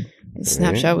alive.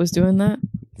 Snapchat was doing that.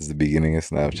 It's the beginning of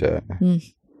Snapchat. Hmm.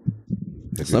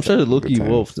 Snapchat is low key Good time.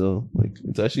 wolf though. Like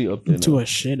it's actually up there. to now. a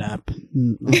shit app.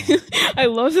 Oh. I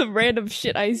love the random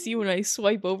shit I see when I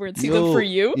swipe over and see them Yo, for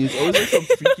you. It's always like some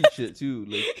freaky shit too.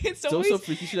 Like It's it's always some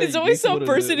freaky shit. that it's you always makes you some wanna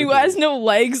person who look at has it. no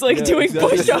legs, like Yeah, doing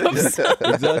exactly. push-ups.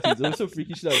 Exactly. It's always some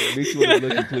freaky shit that makes you want to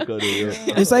look and click on it.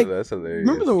 Yo. It's like, That's hilarious.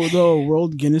 remember the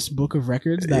World Guinness Book of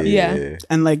Records that Yeah.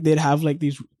 and like they'd have like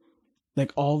these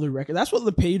like all the records. That's what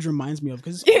the page reminds me of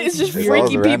because Yeah, it's just It's freaky all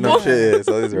the random people. Shit. It's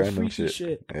all these freaky random shit.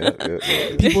 shit.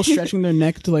 Yeah. People stretching their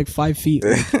neck to like 5 feet.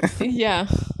 Yeah.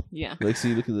 Yeah. Like,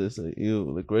 see, look at this. Like,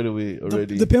 ew, like right away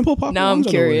already. The pimple popper. Now I'm ones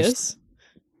are the worst. curious.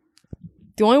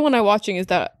 The only one I'm watching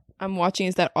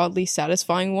is that oddly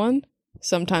satisfying one.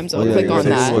 Sometimes I'll Oh, yeah, click yeah, on yeah.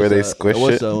 that. Where they I squish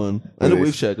watched it. that one. Where And the they-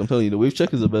 wave check. I'm telling you, the wave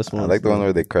check is the best one. I like the one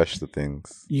where they crush the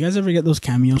things. You guys ever get those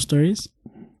cameo stories?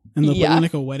 And they'll put Yeah. me in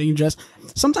like a wedding dress.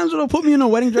 Sometimes it'll put me in a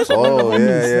wedding dress. with Oh random yeah,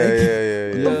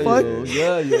 homies,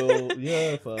 yeah, like, yeah, the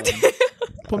yeah. fuck? Yeah, fam.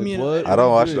 Put me in. What? I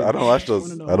don't watch. I don't watch those.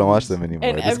 One of the I don't watch homies. them anymore.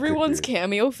 And I just everyone's click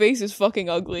cameo face is fucking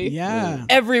ugly. Yeah.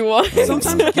 Everyone.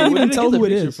 Sometimes I can't even tell who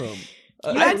it is. You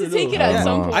had to take it I at don't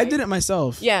some know. point. I did it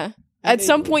myself. Yeah. At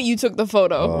some point, you took the it.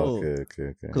 photo. Oh,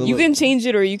 okay. You can change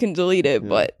it or you can delete it, Yeah.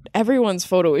 but everyone's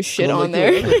photo is shit on I'm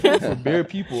there. like, for bare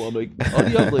people, I'm like, how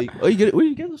do you have like, where do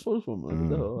you get this photos from? Like,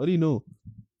 no, how do you know?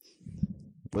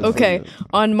 But it's Okay, funny,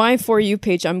 on my For You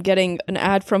page, I'm getting an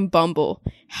ad from Bumble.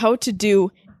 How to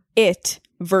do it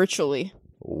virtually.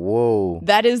 Whoa.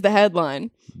 That is the headline.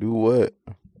 Do what?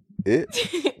 It?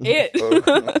 It.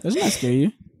 Doesn't that scare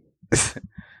you?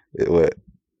 It what?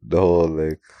 The whole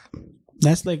like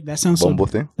That's like that sounds Bumble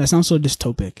so. thing. That sounds so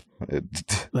dystopic.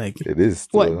 It, Like it is.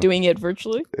 Still. What, doing it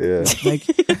virtually? Yeah. like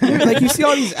you see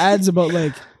all these ads about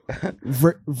like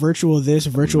virtual this,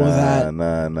 virtual that.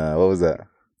 Nah. What was that?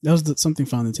 That was something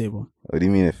found on the table. What do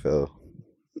you mean it fell?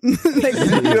 like,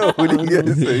 Yo, what are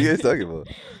you guys talking about?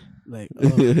 like,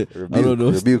 Rebuke, I don't know.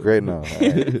 Rebuke right now. All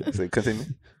right. So continue.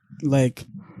 like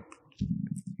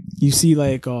you see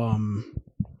like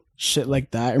shit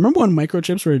like that. Remember when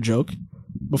microchips were a joke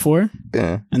before,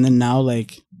 Yeah, and then now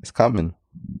like it's common.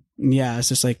 yeah, it's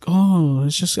just like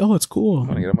it's cool. I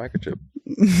want to get a microchip.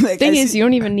 Like, Thing I is, see- you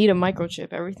don't even need a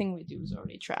microchip. Everything we do is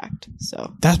already tracked.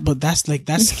 So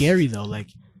that's scary though. Like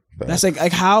that's like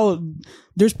how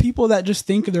there's people that just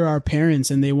think they're our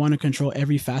parents and they want to control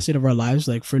every facet of our lives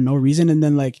like for no reason, and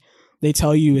then like they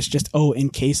tell you it's just in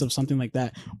case of something like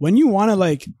that. When you want to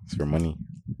like It's for money.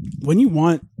 when you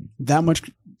want that much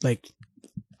like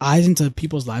eyes into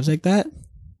people's lives like that,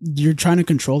 you're trying to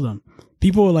control them.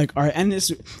 People like are, and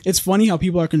it's funny how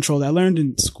people are controlled. I learned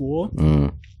in school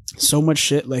so much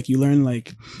shit. Like you learn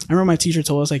like I remember my teacher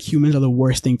told us like humans are the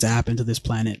worst thing to happen to this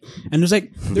planet. And there's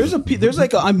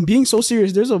like I'm being so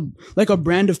serious. There's a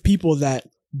brand of people that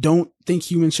don't think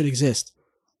humans should exist,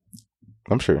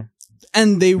 I'm sure.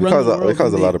 and they run the world. It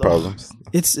causes a and lot of problems.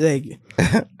 It's like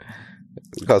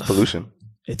It causes pollution.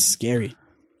 it's scary.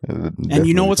 It And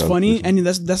you know definitely what's causes funny? pollution. And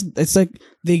that's it's like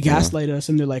they gaslight us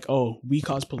and they're like, "Oh, we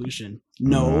cause pollution."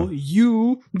 No,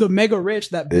 you, the mega rich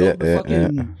that built the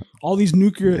fucking all these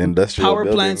nuclear Industrial power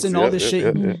plants buildings. and all Yep, this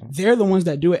yep, shit. yep. They're the ones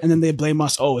that do it, and then they blame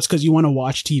us. Oh, it's because you want to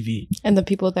watch TV. and the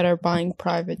people that are buying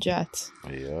private jets.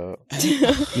 Yeah. that's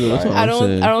what I I'm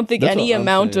saying. don't think That's any what I'm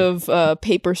amount saying. of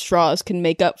paper straws can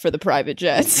make up for the private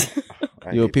jets.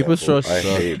 I Yo, hate paper that straws bull- I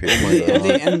suck. hate Oh paper my straws.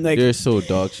 God. And like They're so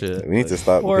dog shit. We need to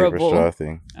stop the paper Horrible. straw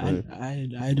thing.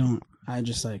 I don't. I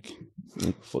just like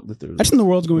Fuck the third. I just think the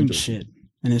world's going to shit,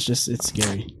 and it's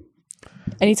scary.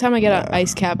 Anytime I get an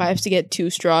ice cap, I have to get 2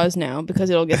 straws now because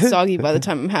it'll get soggy by the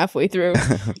time I'm halfway through.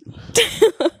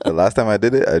 The last time I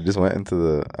did it, I just went into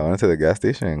the gas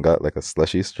station and got like a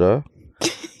slushy straw.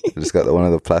 I just got one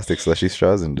of the plastic slushy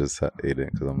straws and just ate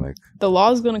it because I'm like, The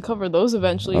law is going to cover those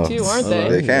eventually too, aren't they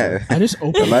they? can't. I just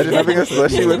opened. Imagine having a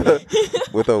slushy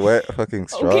with a wet fucking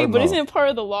straw. Okay, but No. isn't it part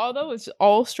of the law though? It's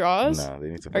all straws Nah, they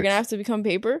need to. are going to have to become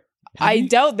paper. Have I you-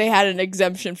 doubt they had an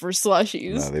exemption for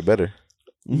slushies. Nah, they better.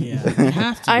 Yeah, you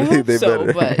have to. I hope They so,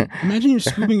 better. but Imagine you're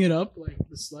scooping it up like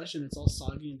the slush and it's all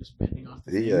soggy and just bending off.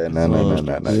 The thing. Yeah,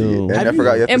 no. Ew. And I Have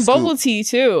forgot you have and to scoop. bubble tea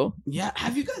too. Yeah,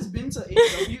 have you guys been to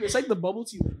A&W? It's like the bubble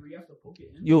tea where you have to poke it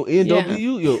in. Yo,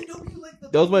 A&W, yo, A&W, like the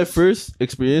that was my first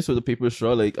experience with a paper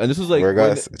straw. Like, and this was like Where when-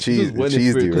 guys this cheese was when it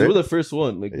cheese first- do, 'cause they were right? the first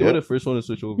one. Like, they Yeah. were the first one to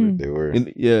switch over. Hmm. They were.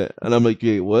 And, yeah, and I'm like,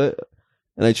 wait, what?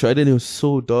 And I tried it, and it was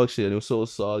so dog shit, and it was so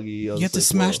soggy. I was You have to like,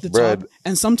 smash wow. the Bread. top,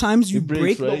 and sometimes you It breaks,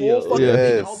 break the right? whole Yeah. fucking Yeah.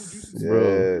 thing. And all the Yes, juices bro.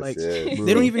 yes, Like, yes.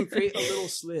 they don't even create a little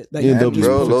slit. That Yeah, you have they'll to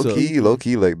Bro, just just- puts low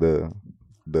key, like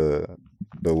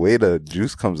the way the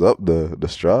juice comes up the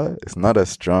straw, it's not as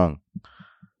strong,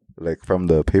 like from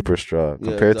the paper straw Yeah,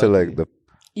 compared to like exactly.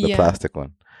 the Yeah, plastic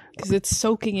one. because it's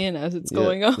soaking in as it's Yeah,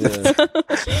 going up. yeah.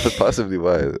 That's possibly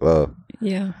why. Well,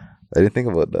 Yeah. I didn't think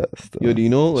about that. Stuff. Yo, do you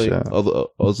know, like, Sure.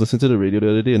 I was listening to the radio the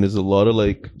other day, and there's a lot of,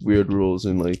 like, weird rules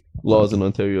and, like, laws in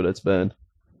Ontario that's banned.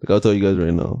 Like, I'll tell you guys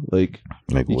right now. Like,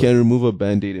 Like you what? can't remove a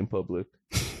Band-Aid in public.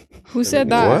 Who said What?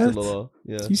 that? It's in the law.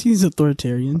 Yeah. You see these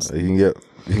authoritarians? You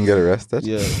can get arrested.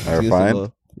 Yeah. it's Or against the fined?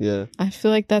 law. Yeah. I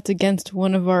feel like that's against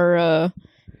one of our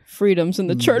freedoms in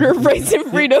the Charter of Rights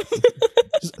and Freedom.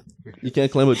 You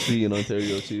can't climb a tree in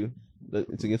Ontario, too.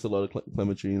 It's against a lot of climb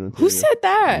a tree in Ontario. Who said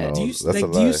that? No. Do you that's a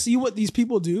like? Do you lie. see what these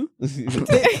people do?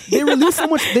 They release so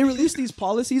much. They release these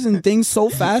policies and things so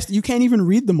fast you can't even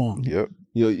read them all. Yep.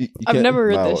 Yo, you I've can't- never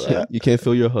heard No, this shit. You can't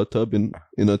fill your hot tub in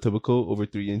a Tubico over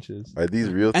 3 inches. Are these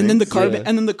real things? And then the carbon, Yeah.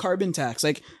 and then the carbon tax.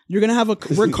 Like you're gonna have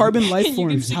we're carbon life You can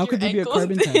forms. stick How your could there be a ankles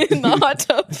carbon tax? in the hot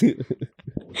tub?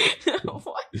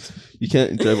 What? You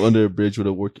can't drive under a bridge with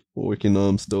a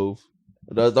working stove.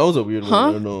 That was a weird one. Huh?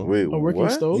 I don't know. Wait, A working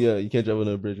what? stove? Yeah, you can't drive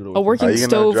under a bridge with a A working. Are working you gonna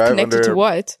stove drive connected under to a-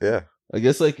 what? Yeah. I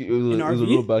guess like it was, An it was a RV?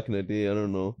 rule back in the day. I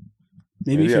don't know.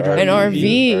 Maybe if Maybe you're driving An an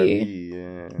RV.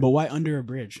 Yeah. But why under a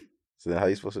bridge? So then how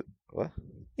you supposed to? What?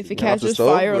 If it You off the catches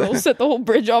stove? fire, it'll set the whole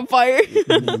bridge on fire.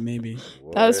 Yeah, maybe.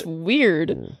 That's What? weird.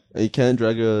 And you can't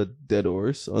drag a dead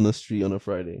horse on the street on a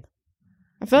Friday.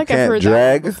 I feel like I've can't heard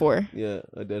drag? that before. Yeah,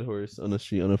 a dead horse on the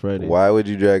street on a Friday. Why would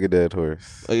you drag a dead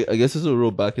horse? I guess it's a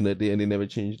rule back in the day, and they never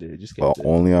changed it. It just Oh, kept it.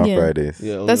 only on Yeah. Fridays.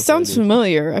 Yeah, only That on sounds Fridays.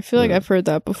 familiar. I feel like Yeah. I've heard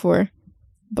that before.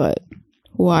 But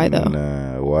why though?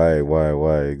 Nah,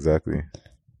 why exactly?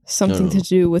 Something No. to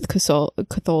do with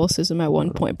Catholicism at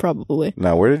one point, probably.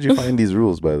 Now, where did you find these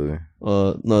rules, by the way?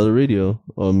 No, the radio.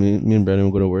 Me and Brandon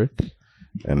will go to work.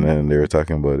 And then they were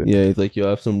talking about it. Yeah, it's like, yo, I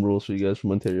have some rules for you guys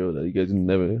from Ontario that you guys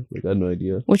never, like, I had no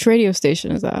idea. Which radio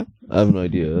station is that? I have no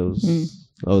idea. I Hmm.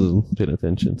 wasn't paying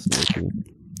attention. So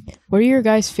What are your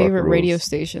guys' favorite rules. radio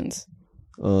stations?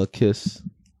 Kiss.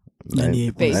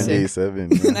 98.7.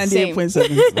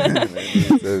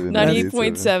 98.7.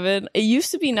 98.7. It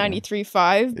used to be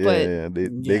 93.5, Yeah, but yeah.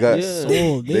 They got Yeah.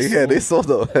 sold. they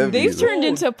sold out heavy. they've though. turned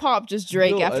into pop, just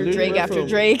Drake Yo, I after literally Drake went after from-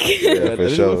 Drake. Yeah, I for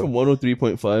literally sure. went from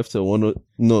 103.5 to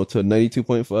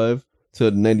 92.5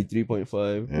 to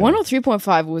 93.5. Yeah.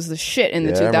 103.5 was the shit in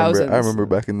the Yeah, 2000s. I remember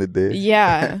back in the day.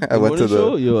 Yeah. I went to Morning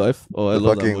show? the Yo, I love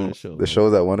that fucking morning show. the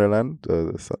shows at Wonderland.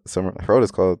 The summer. I forgot what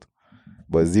it's called.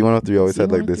 But Z103 always had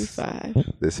like this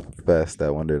Z103.5. fest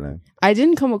at Wonderland. I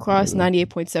didn't come across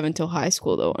 98.7 till high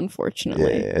school, though, Yeah,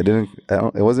 unfortunately.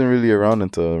 it wasn't really around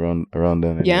until around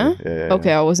then. Yeah? Yeah.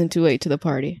 Okay, I wasn't too late to the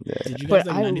party. Yeah. Did you But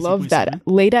guys like I love that. 93.7?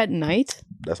 Late at night?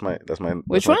 That's my Which that's my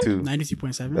one? two.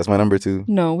 93.7. That's my number 2.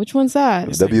 No, which one's that?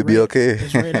 It's like WBLK.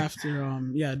 It's right after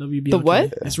WBLK. The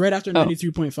what? It's right after Oh.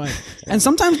 93.5. And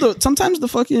sometimes the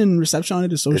fucking reception on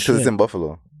it is so It's 'cause shit. it's in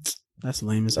Buffalo. That's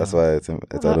lame as That's hell. why it's out of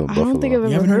Buffalo. I don't think I've You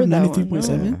ever haven't heard heard that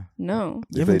 93.7? one. No.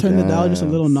 You haven't turned the dial just a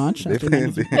little notch They after play,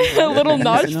 93? A little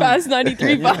notch missing past out.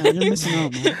 93.5. Yeah, you're missing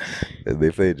out, man.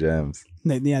 they play jams.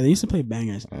 They used to play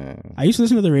bangers. Yeah, I used to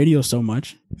listen to the radio so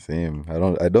much. same. I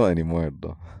don't anymore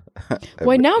though.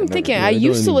 Wait, now I'm never thinking, did. I I don't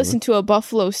used to anymore. listen to a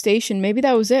Buffalo station. Maybe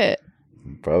that was it.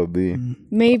 Probably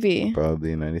Maybe.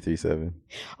 93.7.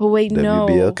 Oh, wait, no.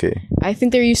 WBLK. I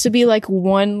think there used to be like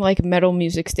one like metal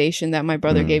music station that my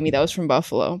brother gave me that was from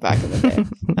Buffalo back in the day.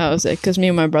 That was it. Because me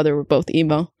and my brother were both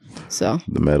emo. So,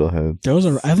 The metalhead. There was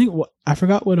I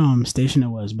forgot what station it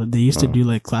was, but they used to do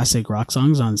like classic rock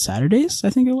songs on Saturdays, I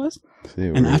think it was. See,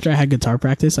 And weird. after I had guitar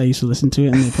practice, I used to listen to it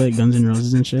and they played Guns N'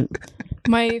 Roses and shit.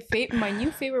 My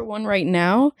new favorite one right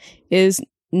now is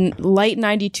Light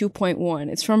 92.1.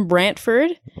 It's from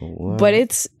Brantford, What? but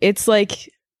it's like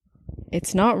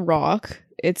it's not rock.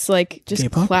 It's like just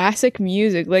K-pop? classic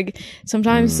music. Like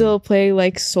sometimes they'll play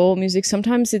like soul music.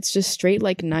 Sometimes it's just straight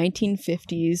like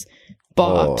 1950s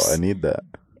bops. Oh, I need that.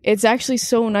 It's actually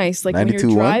so nice. Like when you're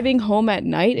 92.1? driving home at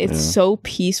night, it's Yeah. so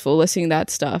peaceful listening to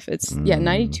that stuff. It's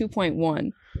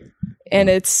 92.1. And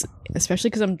it's especially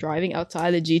because I'm driving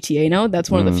outside the GTA now,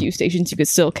 that's one of the few stations you could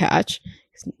still catch.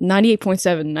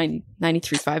 98.7,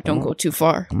 93.5 don't go too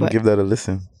far. I'm gonna But give that a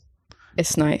listen.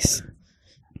 it's nice.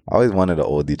 I always wanted an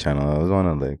oldie channel. I always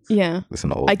want to like Yeah.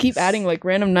 listen to oldies. I keep adding like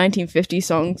random 1950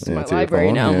 songs to Yeah, my to your library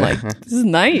phone, now. I'm yeah. like, this is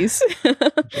nice.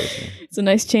 It's a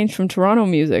nice change from Toronto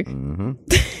music.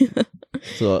 Mm-hmm.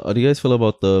 So, how do you guys feel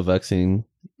about the vaccine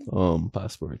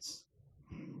passports?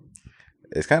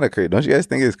 It's kind of crazy. Don't you guys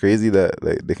think it's crazy that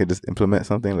like they could just implement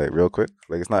something like real quick?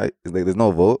 Like it's not. It's like there's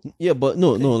no vote. Yeah, but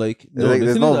no, like It's like,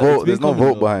 there's no vote. There's no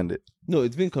vote behind it. No,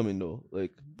 it's been coming though.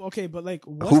 Like, Okay, but like,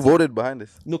 Who voted behind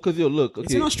this? no, cause yo, look,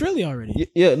 It's okay, in Australia already.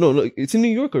 yeah, no, look, it's in New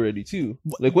York already too.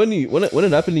 Like when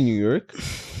it happened in New York,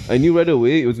 I knew right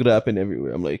away it was gonna happen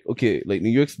everywhere. I'm like, okay, like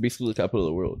New York's basically the capital of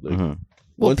the world. Like, Mhm.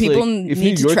 Well, once, people like, if need to New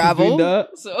York is doing travel. that,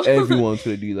 So everyone's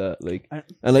gonna do that. Like,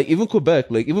 and like even Quebec,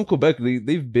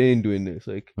 they've been doing this.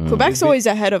 Like, Quebec's They- always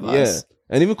ahead of yeah, us.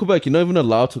 and even Quebec, you're not even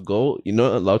allowed to go. You're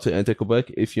not allowed to enter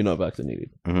Quebec if you're not vaccinated.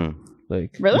 Mhm.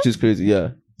 Like, Really? which is crazy.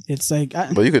 Yeah, It's like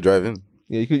But you could drive in.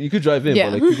 yeah, you could drive in,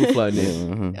 Yeah. but like people flying in.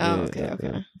 Mhm. Oh, Yeah, okay, yeah, okay.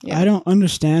 yeah. Yeah. I don't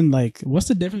understand. Like, what's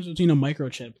the difference between a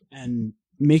microchip and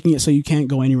making it so you can't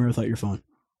go anywhere without your phone?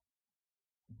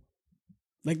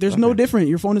 Like, there's no Okay. different.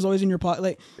 Your phone is always in your pocket.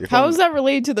 Like, Your How phone- is that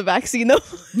related to the vaccine though?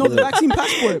 no, the vaccine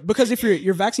passport. Because if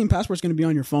your vaccine passport is going to be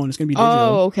on your phone, it's going to be digital.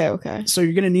 Oh, okay. So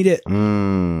you're going to need it.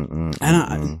 And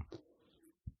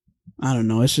I don't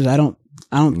know. It's just I don't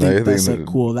No, think you that's think like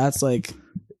that- cool. That's like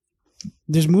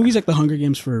there's movies like The Hunger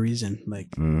Games for a reason. Like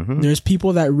Mhm. there's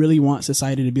people that really want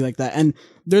society to be like that, and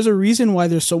there's a reason why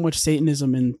there's so much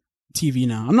Satanism in TV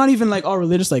now. I'm not even like all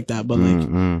religious like that, but like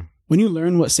Mhm. when you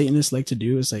learn what Satanists like to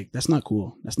do, it's like that's not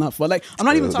cool. That's not fun. Like I'm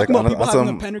not even Like, talking about on- people on having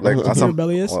some- a pentagram like, to on be some-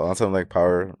 rebellious. Well, on some like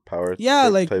power Yeah,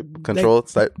 type, like- type control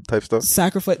type stuff.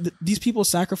 Sacrifice these people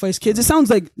sacrifice kids. It sounds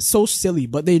like so silly,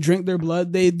 but they drink their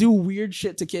blood. They do weird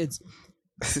shit to kids.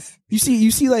 You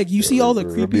see all the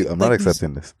creepy. I'm not like,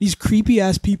 accepting this. these creepy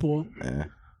ass people. Yeah.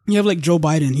 You have like Joe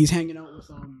Biden. He's hanging out with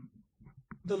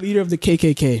the leader of the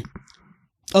KKK,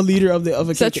 a leader of a.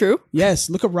 Is that true? Yes.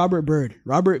 Look up Robert Byrd,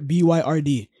 Robert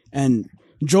Byrd, and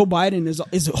Joe Biden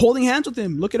is holding hands with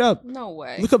him. Look it up. No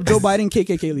way. Look up Joe Biden,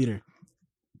 KKK leader.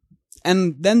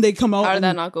 And then they come out. How did that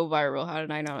and- not go viral? How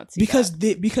did I not see because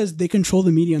that? because they control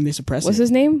the media and they suppress What's it. his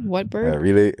name? What bird?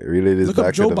 Relay this Look back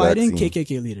up Joe to the Biden, vaccine.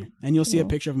 KKK leader, and you'll see a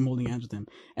picture of him holding hands with him.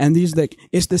 And these like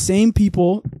it's the same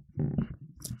people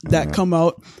that come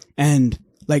out and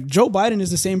like Joe Biden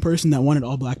is the same person that wanted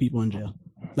all black people in jail,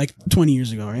 like 20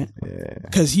 years ago, right? Yeah.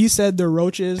 Because he said they're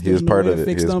roaches. He was there's no part way of to it.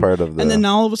 fix He was them. part of the. And then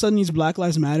now all of a sudden he's Black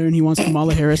Lives Matter and he wants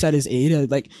Kamala Harris at his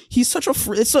aid. Like he's such a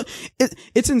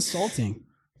it's insulting.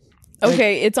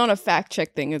 Okay, it's on a fact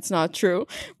check thing. It's not true.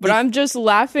 But I'm just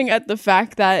laughing at the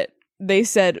fact that they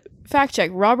said, fact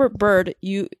check, Robert Byrd,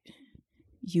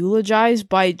 eulogized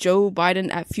by Joe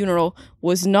Biden at funeral,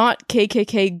 was not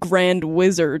KKK Grand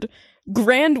Wizard.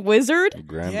 Grand Wizard?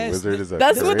 Grand Yes, Wizard is a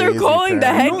that's what they're crazy calling the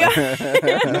term.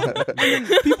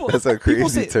 head People, That's a people crazy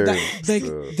say term. that So,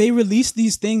 they release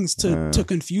these things to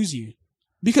confuse you.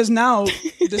 Because now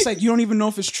it's like you don't even know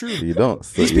if it's true. you don't.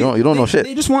 So These you don't know shit.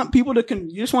 They just want people to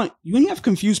when you have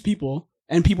confused people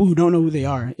and people who don't know who they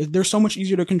are, they're so much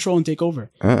easier to control and take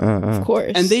over. Of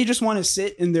course. And they just want to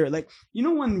sit in there like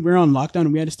when we're on lockdown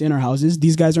and we had to stay in our houses,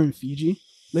 these guys are in Fiji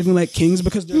living like kings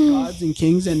because they're gods and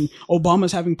kings, and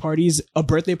Obama's having parties, a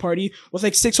birthday party with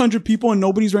like 600 people and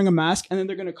nobody's wearing a mask, and then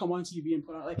they're gonna come on TV and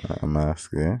put out like A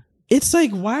mask. Yeah. it's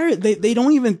like why are they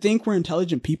don't even think we're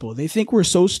intelligent people. They think we're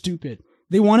so stupid.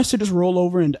 They want us to just roll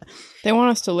over and they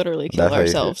want us to literally kill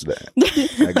That's how you- ourselves.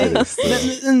 I get it.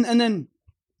 still. and then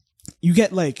you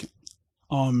get like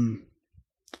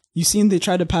you seen they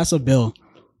tried to pass a bill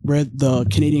where the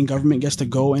Canadian government gets to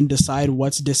go and decide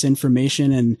what's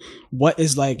disinformation and what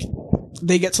is like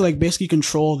they get to like basically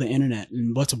control the internet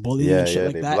and what's bullying Yeah, and shit yeah,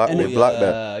 like they that. block- and they it- blocked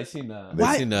that. I seen that. Why-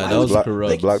 I seen that. why That was would- corrupt.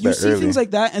 they blocked you that see early. things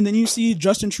like that, and then you see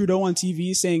Justin Trudeau on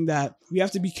TV saying that we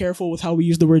have to be careful with how we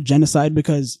use the word genocide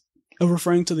because of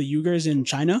referring to the Uyghurs in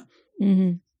China,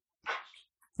 Mm-hmm.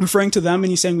 referring to them,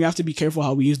 and he's saying we have to be careful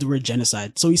how we use the word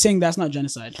genocide. So he's saying that's not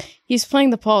genocide. He's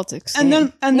playing the politics. And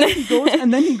game.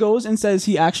 then he goes and says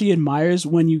he actually admires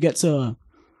when you get to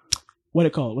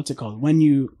what's it called when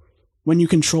you when you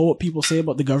control what people say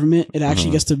about the government, it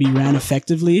actually gets to be ran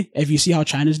effectively. If you see how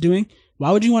China's doing,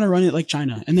 why would you want to run it like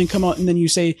China and then come out and then you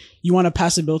say you want to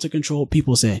pass a bill to control what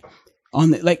people say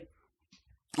on the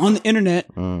internet?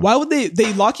 Why would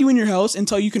they lock you in your house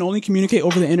until you can only communicate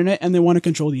over the internet and they want to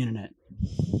control the internet?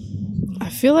 I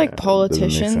feel like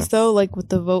politicians, though, like with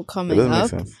the vote coming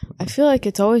up, I feel like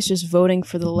it's always just voting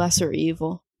for the lesser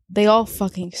evil. They all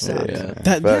fucking suck. Yeah.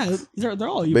 They're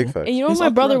all evil. Big facts. And you know what my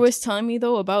brother was telling me,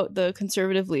 though, about the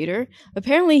conservative leader?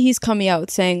 Apparently, he's coming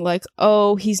out saying, like,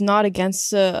 oh, he's not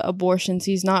against abortions.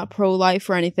 He's not pro-life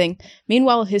or anything.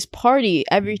 Meanwhile, his party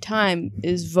every time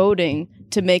is voting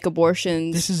to make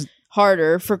abortions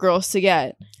harder for girls to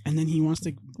get. And then he wants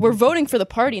to... We're voting for the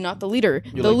party, not the leader.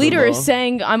 The leader is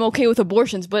saying, I'm okay with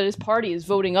abortions, but his party is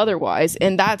voting otherwise.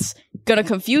 And that's going to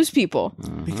confuse people.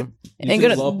 And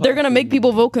they're going to make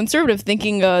people vote conservative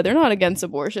thinking they're not against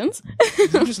abortions.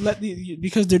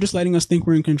 Because they're just letting us think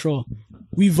we're in control.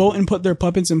 We vote and put their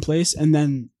puppets in place, and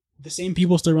then the same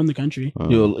people still run the country.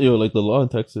 Yo, like the law in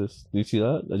Texas. Do you see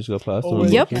that? I just got passed.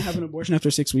 Yep. You can't have an abortion after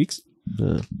 6 weeks.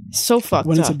 Yeah. So fucked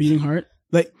when up. It's a beating heart.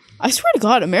 Like, I swear to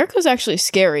God, America's actually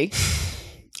scary.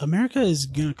 America is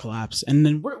gonna collapse, and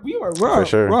then we're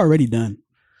sure. we're already done.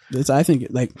 I think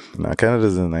like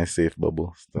Canada's in a nice safe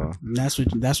bubble. So that's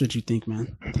what you think,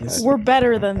 man. We're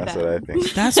better than that's that. what I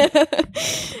think. That's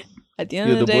At the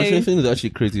end of the the abortion day, thing is actually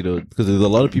crazy though, because there's a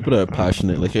lot of people that are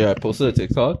passionate. Like, I posted a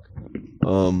TikTok,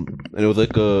 and it was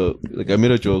like I made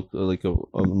a joke,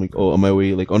 on my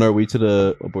way, like on our way to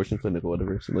the abortion clinic or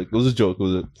whatever. So like it was a joke,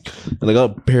 and I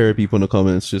got bare people in the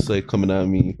comments just like coming at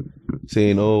me,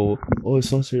 saying, "Oh, it's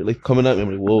so serious," like coming at me.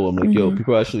 I'm like, "Whoa!" I'm like, "Yo,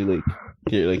 people are actually like."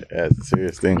 Here, like, yeah, it's a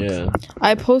serious thing. Yeah.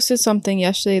 I posted something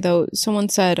yesterday though. Someone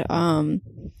said, when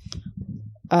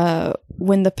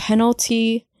the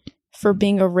penalty for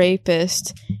being a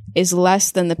rapist is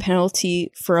less than the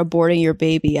penalty for aborting your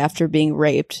baby after being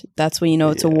raped, that's when you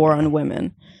know it's a war on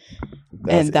women.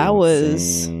 That's and that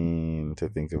was to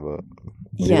think about.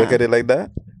 When Yeah. you look at it like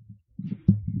that,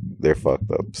 they're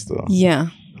fucked up still. Yeah.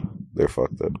 They're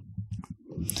fucked up.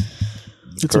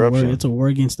 it's a war. It's a war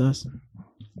against us.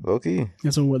 Low-key.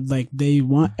 That's like they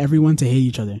want everyone to hate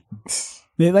each other.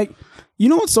 They like, you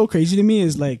know what's so crazy to me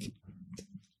is like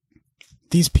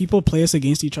these people play us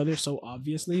against each other so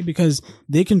obviously because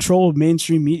they control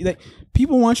mainstream media. Like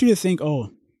people want you to think, oh,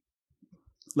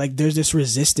 like there's this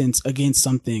resistance against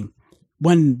something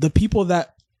when the people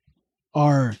that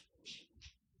are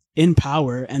in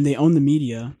power and they own the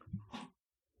media,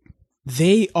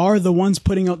 they are the ones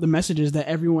putting out the messages that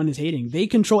everyone is hating. They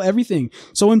control everything.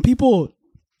 So when people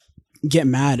get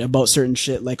mad about certain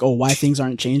shit, like, oh, why things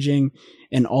aren't changing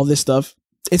and all this stuff,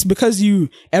 it's because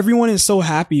everyone is so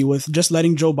happy with just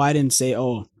letting Joe Biden say,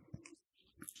 oh,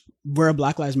 we're a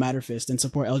Black Lives Matter fist and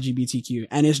support LGBTQ.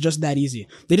 And it's just that easy.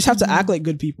 They just have to act like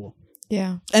good people.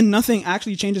 Yeah. And nothing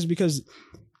actually changes because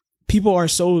people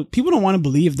don't want to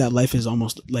believe that life is going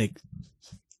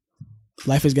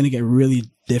to get really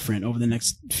different over the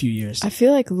next few years. I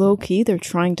feel like low key they're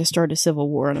trying to start a civil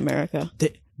war in America.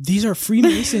 These are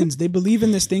Freemasons. They believe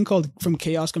in this thing called from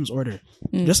chaos comes order.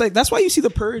 Just like that's why you see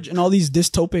the Purge and all these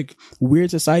dystopic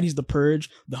weird societies, the Purge,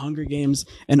 the Hunger Games,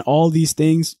 and all these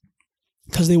things,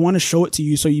 because they want to show it to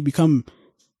you so you become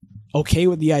okay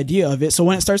with the idea of it. So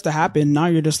when it starts to happen, now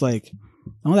you're just like,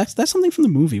 oh, that's something from the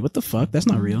movie. What the fuck? That's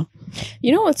not real.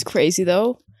 You know what's crazy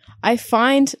though? I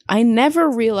find I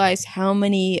never realized how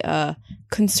many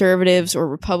conservatives or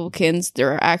Republicans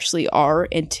there actually are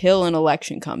until an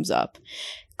election comes up.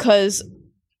 Because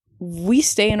we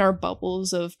stay in our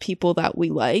bubbles of people that we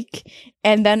like.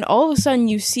 And then all of a sudden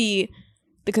you see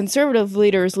the conservative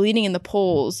leaders leading in the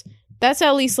polls. That's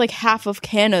at least like half of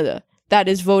Canada that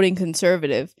is voting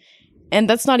conservative. And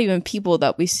that's not even people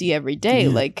that we see every day.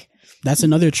 Yeah. Like, that's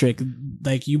another trick.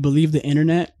 Like you believe the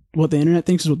internet. What the internet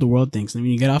thinks is what the world thinks. And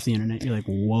when you get off the internet, you're like,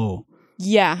 whoa.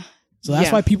 yeah. So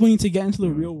that's why people need to get into the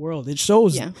real world. It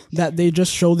shows that they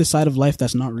just show the side of life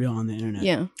that's not real on the internet.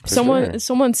 Yeah. For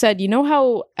Someone said, you know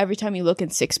how every time you look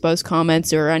in Six Buzz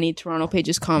comments or any Toronto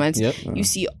Pages comments, you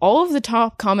see all of the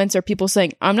top comments are people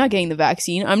saying, I'm not getting the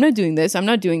vaccine. I'm not doing this. I'm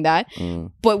not doing that.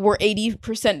 But we're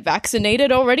 80%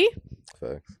 vaccinated already.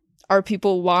 Facts. Are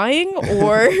people lying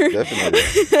or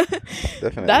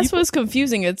Definitely. That's what's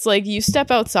confusing. It's like you step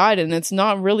outside and it's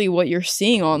not really what you're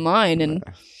seeing online. And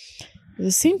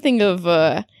the same thing of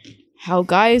how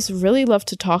guys really love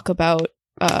to talk about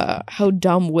how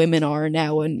dumb women are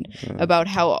now and about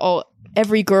how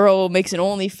every girl makes an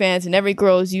OnlyFans and every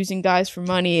girl is using guys for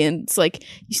money. And it's like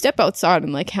you step outside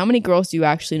and like how many girls do you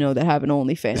actually know that have an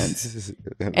OnlyFans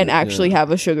and actually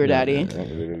have a sugar daddy?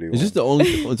 Literally everyone. It's just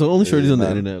the only shorties on the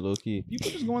man. internet, low key.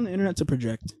 People just go on the internet to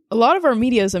project. A lot of our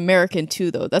media is American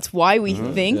too, though. That's why we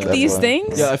think Yeah. these That's why.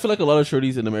 things. Yeah, I feel like a lot of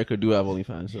shorties in America do have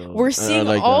OnlyFans. So We're I seeing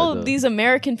like all that, of though. these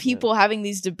American people having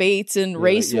these debates and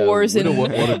race yeah, wars we and don't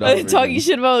want it down talking version.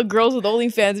 shit about girls with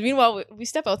OnlyFans. Meanwhile, we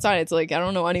step outside, it's like I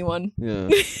don't know anyone. Yeah,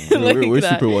 Like we're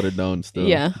that. super watered down still.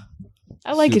 Yeah,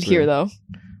 I like it Super. here though.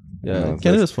 Yeah, No,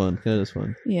 Canada's fun. Canada's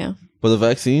fun. Yeah, But the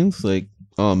vaccines, like,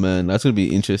 oh man, that's gonna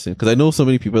be interesting because I know so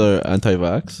many people are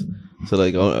anti-vax. So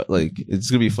like it's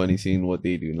gonna be funny seeing what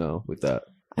they do now with that.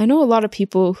 I know a lot of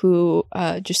people who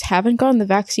just haven't gotten the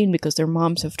vaccine because their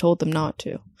moms have told them not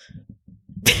to.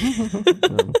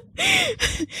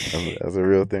 That's a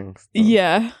real thing.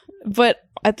 Yeah, but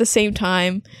at the same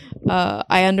time,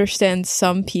 I understand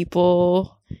some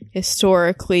people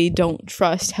historically don't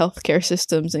trust healthcare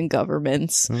systems and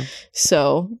governments.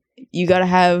 So you got to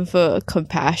have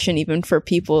compassion even for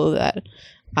people that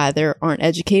either aren't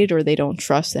educated or they don't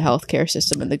trust the healthcare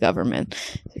system and the government.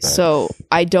 So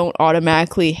I don't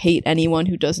automatically hate anyone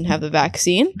who doesn't have the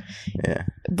vaccine. Yeah.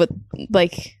 But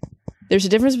like there's a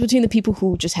difference between the people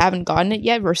who just haven't gotten it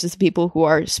yet versus the people who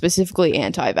are specifically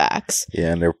anti-vax.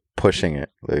 Yeah, and they're pushing it,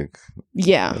 like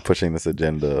Yeah. pushing this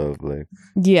agenda of like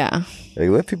Yeah.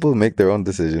 let people make their own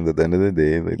decisions at the end of the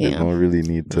day. Like Yeah. they don't really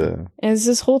need to. And it's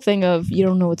this whole thing of you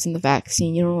don't know what's in the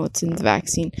vaccine. You don't know what's in the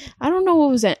vaccine. I don't know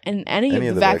what was in any of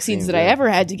the vaccines that I yeah. ever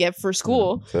had to get for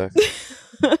school. Exactly.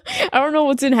 I don't know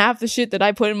what's in half the shit that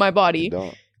I put in my You body.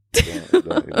 don't. You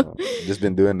don't. Just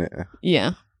been doing it.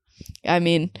 Yeah. I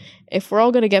mean, if we're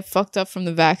all going to get fucked up from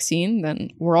the vaccine, then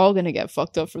we're all going to get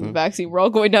fucked up from the vaccine. We're all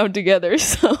going down together.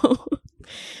 So,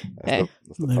 hey.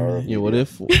 That's the power of Yeah,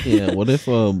 media. what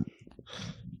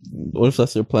if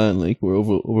that's their plan? Like we're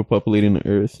overpopulating the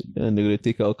earth and they're gonna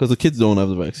take out because the kids don't have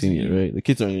the vaccine yet, right? The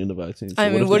kids aren't getting the vaccine. So I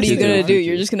mean, if what the are you kids going to aren't- do?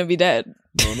 You're just going to be dead.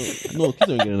 no, kids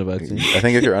aren't getting the vaccine. I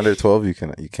think if you're under 12, you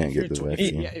can't If get the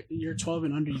vaccine. if you're 12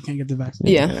 and under, you can't get the vaccine.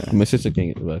 Yeah. My sister can't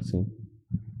get the vaccine.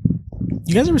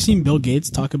 You guys ever seen Bill Gates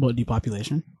talk about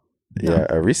depopulation? Yeah,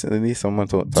 recently someone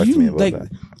talked Do you, to me about like- that.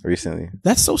 Recently,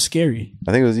 That's so scary.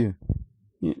 I think it was you.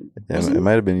 Yeah. Yeah, Wasn't it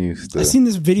might have been you. I seen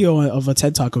this video of a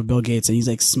TED talk of Bill Gates, and he's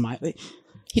like smiling.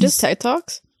 He does TED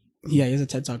Talks? Yeah, he has a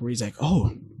TED talk where he's like,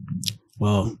 "Oh,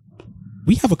 well,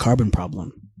 we have a carbon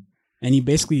problem," and he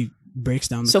basically breaks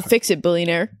down. So fix it,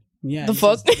 billionaire. yeah, The he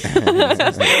fuck?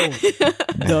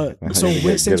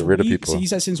 Since rid of we, people. he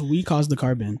says since we caused the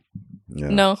carbon, Yeah.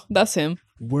 No, that's him.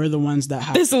 we're the ones that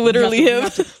have. That's literally him.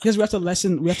 Because we have to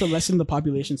lessen the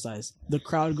population size. The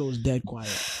crowd goes dead quiet.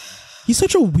 He's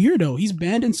such a weirdo. He's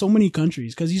banned in so many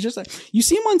countries because he's just like, you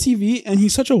see him on TV and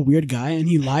he's such a weird guy, and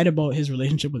he lied about his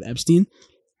relationship with Epstein,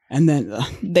 and then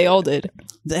They all did.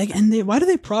 why do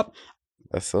they prop?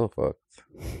 That's so fucked.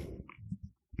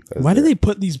 Why do they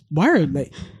put these? Why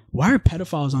are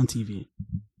pedophiles on TV?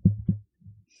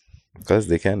 Because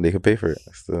they can pay for it.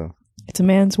 Still, It's a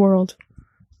man's world.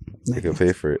 they can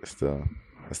pay for it. Still,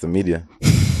 it's the media.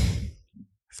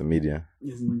 It's the media.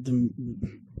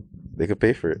 They could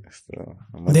pay for it. Still,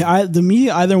 The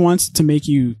media either wants to make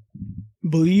you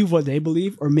believe what they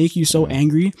believe or make you so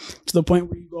angry to the point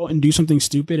where you go and do something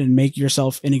stupid and make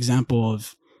yourself an example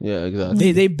of. Yeah,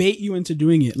 exactly. They bait you into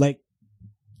doing it. Like,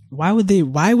 why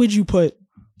would you put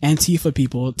Antifa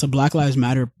people to Black Lives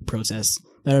Matter protests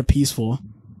that are peaceful,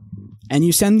 and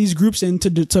you send these groups in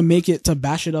to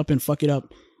bash it up and fuck it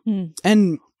up,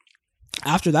 and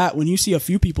after that, when you see a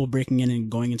few people breaking in and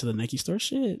going into the Nike store,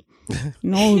 shit,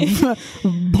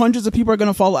 hundreds of people are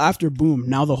gonna follow after. Boom!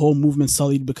 Now the whole movement's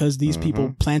sullied because these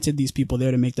people planted these people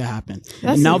there to make that happen.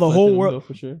 That's And now the whole Though, world,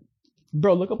 for sure.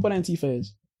 bro, look up what Antifa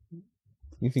is.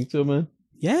 You think so, man?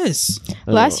 Yes,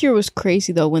 Last year was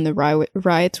crazy though when the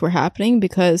riots were happening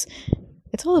because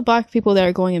it's all the black people that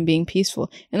are going and being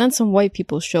peaceful, and then some white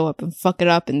people show up and fuck it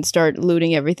up and start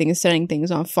looting everything and setting things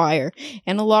on fire.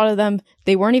 And a lot of them,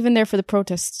 they weren't even there for the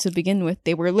protests to begin with.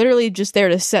 They were literally just there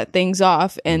to set things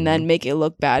off and then make it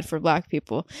look bad for black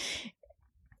people.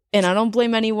 And I don't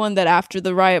blame anyone that after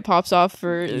the riot pops off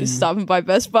for stopping by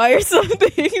Best Buy or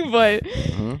something, but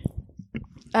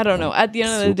I don't know. At the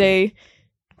end of the day,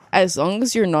 as long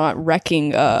as you're not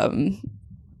wrecking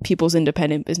people's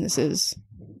independent businesses,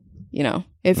 you know,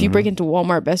 if you break into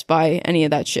Walmart, Best Buy, any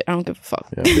of that shit, I don't give a fuck.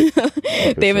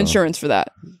 Yeah. They have insurance for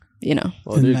that, you know.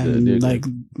 Oh, they're good. They're like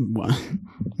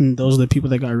good. those are the people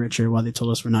that got richer while they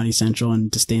told us we're not essential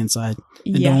and to stay inside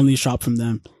and Yeah. to only shop from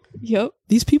them. Yep.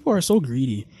 These people are so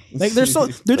greedy. Like they're just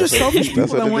selfish people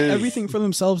That's what that it want is. everything for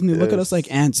themselves, and they look at us like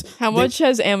ants. How much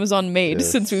has Amazon made Yes.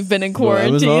 since we've been in Bro,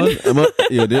 quarantine?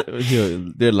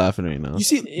 they're laughing right now. You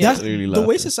see, Yeah. that's Really the way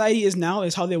laughing. society is now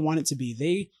is how they want it to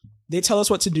be. they tell us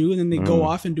what to do, and then they go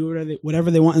off and do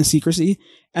whatever they want in secrecy,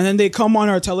 and then they come on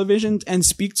our television and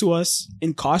speak to us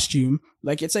in costume.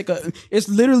 Like it's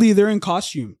literally they're in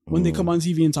costume when they come on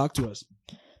TV and talk to us.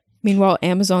 Meanwhile,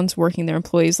 Amazon's working their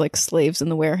employees like slaves in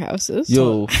the warehouses.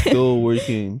 Yo, still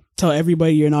working. Tell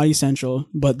everybody you're not essential,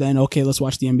 but then okay, let's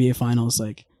watch the NBA finals.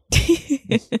 Like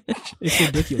it's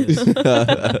ridiculous.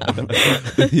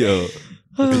 Yo,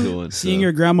 that's a good one. Seeing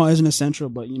your grandma isn't essential,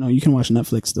 but you know you can watch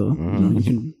Netflix still. You know, you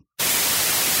can.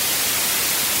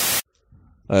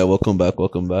 All right, welcome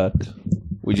back.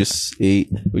 We just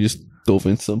dove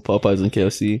into some Popeyes and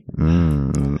KFC.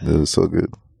 It was so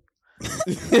good.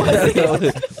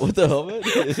 What the hell, man?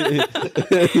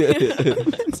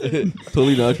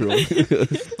 Totally natural.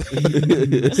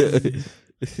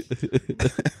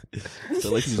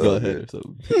 So like he's got ahead or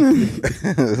something.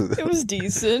 It was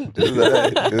decent.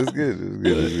 It was good.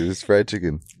 It was fried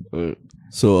chicken. Alright.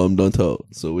 So I'm done tell.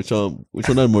 So which one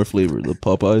had more flavor, the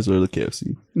Popeyes or the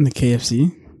KFC? In the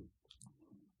KFC.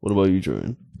 What about you,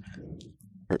 Jordan?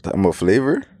 Talking about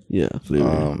flavor? Yeah,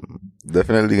 flavor.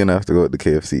 Definitely gonna have to go with the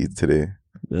KFC today.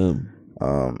 Damn.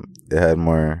 It had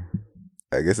more.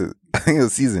 I think it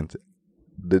was seasoned.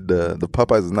 The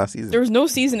Popeyes was not seasoned. There was no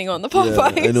seasoning on the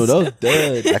Popeyes. Yeah, I know that was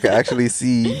dead. I could actually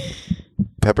see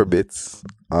pepper bits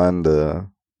on the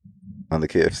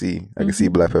KFC. I can see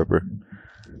black pepper.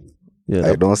 Yeah.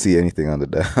 I don't see anything on the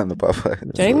Popeye.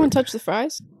 Did anyone touch the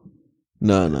fries?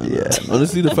 Nah. Yeah.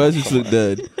 Honestly, the fries just look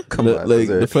dead. Come on, like those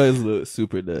are- the fries look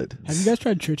super dead. Have you guys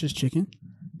tried Church's chicken?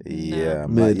 Yeah,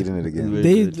 I'm Mid. not eating it again.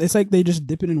 Mid. It's like they just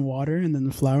dip it in water and then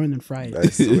the flour and then fry it. I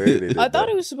swear they did I thought that.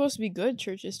 it was supposed to be good,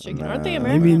 Church's chicken. Aren't they Nah.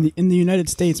 American? Maybe in the United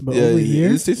States, but Yeah, over here,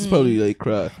 this tastes probably like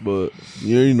crap, but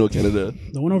you already know Canada.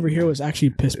 the one over here was actually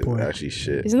piss It was poor. actually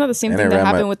shit. Isn't that the same And thing I that ran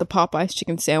happened my- with the Popeyes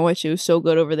chicken sandwich? It was so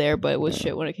good over there, but it was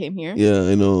shit when it came here. Yeah,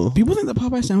 I know. People think the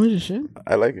Popeye sandwich is shit.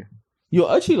 I like it. Yo,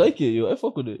 I actually like it. Yo, I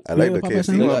fuck with it. I like Yeah, the Popeye KFC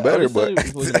sandwich. one Like, better, I but understand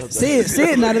it before you have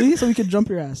Say it, Natalie, so we could jump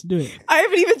your ass. Do it. I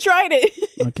haven't even tried it.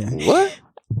 Okay. what?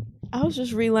 I was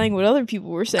just relaying what other people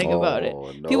were saying about it.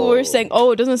 Oh, People were no. saying,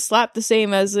 "Oh, it doesn't slap the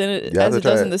same as have it to does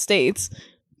try in it. the States."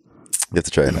 You have to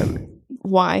try it, Natalie.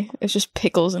 Why? It's just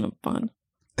pickles in a bun.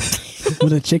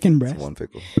 With a chicken breast. One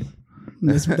pickle.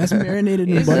 That's marinated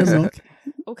in It's buttermilk.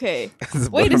 Okay,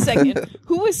 wait a second.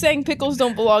 Who was saying pickles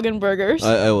don't belong in burgers?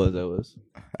 I was.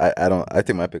 I don't. I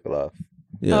take my pickle off.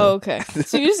 Yeah. Oh, okay.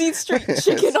 So you just eat straight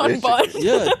chicken on Straight bun?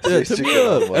 Yeah, Straight tip me chicken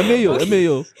up. on one.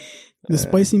 Mayo. The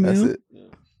spicy That's mayo. it.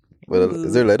 What else?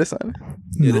 Is there lettuce on it?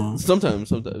 Yeah, No.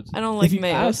 sometimes. I don't like If you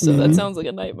mayo, ask so me- that sounds like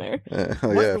a nightmare. Oh, yeah,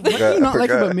 I What do forgot- you not I like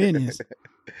forgot. about mayonnaise?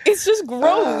 It's just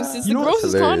gross. It's You the know what's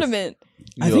grossest hilarious? condiment.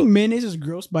 I Yo, think mayonnaise is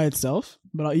gross by itself,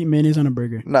 but I'll eat mayonnaise on a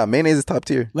burger. Nah, mayonnaise is top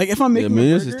tier. Like if I'm making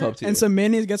mayonnaise a is burger top tier. and some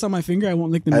mayonnaise gets on my finger, I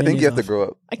won't lick the I mayonnaise think you have to off. grow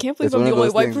up. I can't believe It's I'm one the of only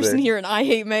those white things person that- here and I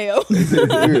hate mayo. It's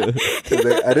weird. 'Cause,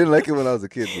 like, I didn't like it when I was a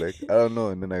kid. Like I don't know,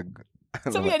 and then I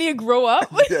don't Tell me know. I need to grow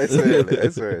up. Yeah, I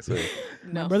swear. I swear.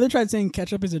 No. Brother tried saying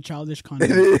ketchup is a childish It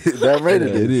condiment. is. Damn right Yeah,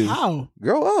 it it is. is. How?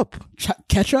 Grow up.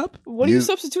 Ketchup? What are you You-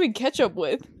 substituting ketchup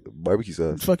with? Barbecue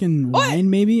sauce. Fucking wine,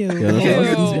 maybe? Yeah, What that's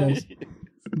are what- these guys?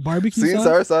 Barbecue Sweet and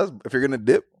sauce? sour sauce. If you're gonna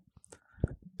dip,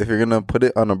 if you're gonna put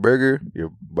it on a burger,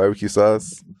 your barbecue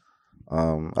sauce. I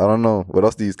don't know. What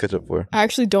else do you use ketchup for? I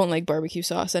actually don't like barbecue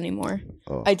sauce anymore.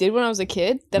 Oh. I did when I was a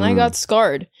kid. Then I got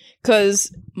scarred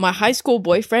because my high school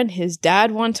boyfriend, his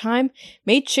dad, one time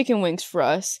made chicken wings for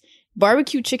us,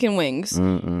 barbecue chicken wings,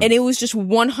 Mm-mm. and it was just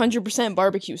 100%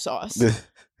 barbecue sauce.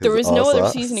 There was All no other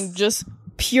sauce? seasoning, just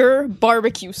pure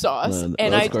barbecue sauce. Man,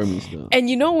 and that's I Carmen's now. and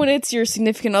you know when it's your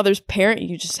significant other's parent,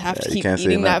 you just have Yeah, to you keep can't say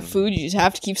eating that nothing. food. You just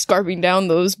have to keep scarping down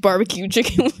those barbecue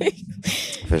chicken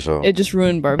wings. For sure. It just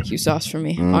ruined barbecue sauce for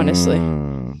me, honestly.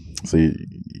 So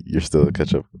you're still a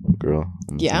ketchup girl?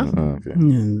 Yeah. Oh, okay.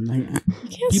 Yeah, like, You can't People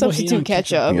hate on substitute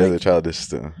ketchup. You guys are childish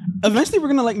still. eventually, we're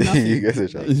gonna like nothing. You guys are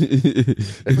childish.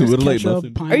 We don't like Ketchup,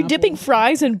 nothing. Are you dipping pineapple.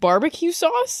 fries in barbecue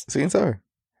sauce? Sweet and sour.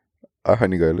 Or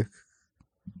honey garlic.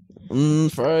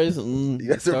 Fries. You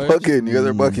guys are fries. bucking. You guys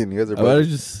are bucking. You guys are I rather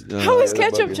bucking. just. How is yeah,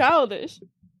 ketchup bugging. childish?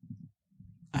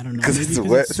 I don't know. Because maybe it's 'cause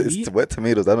wet. sweet? It's wet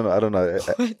tomatoes. I don't know.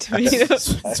 What,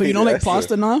 tomatoes? So you don't like I swear.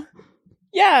 pasta now?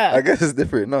 Yeah. I guess it's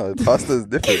different. No, pasta is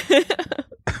different.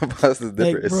 Pasta is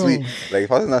different. It's bro. sweet. Like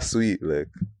pasta's not sweet. Like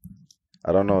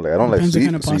I don't know. Like I don't like Depends what sweet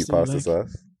kind of sweet pasta you pasta like.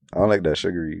 sauce. I don't like that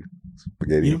sugary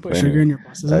spaghetti. You don't put But sugar anyway. in your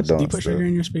pasta I sauce? Do you don't put still. sugar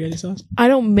in your spaghetti sauce? I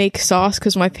don't make sauce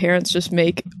because my parents just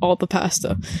make all the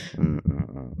pasta.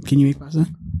 Mm-mm-mm. Can you make pasta?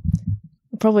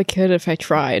 I probably could if I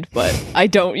tried, but I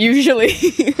don't usually.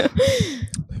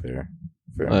 Fair.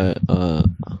 Fair.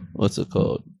 What's it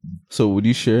called? So would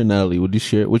you share, Natalie? Would you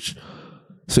share which?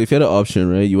 So if you had an option,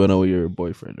 right, you went out with your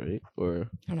boyfriend, right? Or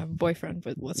I don't have a boyfriend,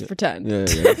 but let's pretend. yeah.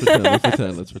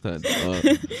 Let's pretend.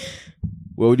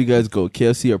 Where would you guys go?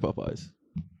 KFC or Popeyes?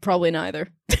 Probably neither.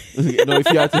 No, if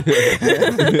you had to,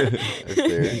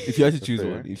 if you had to choose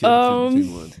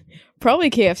one, Probably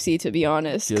KFC, to be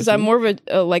honest, because KFC? I'm more of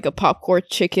a like a popcorn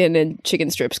chicken and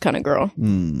chicken strips kind of girl.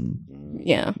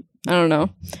 Yeah, I don't know.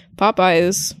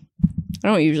 Popeyes. I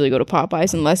don't usually go to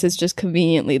Popeyes unless it's just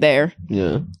conveniently there.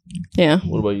 Yeah. Yeah.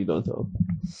 What about you, Dontel?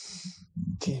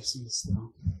 KFC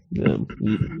still. Yeah.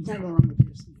 You can't go wrong with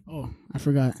KFC. Oh, I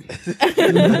forgot.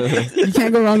 You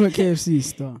can't go wrong with KFC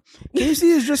still. KFC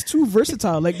is just too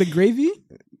versatile. Like the gravy.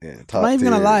 Yeah, I'm not even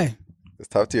gonna lie. It's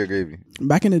top tier gravy.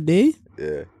 Back in the day,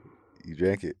 Yeah, you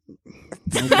drank it.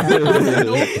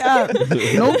 no cap.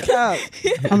 No cap.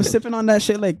 I'm sipping on that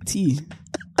shit like tea.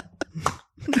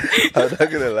 I'm not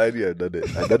gonna lie to you. I've done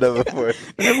it. I've done that before.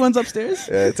 When everyone's upstairs.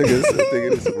 Yeah, I took a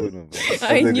spoon.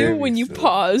 I knew when you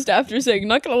paused after saying,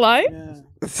 not gonna lie. Yeah.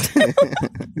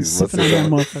 These Sipping on that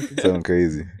motherfucker. sound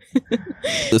crazy.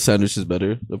 The sandwich is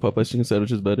better. The Popeyes chicken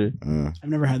sandwich is better. I've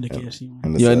never had the KFC one.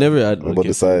 And the Yeah, I side- never had. What about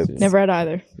the sides? Never had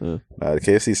either. Nah, the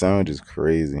KFC sandwich is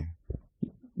crazy.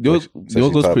 You know Especially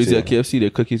what goes top crazy tier. at KFC? Their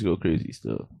cookies go crazy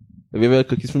still. Have you ever had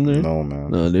cookies from there? No,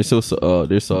 man. No, they're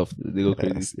they're soft. They go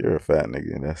crazy. You're a fat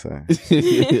nigga. That's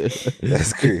it.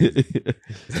 That's crazy.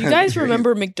 Do you guys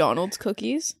remember McDonald's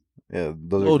cookies? Yeah,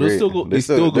 those are Oh, those great. still go- they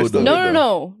still go down.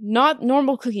 No. Not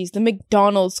normal cookies. The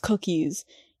McDonald's cookies.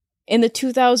 In the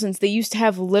 2000s, they used to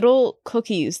have little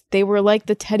cookies. They were like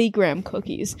the Teddy Graham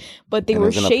cookies, but they And were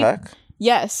it's in a shaped. pack?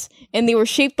 Yes, and they were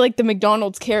shaped like the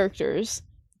McDonald's characters.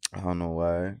 I don't know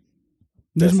why.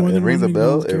 There's more it than rings a one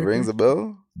bell. McDonald's It rings a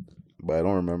bell, but I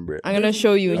don't remember it. I'm gonna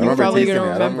show you, I and you're probably tasting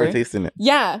gonna it. I don't remember. remember tasting it.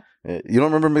 Yeah, Yeah, you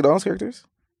don't remember McDonald's characters?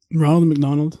 Ronald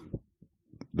McDonald.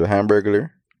 The Hamburglar.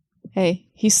 hey,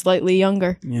 he's slightly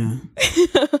younger. Yeah.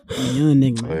 A young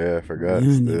nigga, Oh man. yeah, I forgot.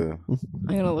 Yeah, Still.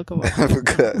 I'm gonna look him up. I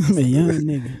forgot. I'm a young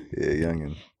nigga. Yeah,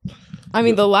 youngin. I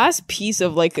mean, the last piece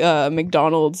of like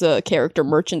McDonald's character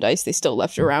merchandise they still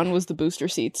left around was the booster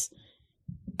seats.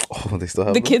 Oh, they still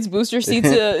have The them? kids' booster seats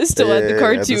is still at the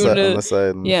cartoon. on the side.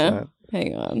 On the yeah. side.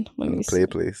 Hang on, let On me the see. play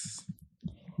place.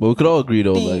 But we could all agree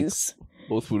though, like These.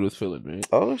 both food was filling, right?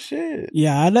 Oh shit!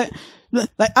 Yeah, I like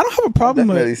I don't have a problem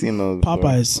Definitely with seen those. bro.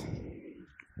 Popeyes.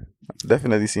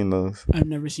 Definitely seen those. I've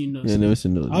never seen those. Yeah, never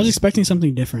seen those. I was expecting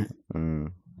something different.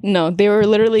 Mm. No, they were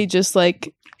literally just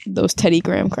like those Teddy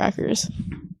Graham crackers.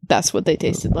 That's what they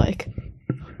tasted like.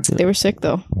 They were sick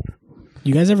though.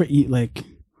 You guys ever eat like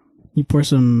you pour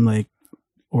some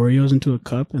Oreos into a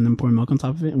cup and then pour milk on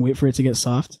top of it and wait for it to get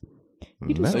soft?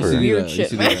 You do some I used to do weird that.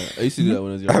 shit, I man. used to do that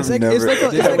when I was younger. It's like never- it's like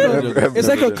a, it's like a, it's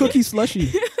like a never cookie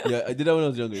slushy. Yeah, I did that when I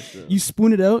was younger. Still. You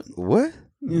spoon it out. What?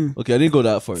 Yeah. Okay, I didn't go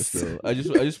that far. Still, I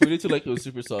just put it to like it was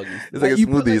super soggy. It's like a You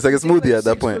put, smoothie. It's like a you take, smoothie at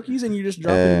that 6 point. Cookies and you just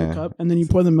drop it in the cup and then you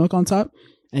pour the milk on top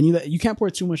and you can't pour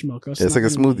too much milk. Or else It's like a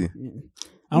not gonna smoothie. be- yeah.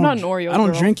 I'm not an Oreo I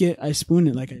don't girl. drink it. I spoon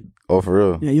it like I Oh, for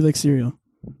real? you like cereal.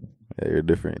 Yeah, you're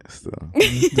different still.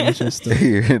 It's delicious stuff.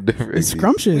 You're different. It's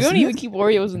scrumptious. We don't yeah. even keep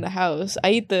Oreos in the house.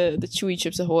 I eat the chewy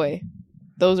Chips Ahoy.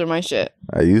 Those are my shit.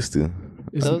 I used to.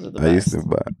 It's- Those are the I best. used to,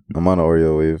 but I'm on an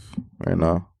Oreo wave right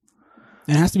now.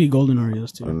 It has to be golden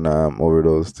Oreos too. Nah, I'm over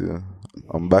those too.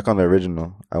 I'm back on the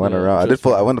original. I went Yeah, around. trust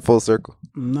me. I went the full circle.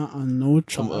 I'm not on no I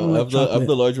chocolate. have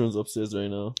the large ones upstairs right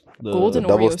now. The Golden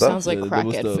double Oreo stuff? sounds like the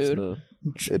double crackhead stuffs, food. no.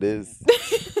 It is.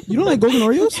 You don't like golden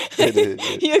Oreos? It is.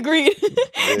 He agreed.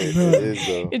 It is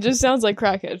though. It just sounds like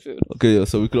crackhead food. Okay, yeah,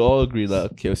 so we could all agree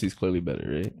that KFC is clearly better,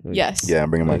 right? Like, Yes. Yeah, I'm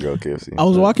bringing my girl KFC. I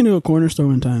was walking to a corner store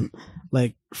one time,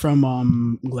 like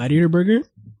from Gladiator Burger,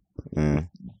 Mm.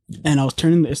 and I was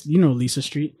turning this, Lisa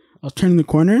Street. I was turning the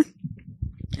corner,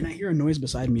 and I hear a noise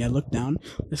beside me. I look down.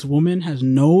 This woman has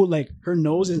her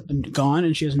nose is gone,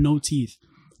 and she has no teeth.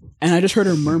 And I just heard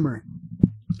her murmur,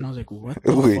 and I was like, "What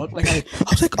the Wait. fuck?" Like I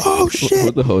was like, "Oh shit!"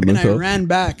 What the hell? And I No, ran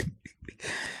back,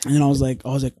 and then I was like,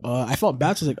 I felt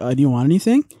bad. She's like, "Do you want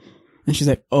anything?" And she's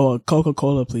like, "Oh,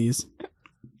 Coca-Cola, please."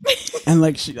 And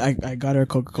like I got her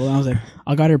Coca-Cola. I was like,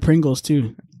 I got her Pringles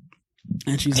too.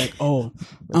 And she's like, "Oh,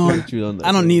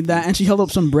 I don't need that." And she held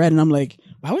up some bread, and I'm like,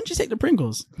 "Why wouldn't you take the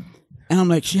Pringles?" And I'm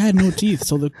like, she had no teeth,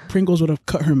 so the Pringles would have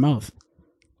cut her mouth.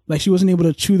 Like she wasn't able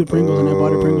to chew the Pringles, and I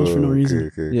bought her Pringles for no reason.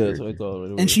 Okay, Yeah, okay. that's what I thought.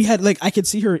 Right away. And she had I could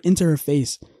see her into her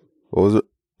face. What was it?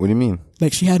 What do you mean?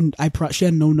 Like she had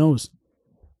no nose.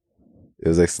 It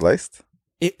was like sliced.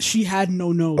 She had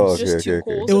no nose. Oh, Just okay, two okay.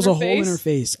 holes It was in a her hole in face? her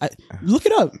face. Look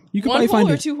it up. You could One probably hole find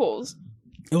or it. 2 holes?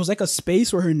 It was like a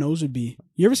space where her nose would be.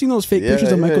 You ever seen those fake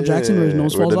pictures of Michael Jackson where his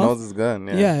nose where falls the off? nose is gone.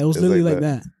 Yeah, it was literally like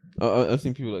that. I've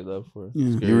seen people like that before.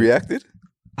 Yeah. Scary. You reacted?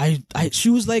 she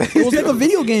was like, it was like a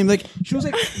video game. Like she was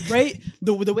like right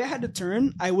the way I had to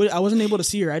turn, I wasn't able to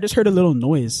see her. I just heard a little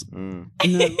noise, and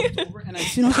then I looked over and I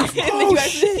seen. I was like, And then oh you had,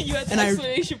 shit! you had the And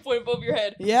exclamation point above your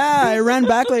head. yeah, I ran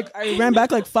back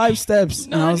like 5 steps,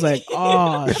 and I was like,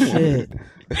 oh shit!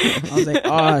 I was like,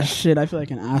 oh shit! I feel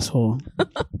like an asshole. And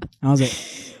I was like,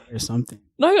 there's something.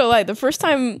 Not gonna lie, the first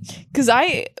time, because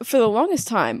for the longest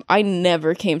time, I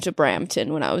never came to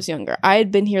Brampton when I was younger. I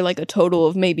had been here like a total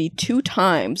of maybe 2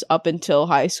 times up until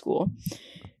high school.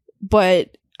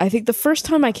 But I think the first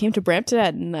time I came to Brampton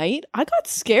at night, I got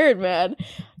scared, man.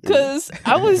 Because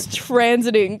I was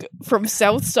transiting from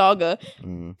South Saga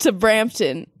to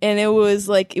Brampton, and it was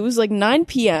like 9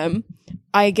 p.m.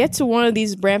 I get to one of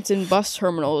these Brampton bus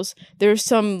terminals. There's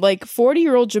some like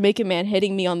 40-year-old Jamaican man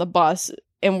hitting me on the bus,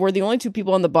 and we're the only 2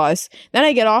 people on the bus. Then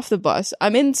I get off the bus.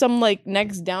 I'm in some like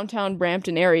next downtown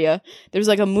Brampton area. There's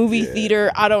like a movie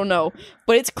theater. I don't know,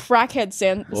 but it's crackhead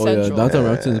central. Yeah, downtown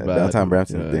Brampton's bad. Downtown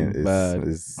Brampton Yeah, bad.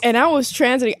 is And I was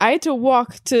transiting. I had to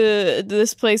walk to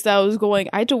this place that I was going.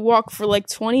 I had to walk for like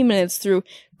 20 minutes through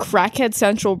crackhead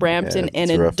central Brampton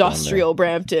and it's rough down industrial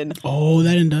Brampton. Oh,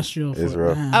 that industrial. It's fuck,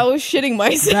 rough. man. I was shitting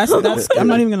myself. That's I'm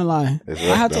not even gonna lie. It's I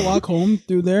rough had to down walk home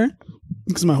through there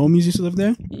because my homies used to live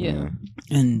there, Yeah.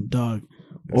 and dog,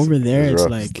 over there it's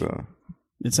rough like still.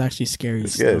 it's actually scary.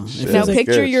 It's Still. sketch. It Yeah. Now feels like,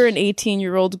 picture good. you're an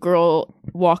 18-year-old girl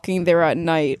walking there at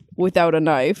night without a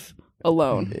knife,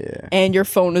 alone, Yeah. and your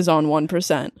phone is on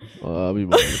 1%. I'll be you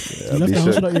I'll left be the house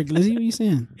sure. without your glizzy. What are you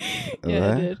saying? Yeah, I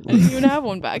What? did. I didn't even have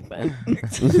one back then.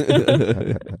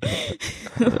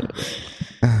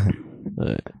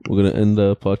 Alright, we're gonna end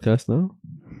the podcast now.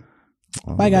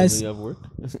 Bye, guys. You have work.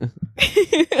 Wait,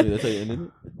 that's how you ended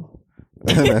it.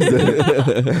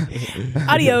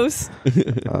 Adios.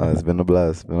 It's been a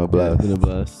blast. Yeah, it's been a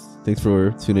blast. Thanks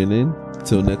for tuning in.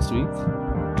 Till next week.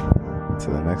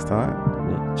 Till the next time.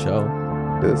 Yeah, ciao.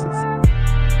 Deuces.